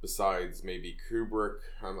besides maybe Kubrick.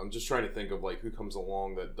 I'm just trying to think of like who comes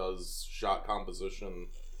along that does shot composition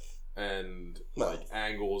and No. like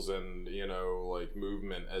angles and, you know, like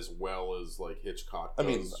movement as well as like Hitchcock I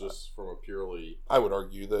does, mean, just from a purely I would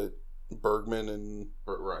argue that Bergman and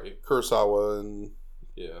right. Kurosawa and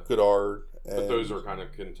Yeah. Godard and But those are kind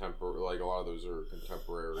of contemporary, like a lot of those are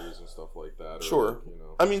contemporaries and stuff like that. Or Sure. like, you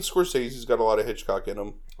know, I mean, Scorsese's got a lot of Hitchcock in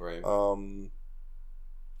him. right.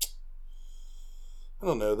 I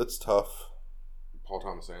don't know. That's tough. Paul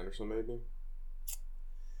Thomas Anderson, maybe.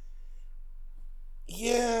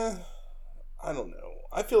 Yeah, I don't know.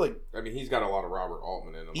 I feel like I mean, he's got a lot of Robert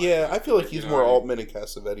Altman in him. yeah, I feel like you he's know more what I mean? Altman and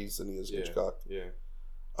Cassavetes than he is Yeah. Hitchcock. Yeah.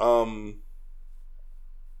 Um,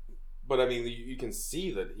 But I mean, you can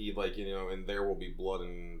see that he, like, you know, in There Will Be Blood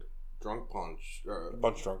and Punch Drunk.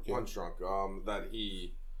 Yeah. Punch Drunk, that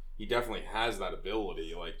he definitely has that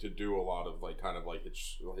ability, like, to do a lot of, like, kind of like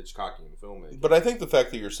Hitchcockian filmmaking. But I think the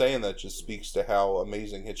fact that you're saying that just speaks to how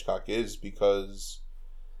amazing Hitchcock is, because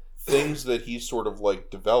things that he sort of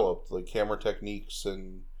like developed, like camera techniques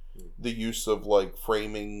and the use of like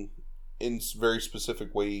framing in very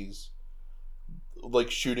specific ways,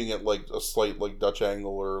 like shooting at like a slight like Dutch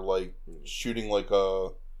angle, or like shooting like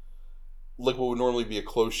what would normally be a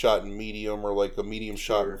close shot in medium, or like a medium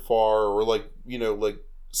shot in far, or like, you know, like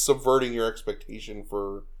subverting your expectation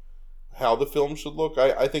for how the film should look.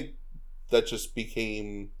 I think that just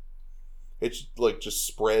became, it's like just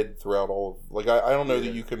spread throughout all of, like I don't know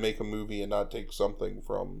that you can make a movie and not take something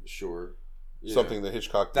from Sure. Yeah. something that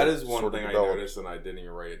Hitchcock That is one sort of thing I developed. noticed, and I didn't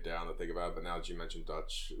even write it down to think about it, but now that you mentioned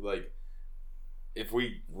Dutch, like, if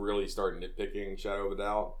we really start nitpicking Shadow of a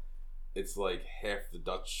Doubt, it's like half the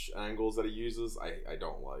Dutch angles that he uses, I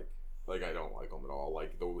don't like. Like, I don't like them at all.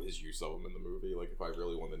 Like, his use of them in the movie, like, if I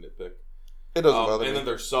really want to nitpick. It doesn't bother and me. then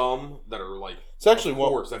there's some that are like, It's actually of one-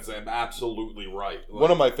 course, that's absolutely right. Like,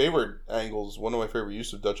 One of my favorite angles, one of my favorite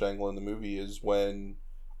use of Dutch angle in the movie is when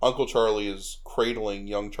Uncle Charlie is cradling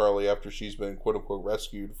young Charlie after she's been quote unquote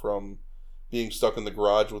rescued from being stuck in the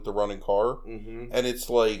garage with the running car. Mm-hmm. And it's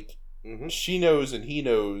like, Mm-hmm. she knows and he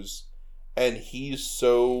knows, and he's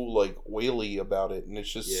so like oily about it, and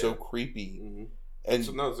it's just so Yeah. creepy. Mm-hmm. And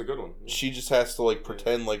So, no, it's a good one. she just has to like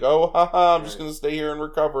pretend like, oh, haha, I'm just Right. gonna stay here and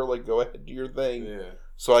recover. Like, go ahead, do your thing, Yeah.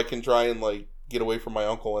 so I can try and like get away from my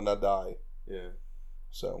uncle and not die. Yeah.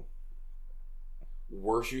 So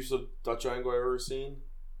Worst use of Dutch angle I've ever seen?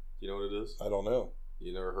 Do you know what it is? I don't know.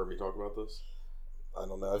 You never heard me talk about this? I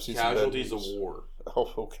don't know. I've seen some bad Casualties of movies. War.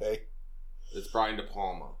 Oh, okay, It's Brian De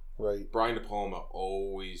Palma. right. Brian De Palma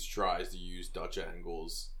always tries to use Dutch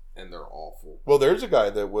angles, and they're awful. Well, there's a guy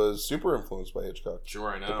that was super influenced by Hitchcock. Sure,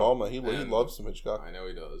 I know. De Palma. He And loves some Hitchcock. I know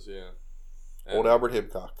he does, yeah. Old Albert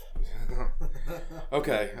Hitchcock.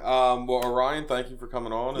 Okay. Well, Orion, thank you for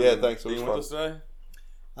coming on. Yeah, and thanks. It was being fun. with us today.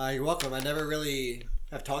 You're welcome. I never really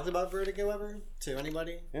have talked about Vertigo ever to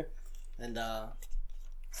anybody. Yeah. And so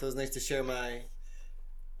it was nice to share my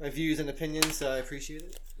views and opinions, so I appreciate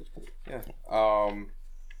it. Yeah.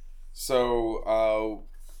 So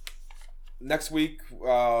next week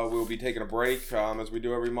we'll be taking a break as we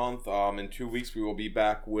do every month. In 2 weeks we will be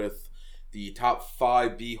back with the top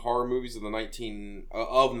 5 B horror movies of the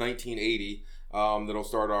 1980. That'll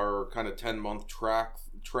start our kind of 10-month trek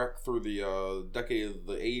through the decade of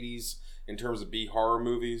the 80s in terms of B horror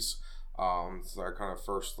movies. It's our kind of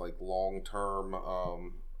first like long-term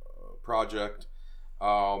project.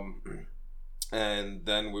 And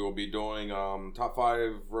then we will be doing top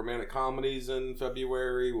 5 romantic comedies in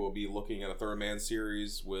February. We'll be looking at a Third Man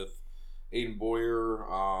series with Aidan Boyer,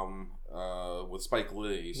 with Spike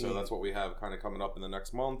Lee. So that's what we have kind of coming up in the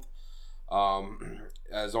next month.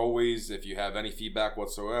 As always, if you have any feedback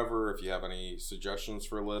whatsoever, if you have any suggestions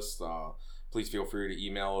for lists, please feel free to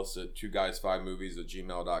email us at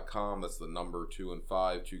 2guys5movies@gmail.com. That's the number 2 and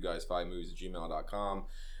 5, 2guys5movies@gmail.com.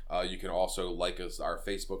 You can also like us, our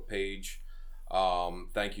Facebook page.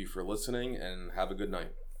 Thank you for listening, and have a good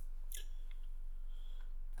night.